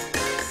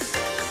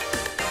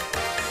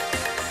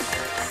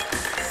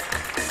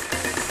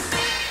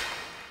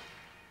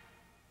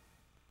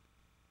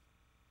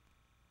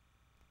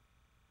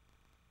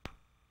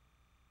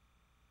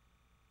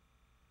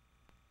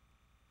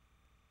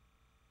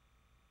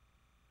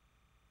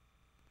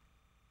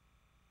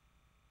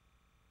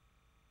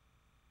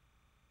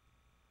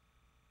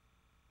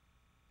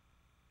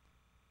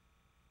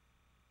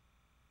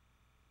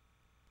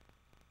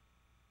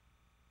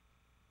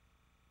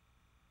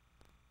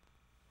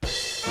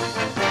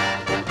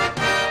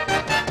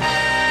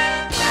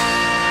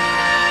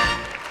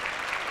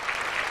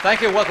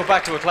 Thank you. Welcome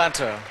back to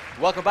Atlanta.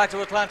 Welcome back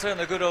to Atlanta in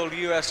the good old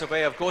US of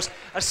A, of course,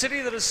 a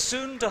city that is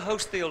soon to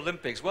host the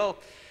Olympics. Well,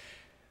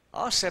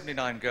 our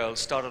 79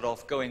 girls started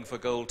off going for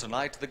gold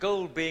tonight, the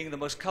gold being the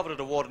most coveted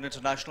award in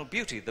international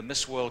beauty, the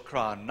Miss World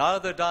crown. Now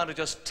they're down to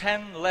just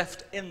 10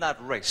 left in that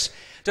race.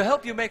 To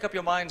help you make up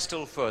your mind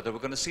still further, we're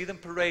going to see them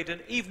parade in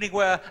evening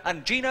wear,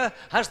 and Gina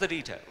has the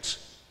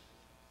details.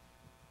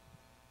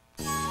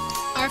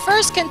 Our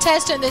first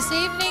contestant this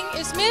evening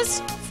is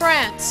Miss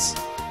France.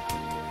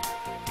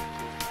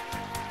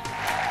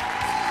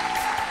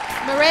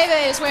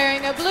 Mareva is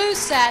wearing a blue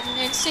satin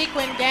and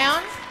sequin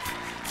gown.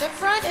 The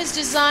front is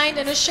designed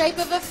in the shape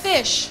of a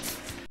fish,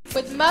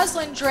 with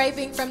muslin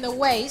draping from the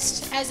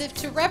waist as if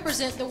to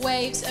represent the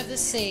waves of the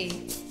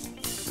sea.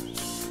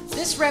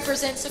 This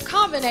represents a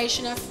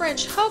combination of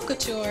French haute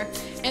couture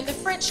and the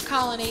French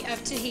colony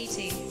of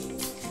Tahiti.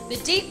 The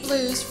deep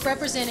blues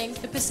representing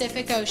the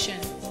Pacific Ocean.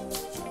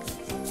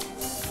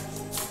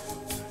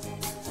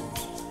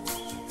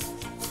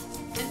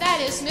 And that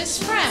is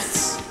Miss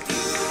France.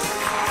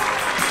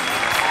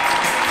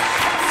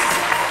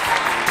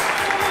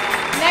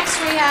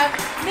 Next we have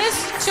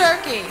Miss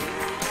Turkey.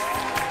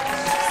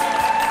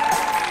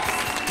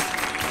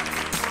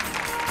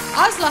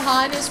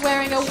 Aslahan is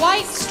wearing a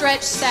white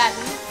stretch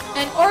satin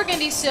and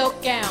organdy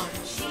silk gown.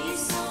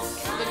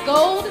 The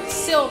gold,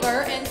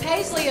 silver, and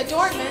paisley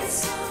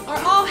adornments are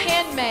all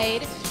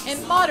handmade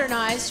and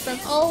modernized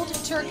from old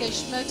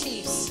Turkish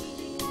motifs.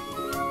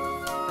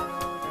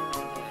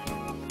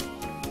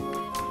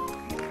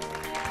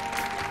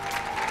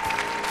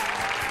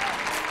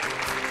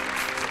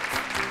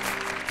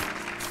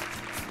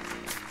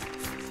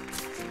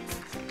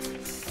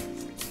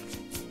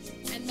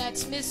 And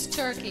that's Miss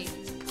Turkey.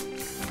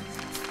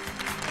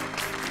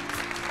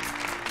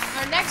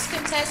 Our next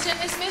contestant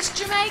is Miss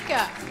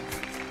Jamaica.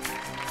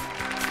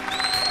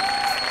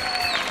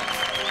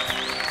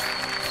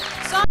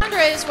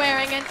 Sandra is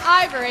wearing an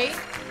ivory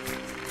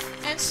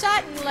and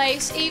satin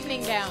lace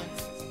evening gown.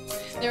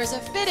 There is a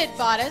fitted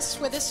bodice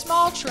with a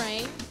small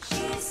train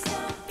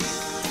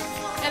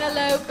and a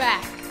low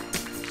back.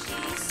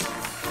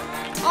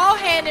 All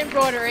hand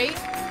embroidery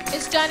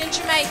is done in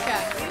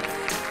Jamaica.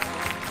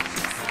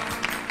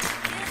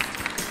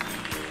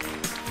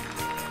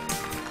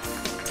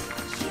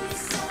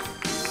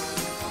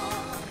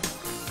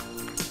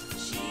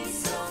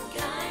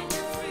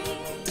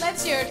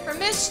 Let's hear it for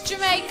Miss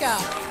Jamaica.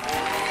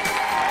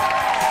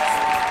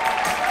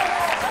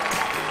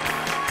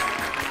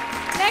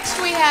 Next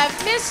we have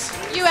Miss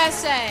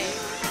USA.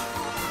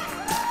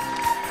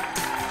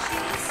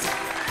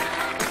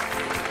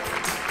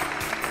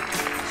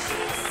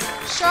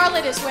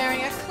 Charlotte is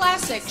wearing a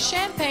classic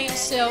champagne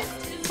silk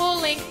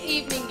full-length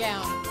evening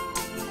gown.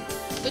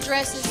 The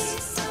dress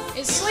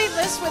is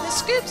sleeveless with a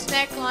scoops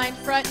neckline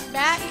front and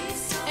back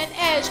and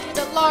edged with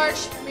a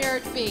large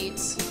mirrored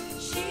beads.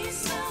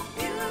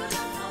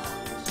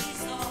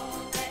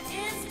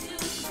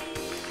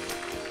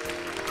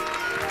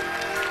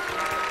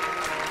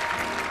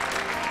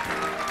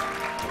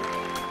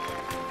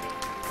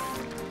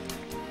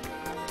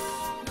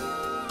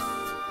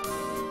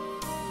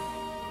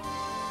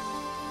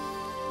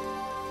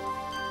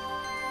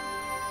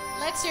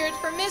 Let's hear it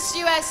for Miss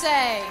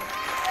USA.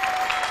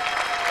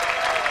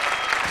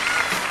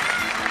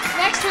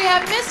 Next we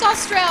have Miss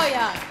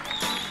Australia.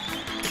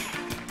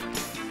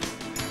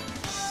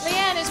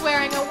 Leanne is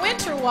wearing a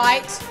winter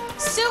white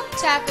silk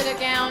taffeta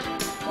gown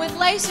with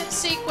lace and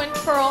sequin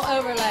pearl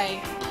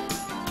overlay.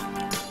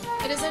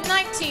 It is a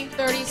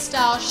 1930s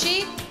style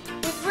chic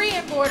with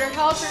re-embroidered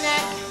halter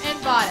neck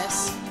and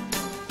bodice.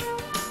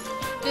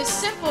 This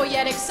simple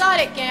yet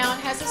exotic gown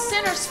has a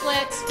center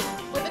split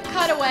with a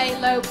cutaway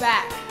low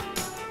back.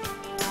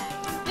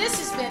 This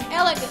has been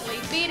elegantly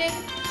beaded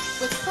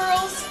with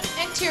pearls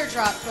and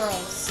teardrop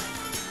pearls.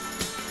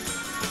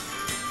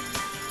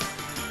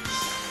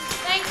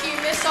 Thank you,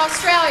 Miss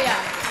Australia.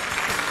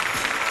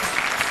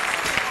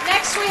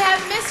 Next we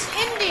have Miss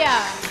India.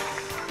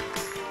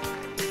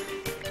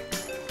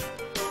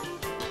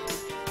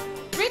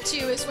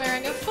 Ritu is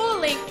wearing a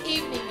full-length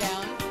evening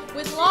gown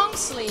with long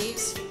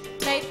sleeves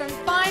made from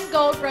fine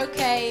gold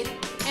brocade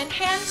and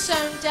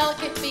hand-sewn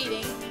delicate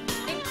beading,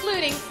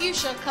 including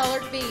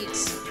fuchsia-colored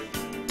beads.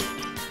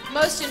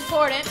 Most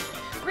important,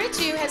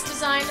 Ritu has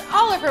designed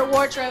all of her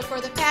wardrobe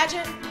for the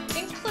pageant,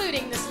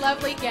 including this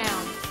lovely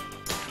gown.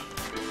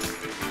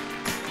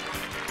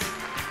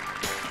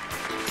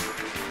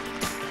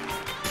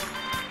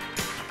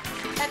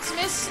 That's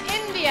Miss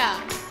India.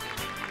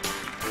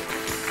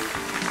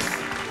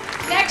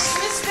 Next,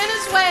 Miss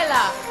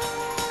Venezuela.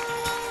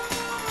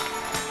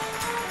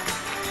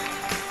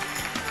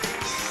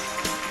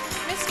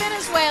 Miss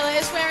Venezuela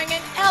is wearing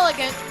an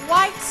elegant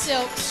white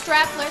silk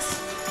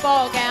strapless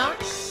ball gown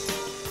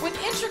with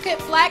intricate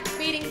black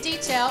beading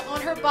detail on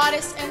her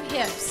bodice and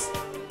hips.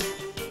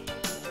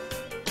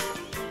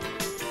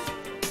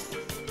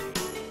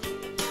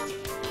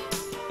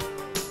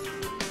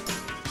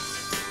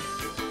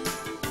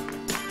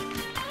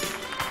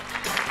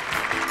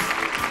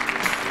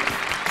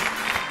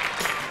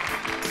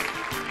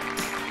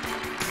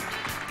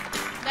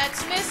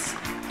 That's Miss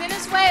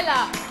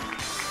Venezuela.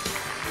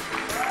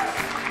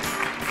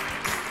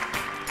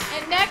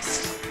 And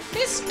next,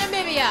 Miss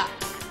Namibia.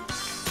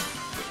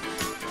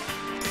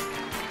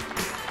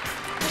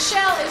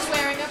 Michelle is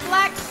wearing a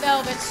black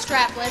velvet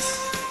strapless,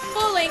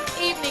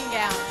 full-length evening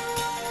gown.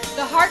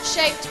 The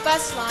heart-shaped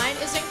bust line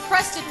is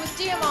encrusted with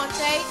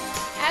diamante,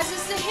 as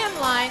is the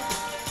hemline,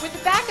 with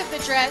the back of the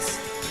dress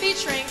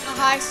featuring a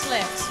high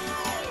slit.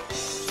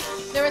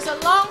 There is a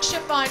long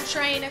chiffon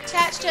train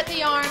attached at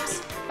the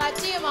arms by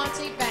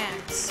diamante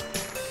bands.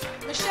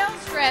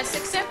 Michelle's dress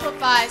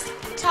exemplifies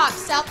top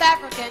South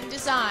African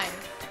design.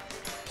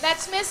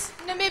 That's Miss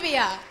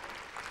Namibia.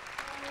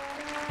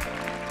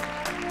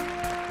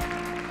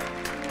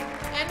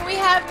 And we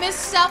have Miss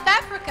South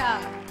Africa.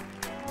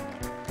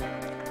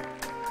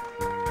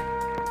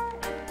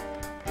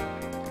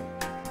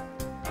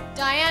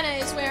 Diana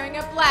is wearing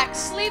a black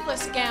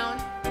sleeveless gown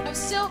of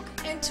silk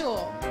and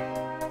tulle.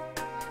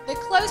 The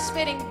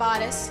close-fitting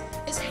bodice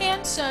is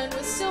hand-sewn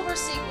with silver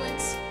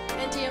sequins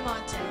and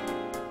diamante.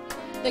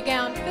 The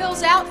gown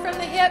fills out from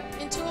the hip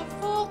into a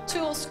full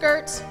tulle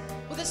skirt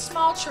with a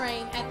small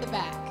train at the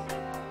back.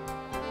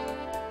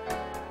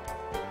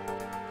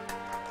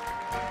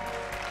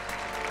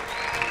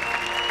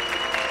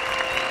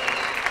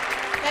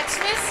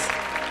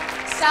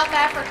 South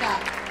Africa.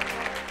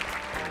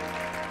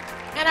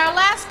 And our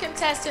last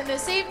contestant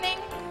this evening,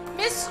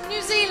 Miss New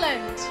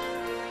Zealand.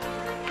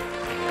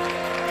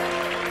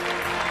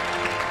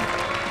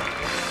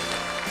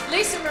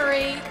 Lisa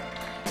Marie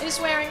is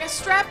wearing a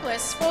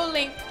strapless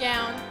full-length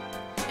gown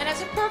and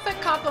as a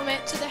perfect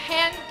complement to the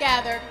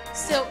hand-gathered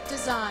silk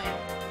design.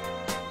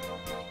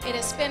 It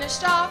is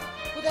finished off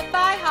with a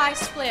thigh-high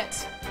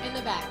split in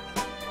the back.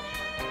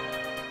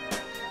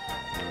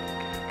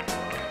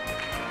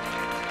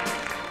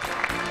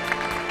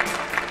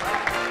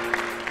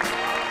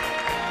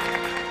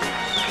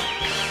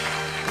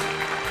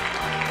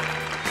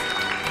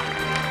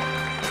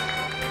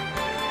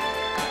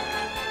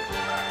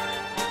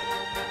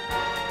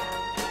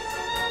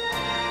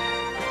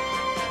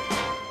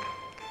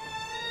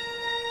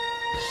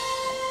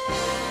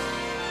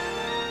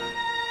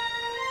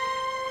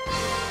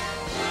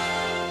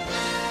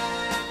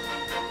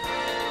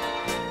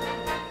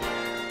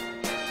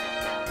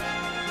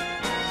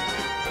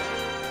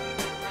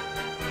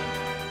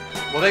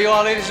 Well, there you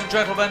are, ladies and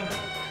gentlemen.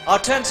 Our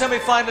 10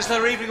 semi-finalists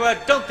in their evening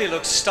wear. Don't they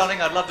look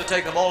stunning? I'd love to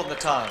take them all in the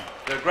town.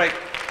 They're great.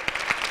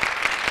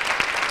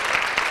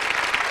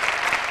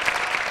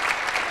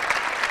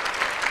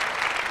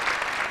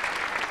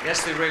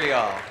 Yes, they really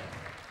are.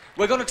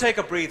 We're going to take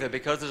a breather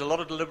because there's a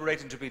lot of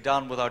deliberating to be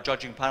done with our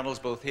judging panels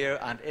both here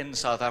and in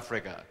South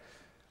Africa.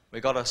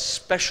 We've got a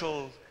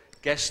special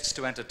guests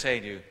to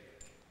entertain you.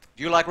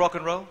 Do you like rock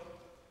and roll?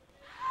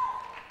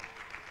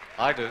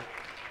 I do.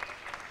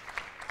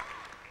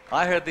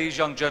 I heard these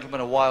young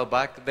gentlemen a while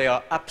back. They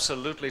are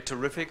absolutely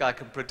terrific. I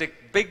can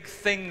predict big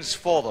things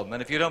for them.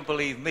 And if you don't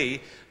believe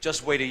me,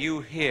 just wait till you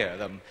hear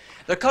them.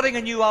 They're cutting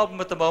a new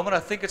album at the moment. I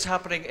think it's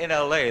happening in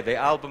LA. The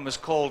album is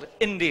called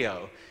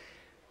Indio.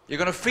 You're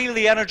going to feel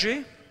the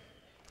energy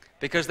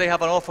because they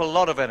have an awful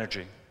lot of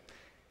energy.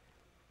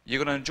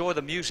 You're going to enjoy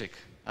the music.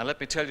 And let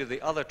me tell you,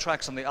 the other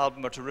tracks on the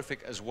album are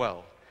terrific as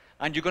well.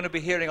 And you're going to be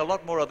hearing a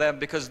lot more of them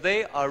because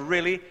they are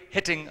really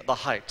hitting the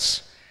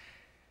heights.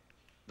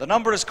 The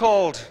number is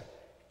called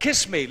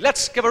Kiss Me.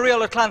 Let's give a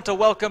real Atlanta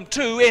welcome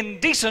to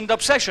Indecent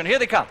Obsession. Here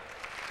they come.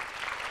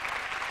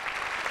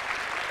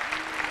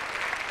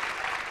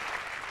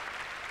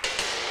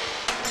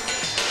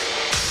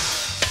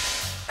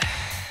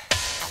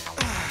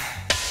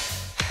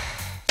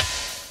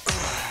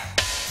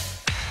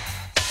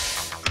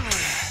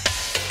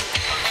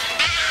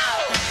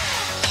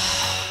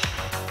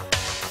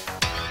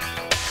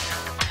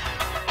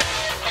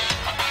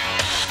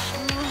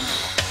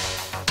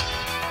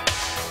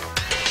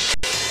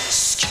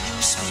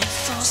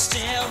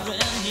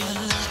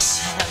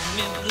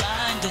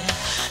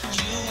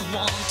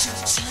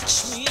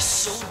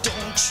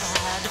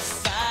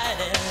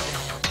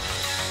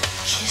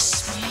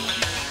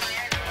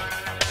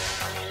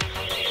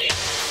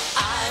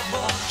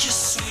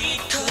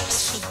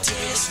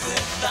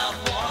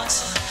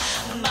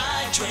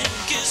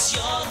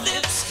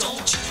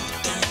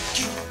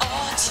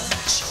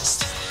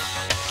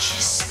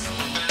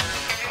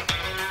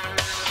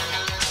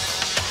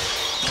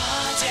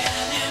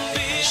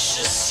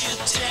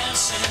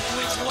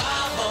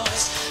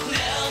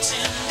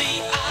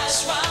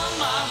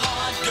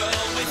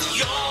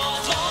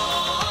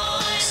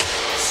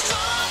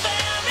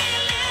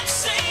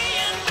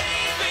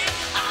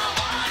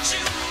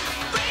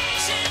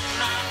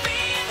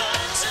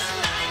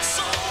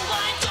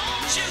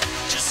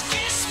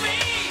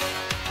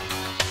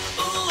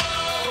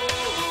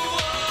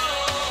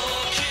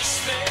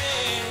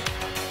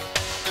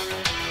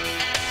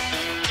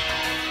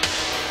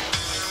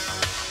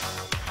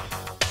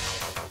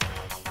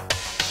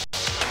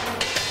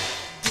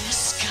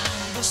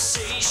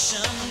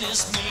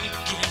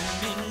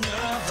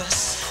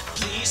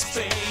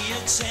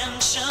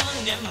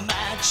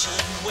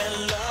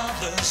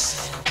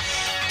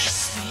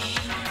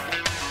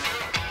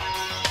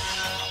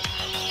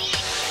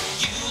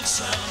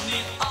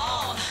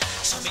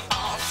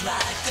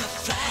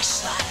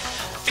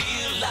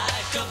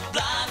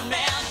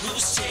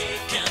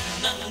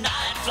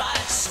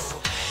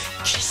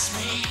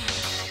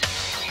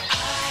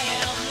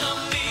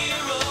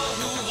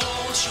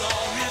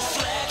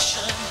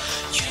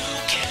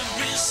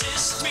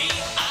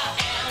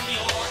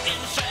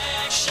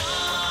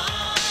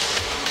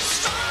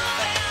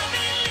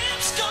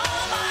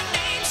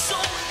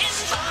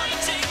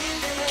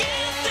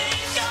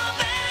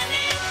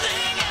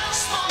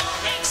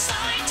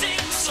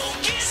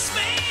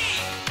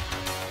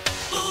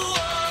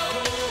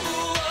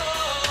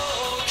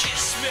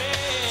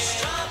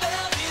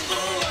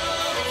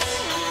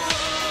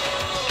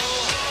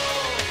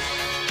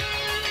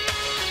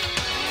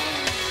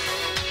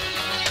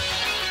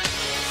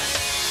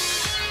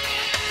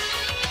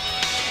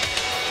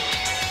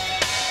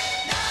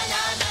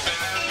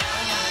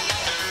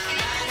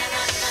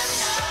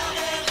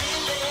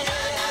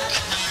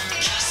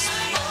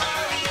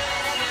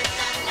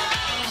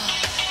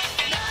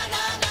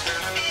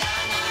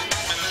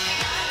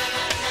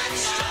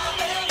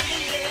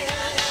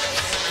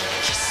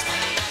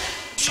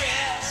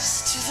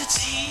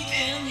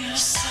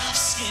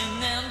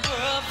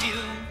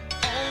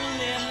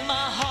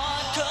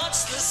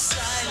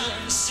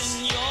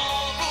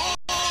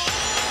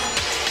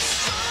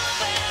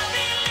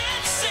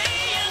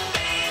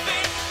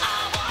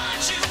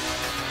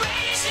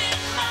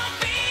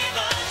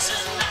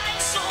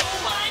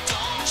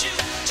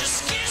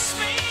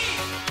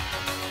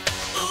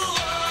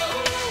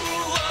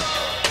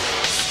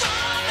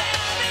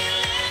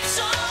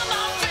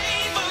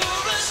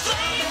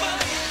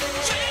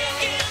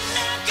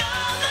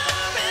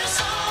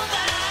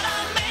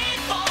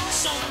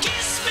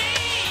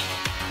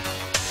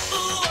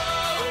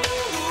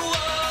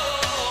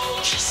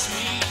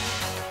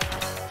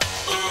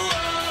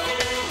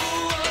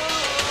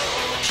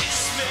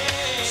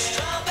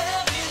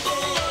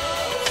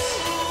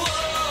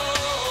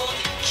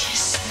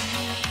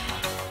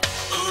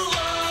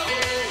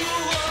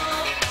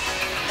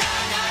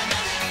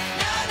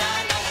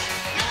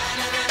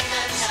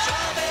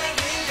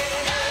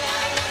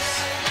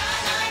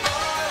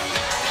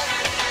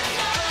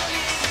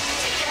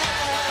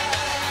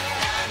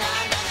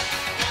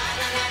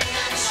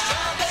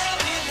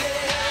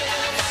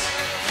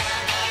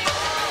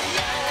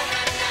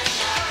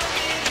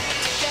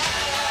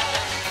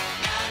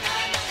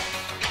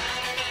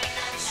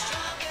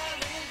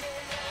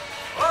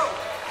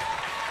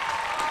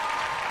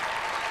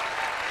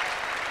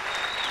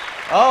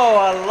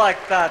 I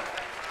like that.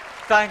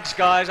 Thanks,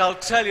 guys. I'll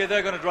tell you,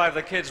 they're going to drive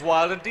the kids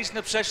wild. And Decent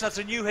Obsession, that's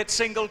a new hit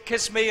single,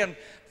 Kiss Me, and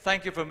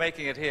thank you for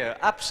making it here.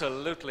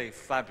 Absolutely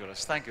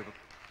fabulous. Thank you.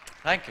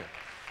 Thank you.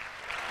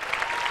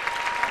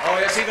 Oh,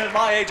 yes, even at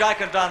my age, I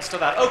can dance to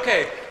that.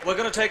 Okay, we're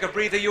going to take a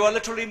breather. You are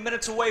literally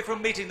minutes away from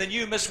meeting the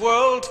new Miss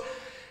World.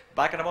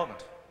 Back in a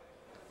moment.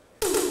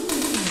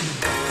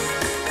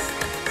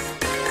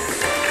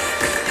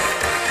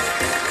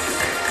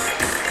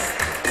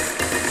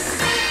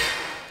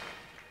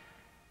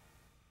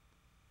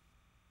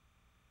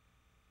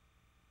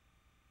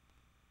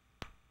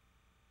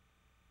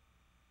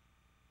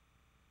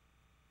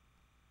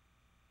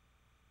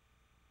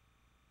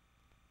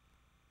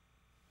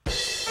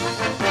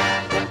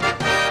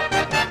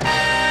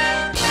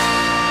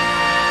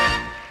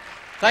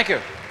 Thank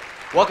you.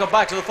 Welcome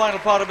back to the final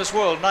part of Miss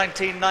World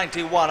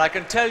 1991. I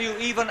can tell you,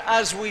 even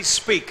as we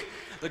speak,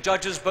 the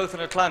judges both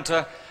in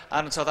Atlanta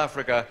and in South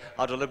Africa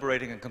are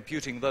deliberating and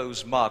computing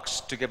those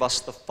marks to give us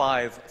the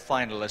 5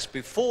 finalists.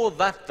 Before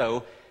that,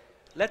 though,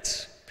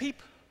 let's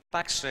peep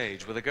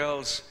backstage where the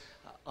girls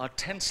are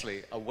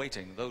tensely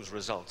awaiting those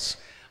results.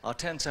 Our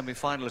 10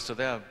 semi-finalists are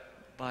there.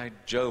 By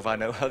Jove, I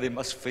know how they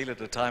must feel at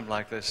a time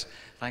like this.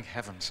 Thank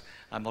heavens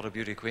I'm not a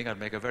beauty queen. I'd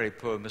make a very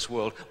poor Miss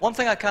World. One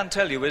thing I can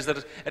tell you is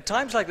that at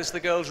times like this, the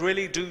girls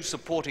really do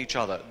support each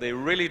other. They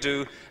really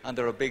do, and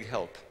they're a big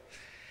help.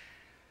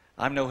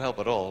 I'm no help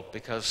at all,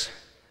 because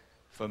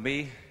for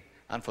me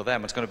and for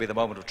them, it's going to be the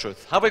moment of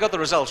truth. Have we got the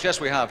results?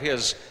 Yes, we have.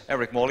 Here's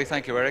Eric Morley.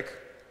 Thank you, Eric.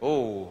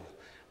 Oh,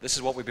 this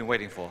is what we've been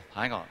waiting for.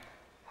 Hang on.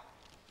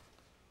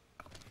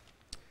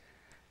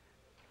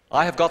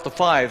 I have got the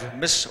 5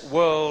 Miss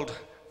World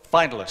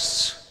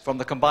finalists from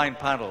the combined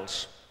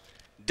panels.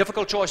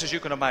 Difficult choices you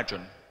can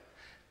imagine.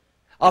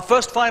 Our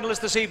first finalist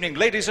this evening,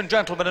 ladies and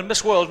gentlemen, in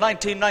Miss World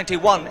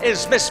 1991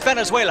 is Miss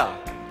Venezuela.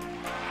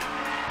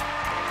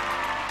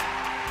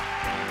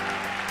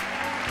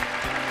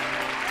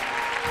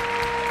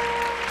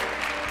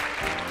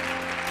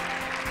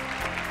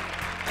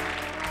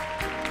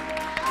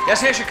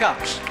 Yes, here she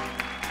comes.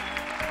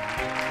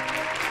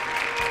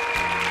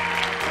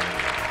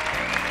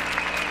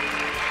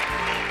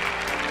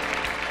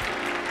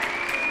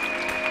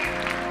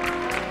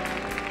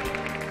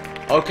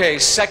 Okay,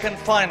 second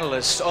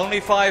finalist,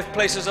 only 5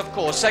 places, of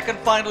course. Second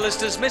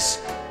finalist is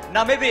Miss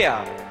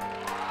Namibia.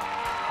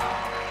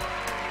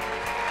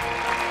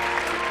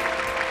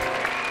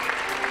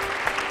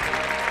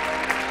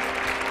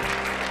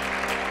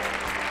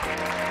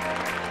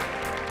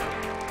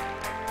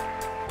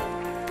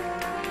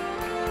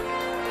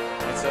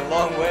 It's a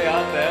long way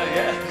out there,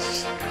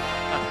 yes.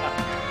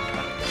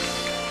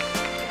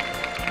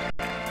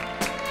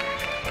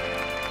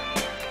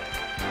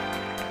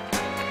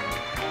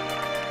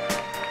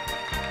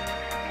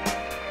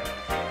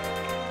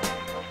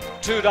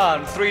 Two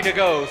down, 3 to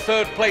go.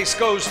 Third place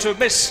goes to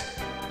Miss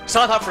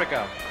South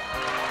Africa.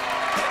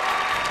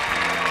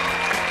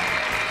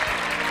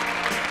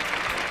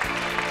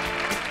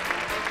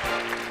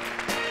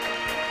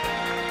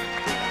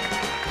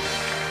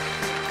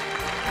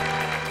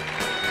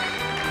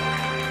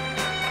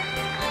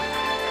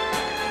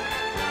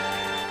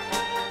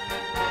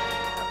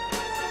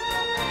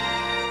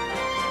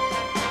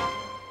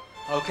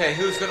 Okay,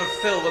 who's going to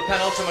fill the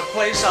penultimate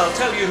place? I'll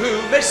tell you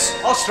who.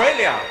 Miss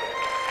Australia.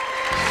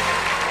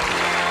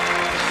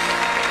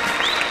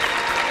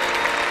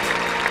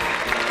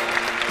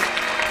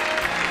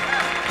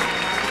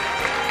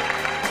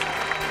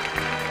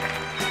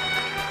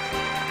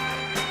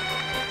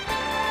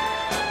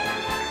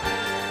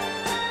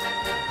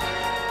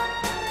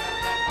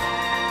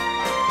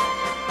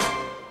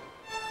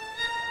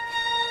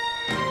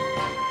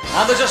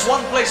 And there's just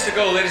one place to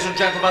go, ladies and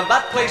gentlemen.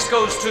 That place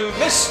goes to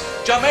Miss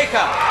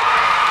Jamaica.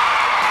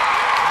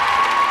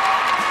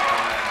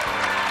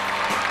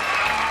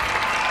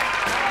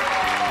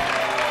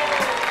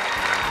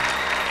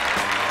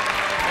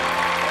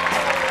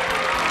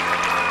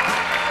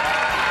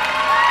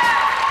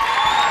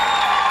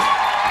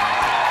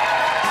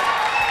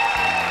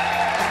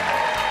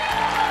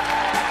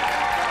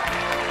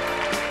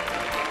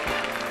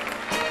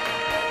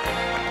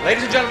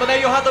 Ladies and gentlemen, there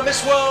you have the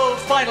Miss World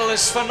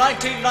finalists for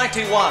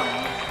 1991.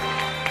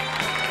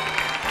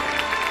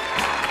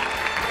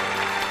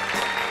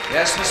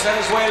 Yes, Miss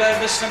Venezuela,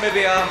 Miss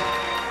Namibia,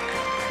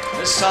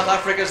 Miss South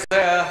Africa's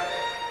there,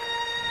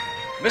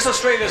 Miss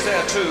Australia's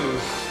there too.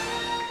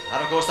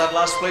 And of course that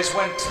last place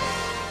went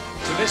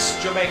to Miss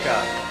Jamaica.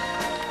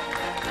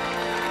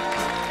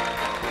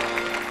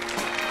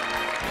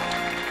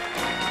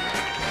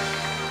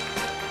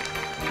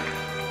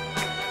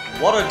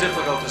 What a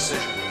difficult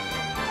decision.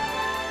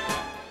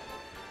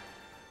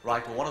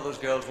 Right, well, one of those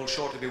girls will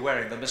shortly be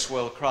wearing the Miss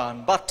World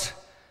crown, but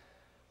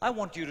I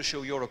want you to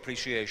show your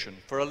appreciation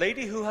for a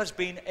lady who has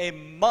been a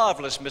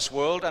marvelous Miss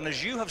World, and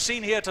as you have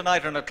seen here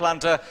tonight in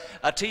Atlanta,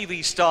 a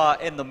TV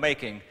star in the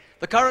making.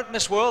 The current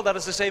Miss World, that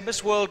is to say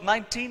Miss World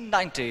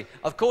 1990,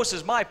 of course,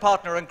 is my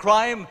partner in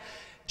crime,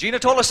 Gina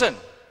Tollison.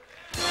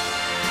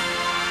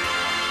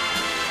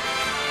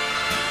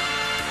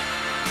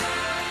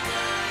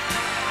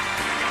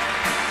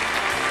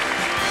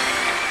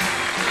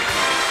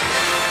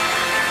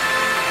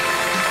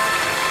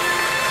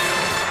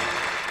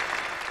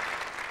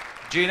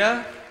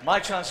 Gina, my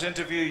chance to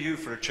interview you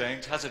for a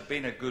change. Has it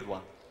been a good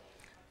one?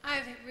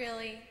 I've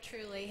really,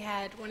 truly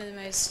had one of the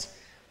most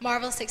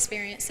marvelous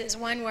experiences,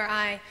 one where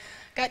I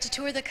got to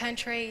tour the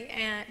country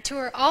and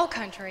tour all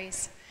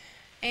countries,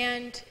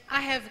 and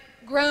I have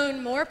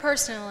grown more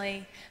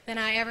personally than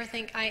I ever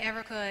think I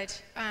ever could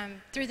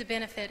through the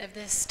benefit of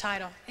this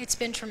title. It's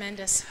been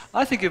tremendous.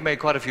 I think you've made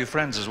quite a few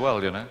friends as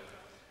well, you know.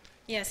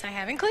 Yes, I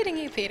have, including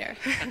you, Peter.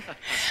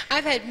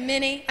 I've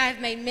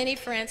made many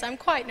friends. I'm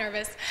quite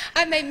nervous.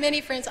 I've made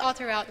many friends all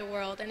throughout the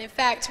world, and in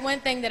fact,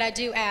 one thing that I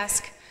do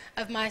ask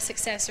of my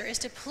successor is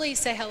to please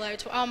say hello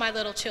to all my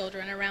little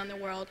children around the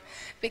world,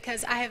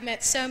 because I have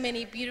met so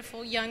many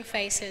beautiful young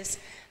faces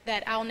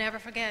that I'll never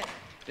forget.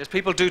 Yes,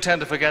 people do tend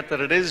to forget that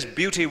it is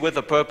beauty with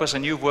a purpose,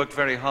 and you've worked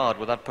very hard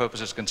where that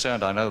purpose is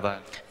concerned. I know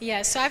that.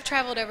 Yes, so I've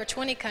traveled over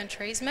 20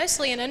 countries,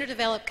 mostly in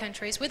underdeveloped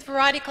countries, with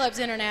Variety Clubs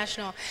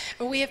International,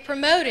 where we have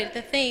promoted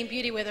the theme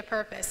Beauty with a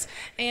Purpose.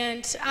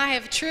 And I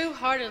have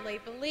true-heartedly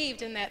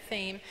believed in that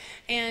theme,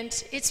 and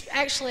it's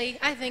actually,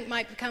 I think,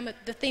 might become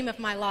the theme of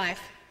my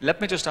life.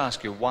 Let me just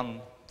ask you one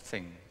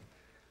thing.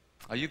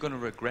 Are you going to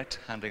regret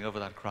handing over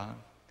that crown?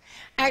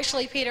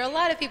 Actually, Peter, a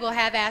lot of people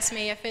have asked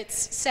me if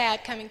it's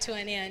sad coming to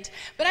an end,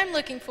 but I'm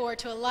looking forward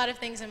to a lot of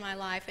things in my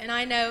life, and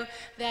I know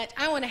that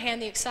I want to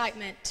hand the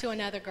excitement to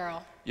another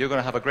girl. You're going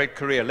to have a great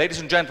career. Ladies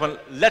and gentlemen,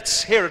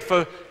 let's hear it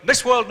for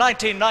Miss World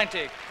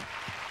 1990.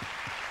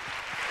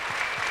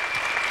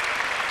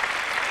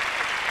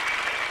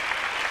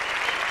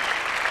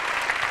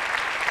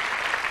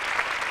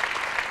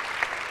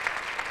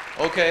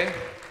 Okay,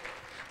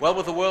 well,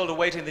 with the world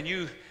awaiting the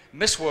new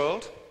Miss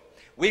World,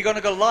 we're going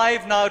to go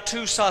live now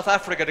to South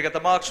Africa to get the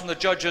marks from the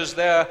judges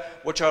there,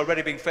 which are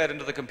already being fed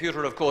into the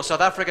computer, of course.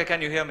 South Africa,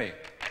 can you hear me?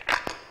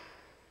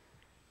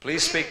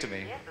 Please speak to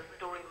me. Yes, this is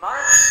Doreen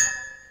Morris.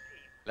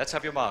 Let's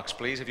have your marks,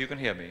 please, if you can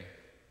hear me.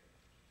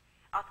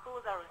 Our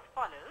scores are as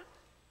follows.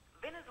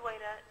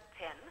 Venezuela,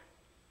 10.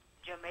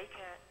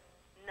 Jamaica,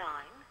 9.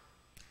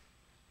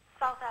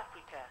 South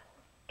Africa,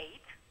 8.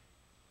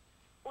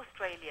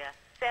 Australia,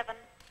 7.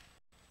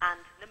 And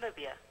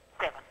Namibia,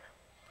 7.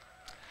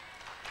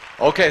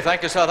 Okay,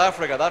 thank you, South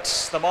Africa.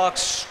 That's the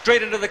marks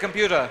straight into the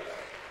computer,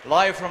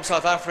 live from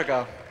South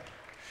Africa.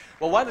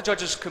 Well, while the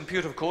judges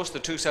compute, of course,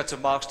 the two sets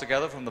of marks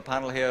together from the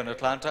panel here in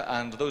Atlanta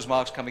and those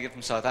marks coming in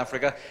from South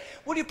Africa,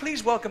 would you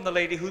please welcome the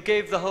lady who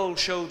gave the whole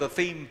show the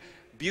theme,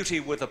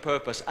 Beauty with a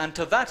Purpose, and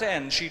to that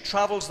end, she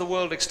travels the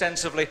world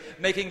extensively,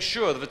 making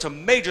sure that it's a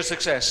major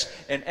success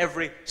in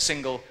every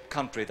single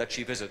country that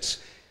she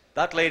visits.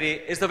 That lady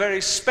is the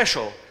very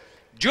special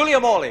Julia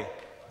Morley.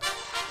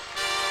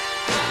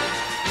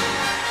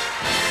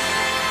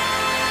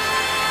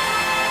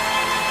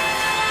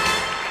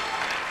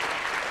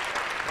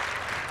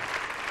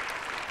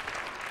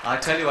 I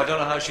tell you, I don't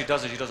know how she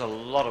does it. She does a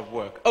lot of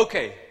work.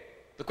 Okay,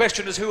 the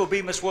question is, who will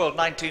be Miss World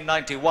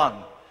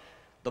 1991?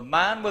 The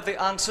man with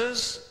the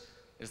answers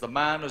is the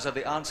man who's had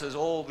the answers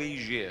all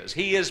these years.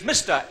 He is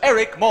Mr.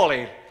 Eric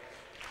Morley.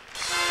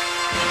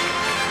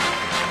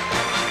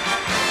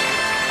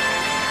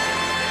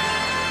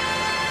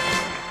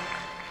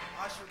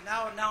 I shall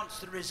now announce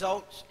the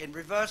results in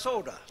reverse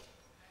order.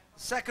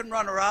 Second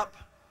runner-up,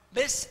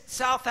 Miss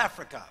South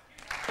Africa.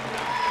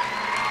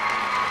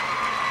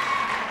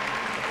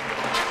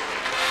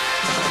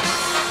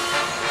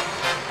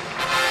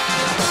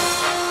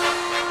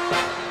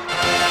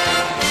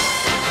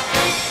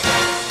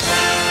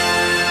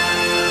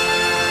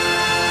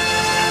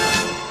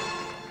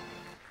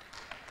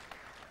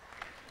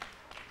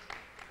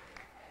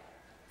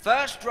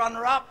 First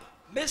runner-up,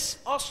 Miss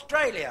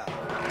Australia.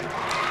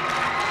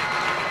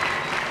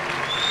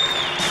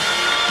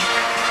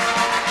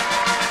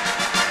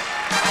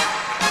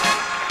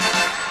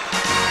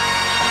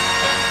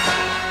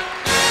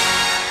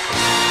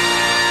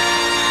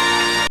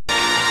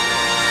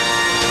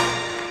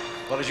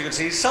 Well, as you can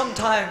see,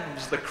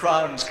 sometimes the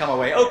crowns come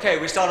away. Okay,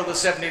 we started with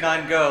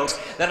 79 girls,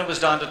 then it was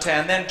down to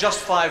 10, then just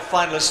 5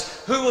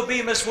 finalists. Who will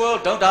be Miss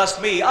World? Don't ask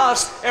me,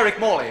 ask Eric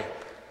Morley.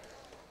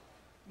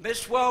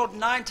 Miss World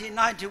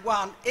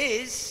 1991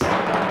 is...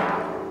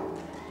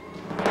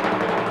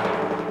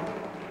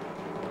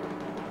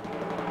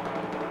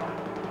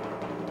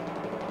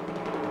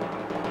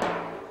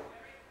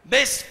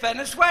 Miss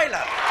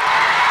Venezuela.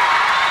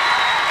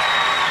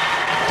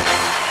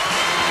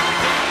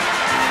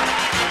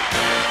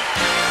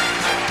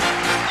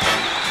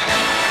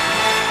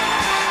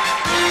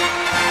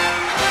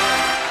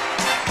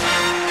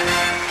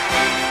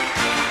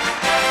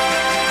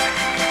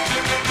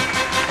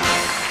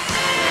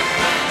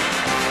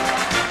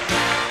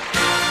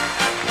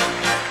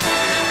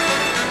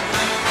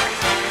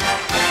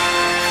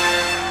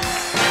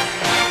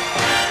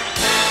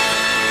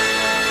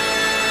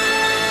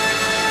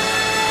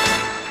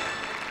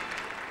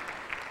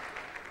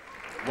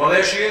 Well,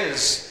 there she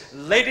is.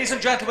 Ladies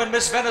and gentlemen,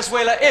 Miss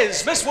Venezuela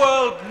is Miss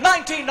World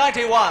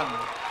 1991.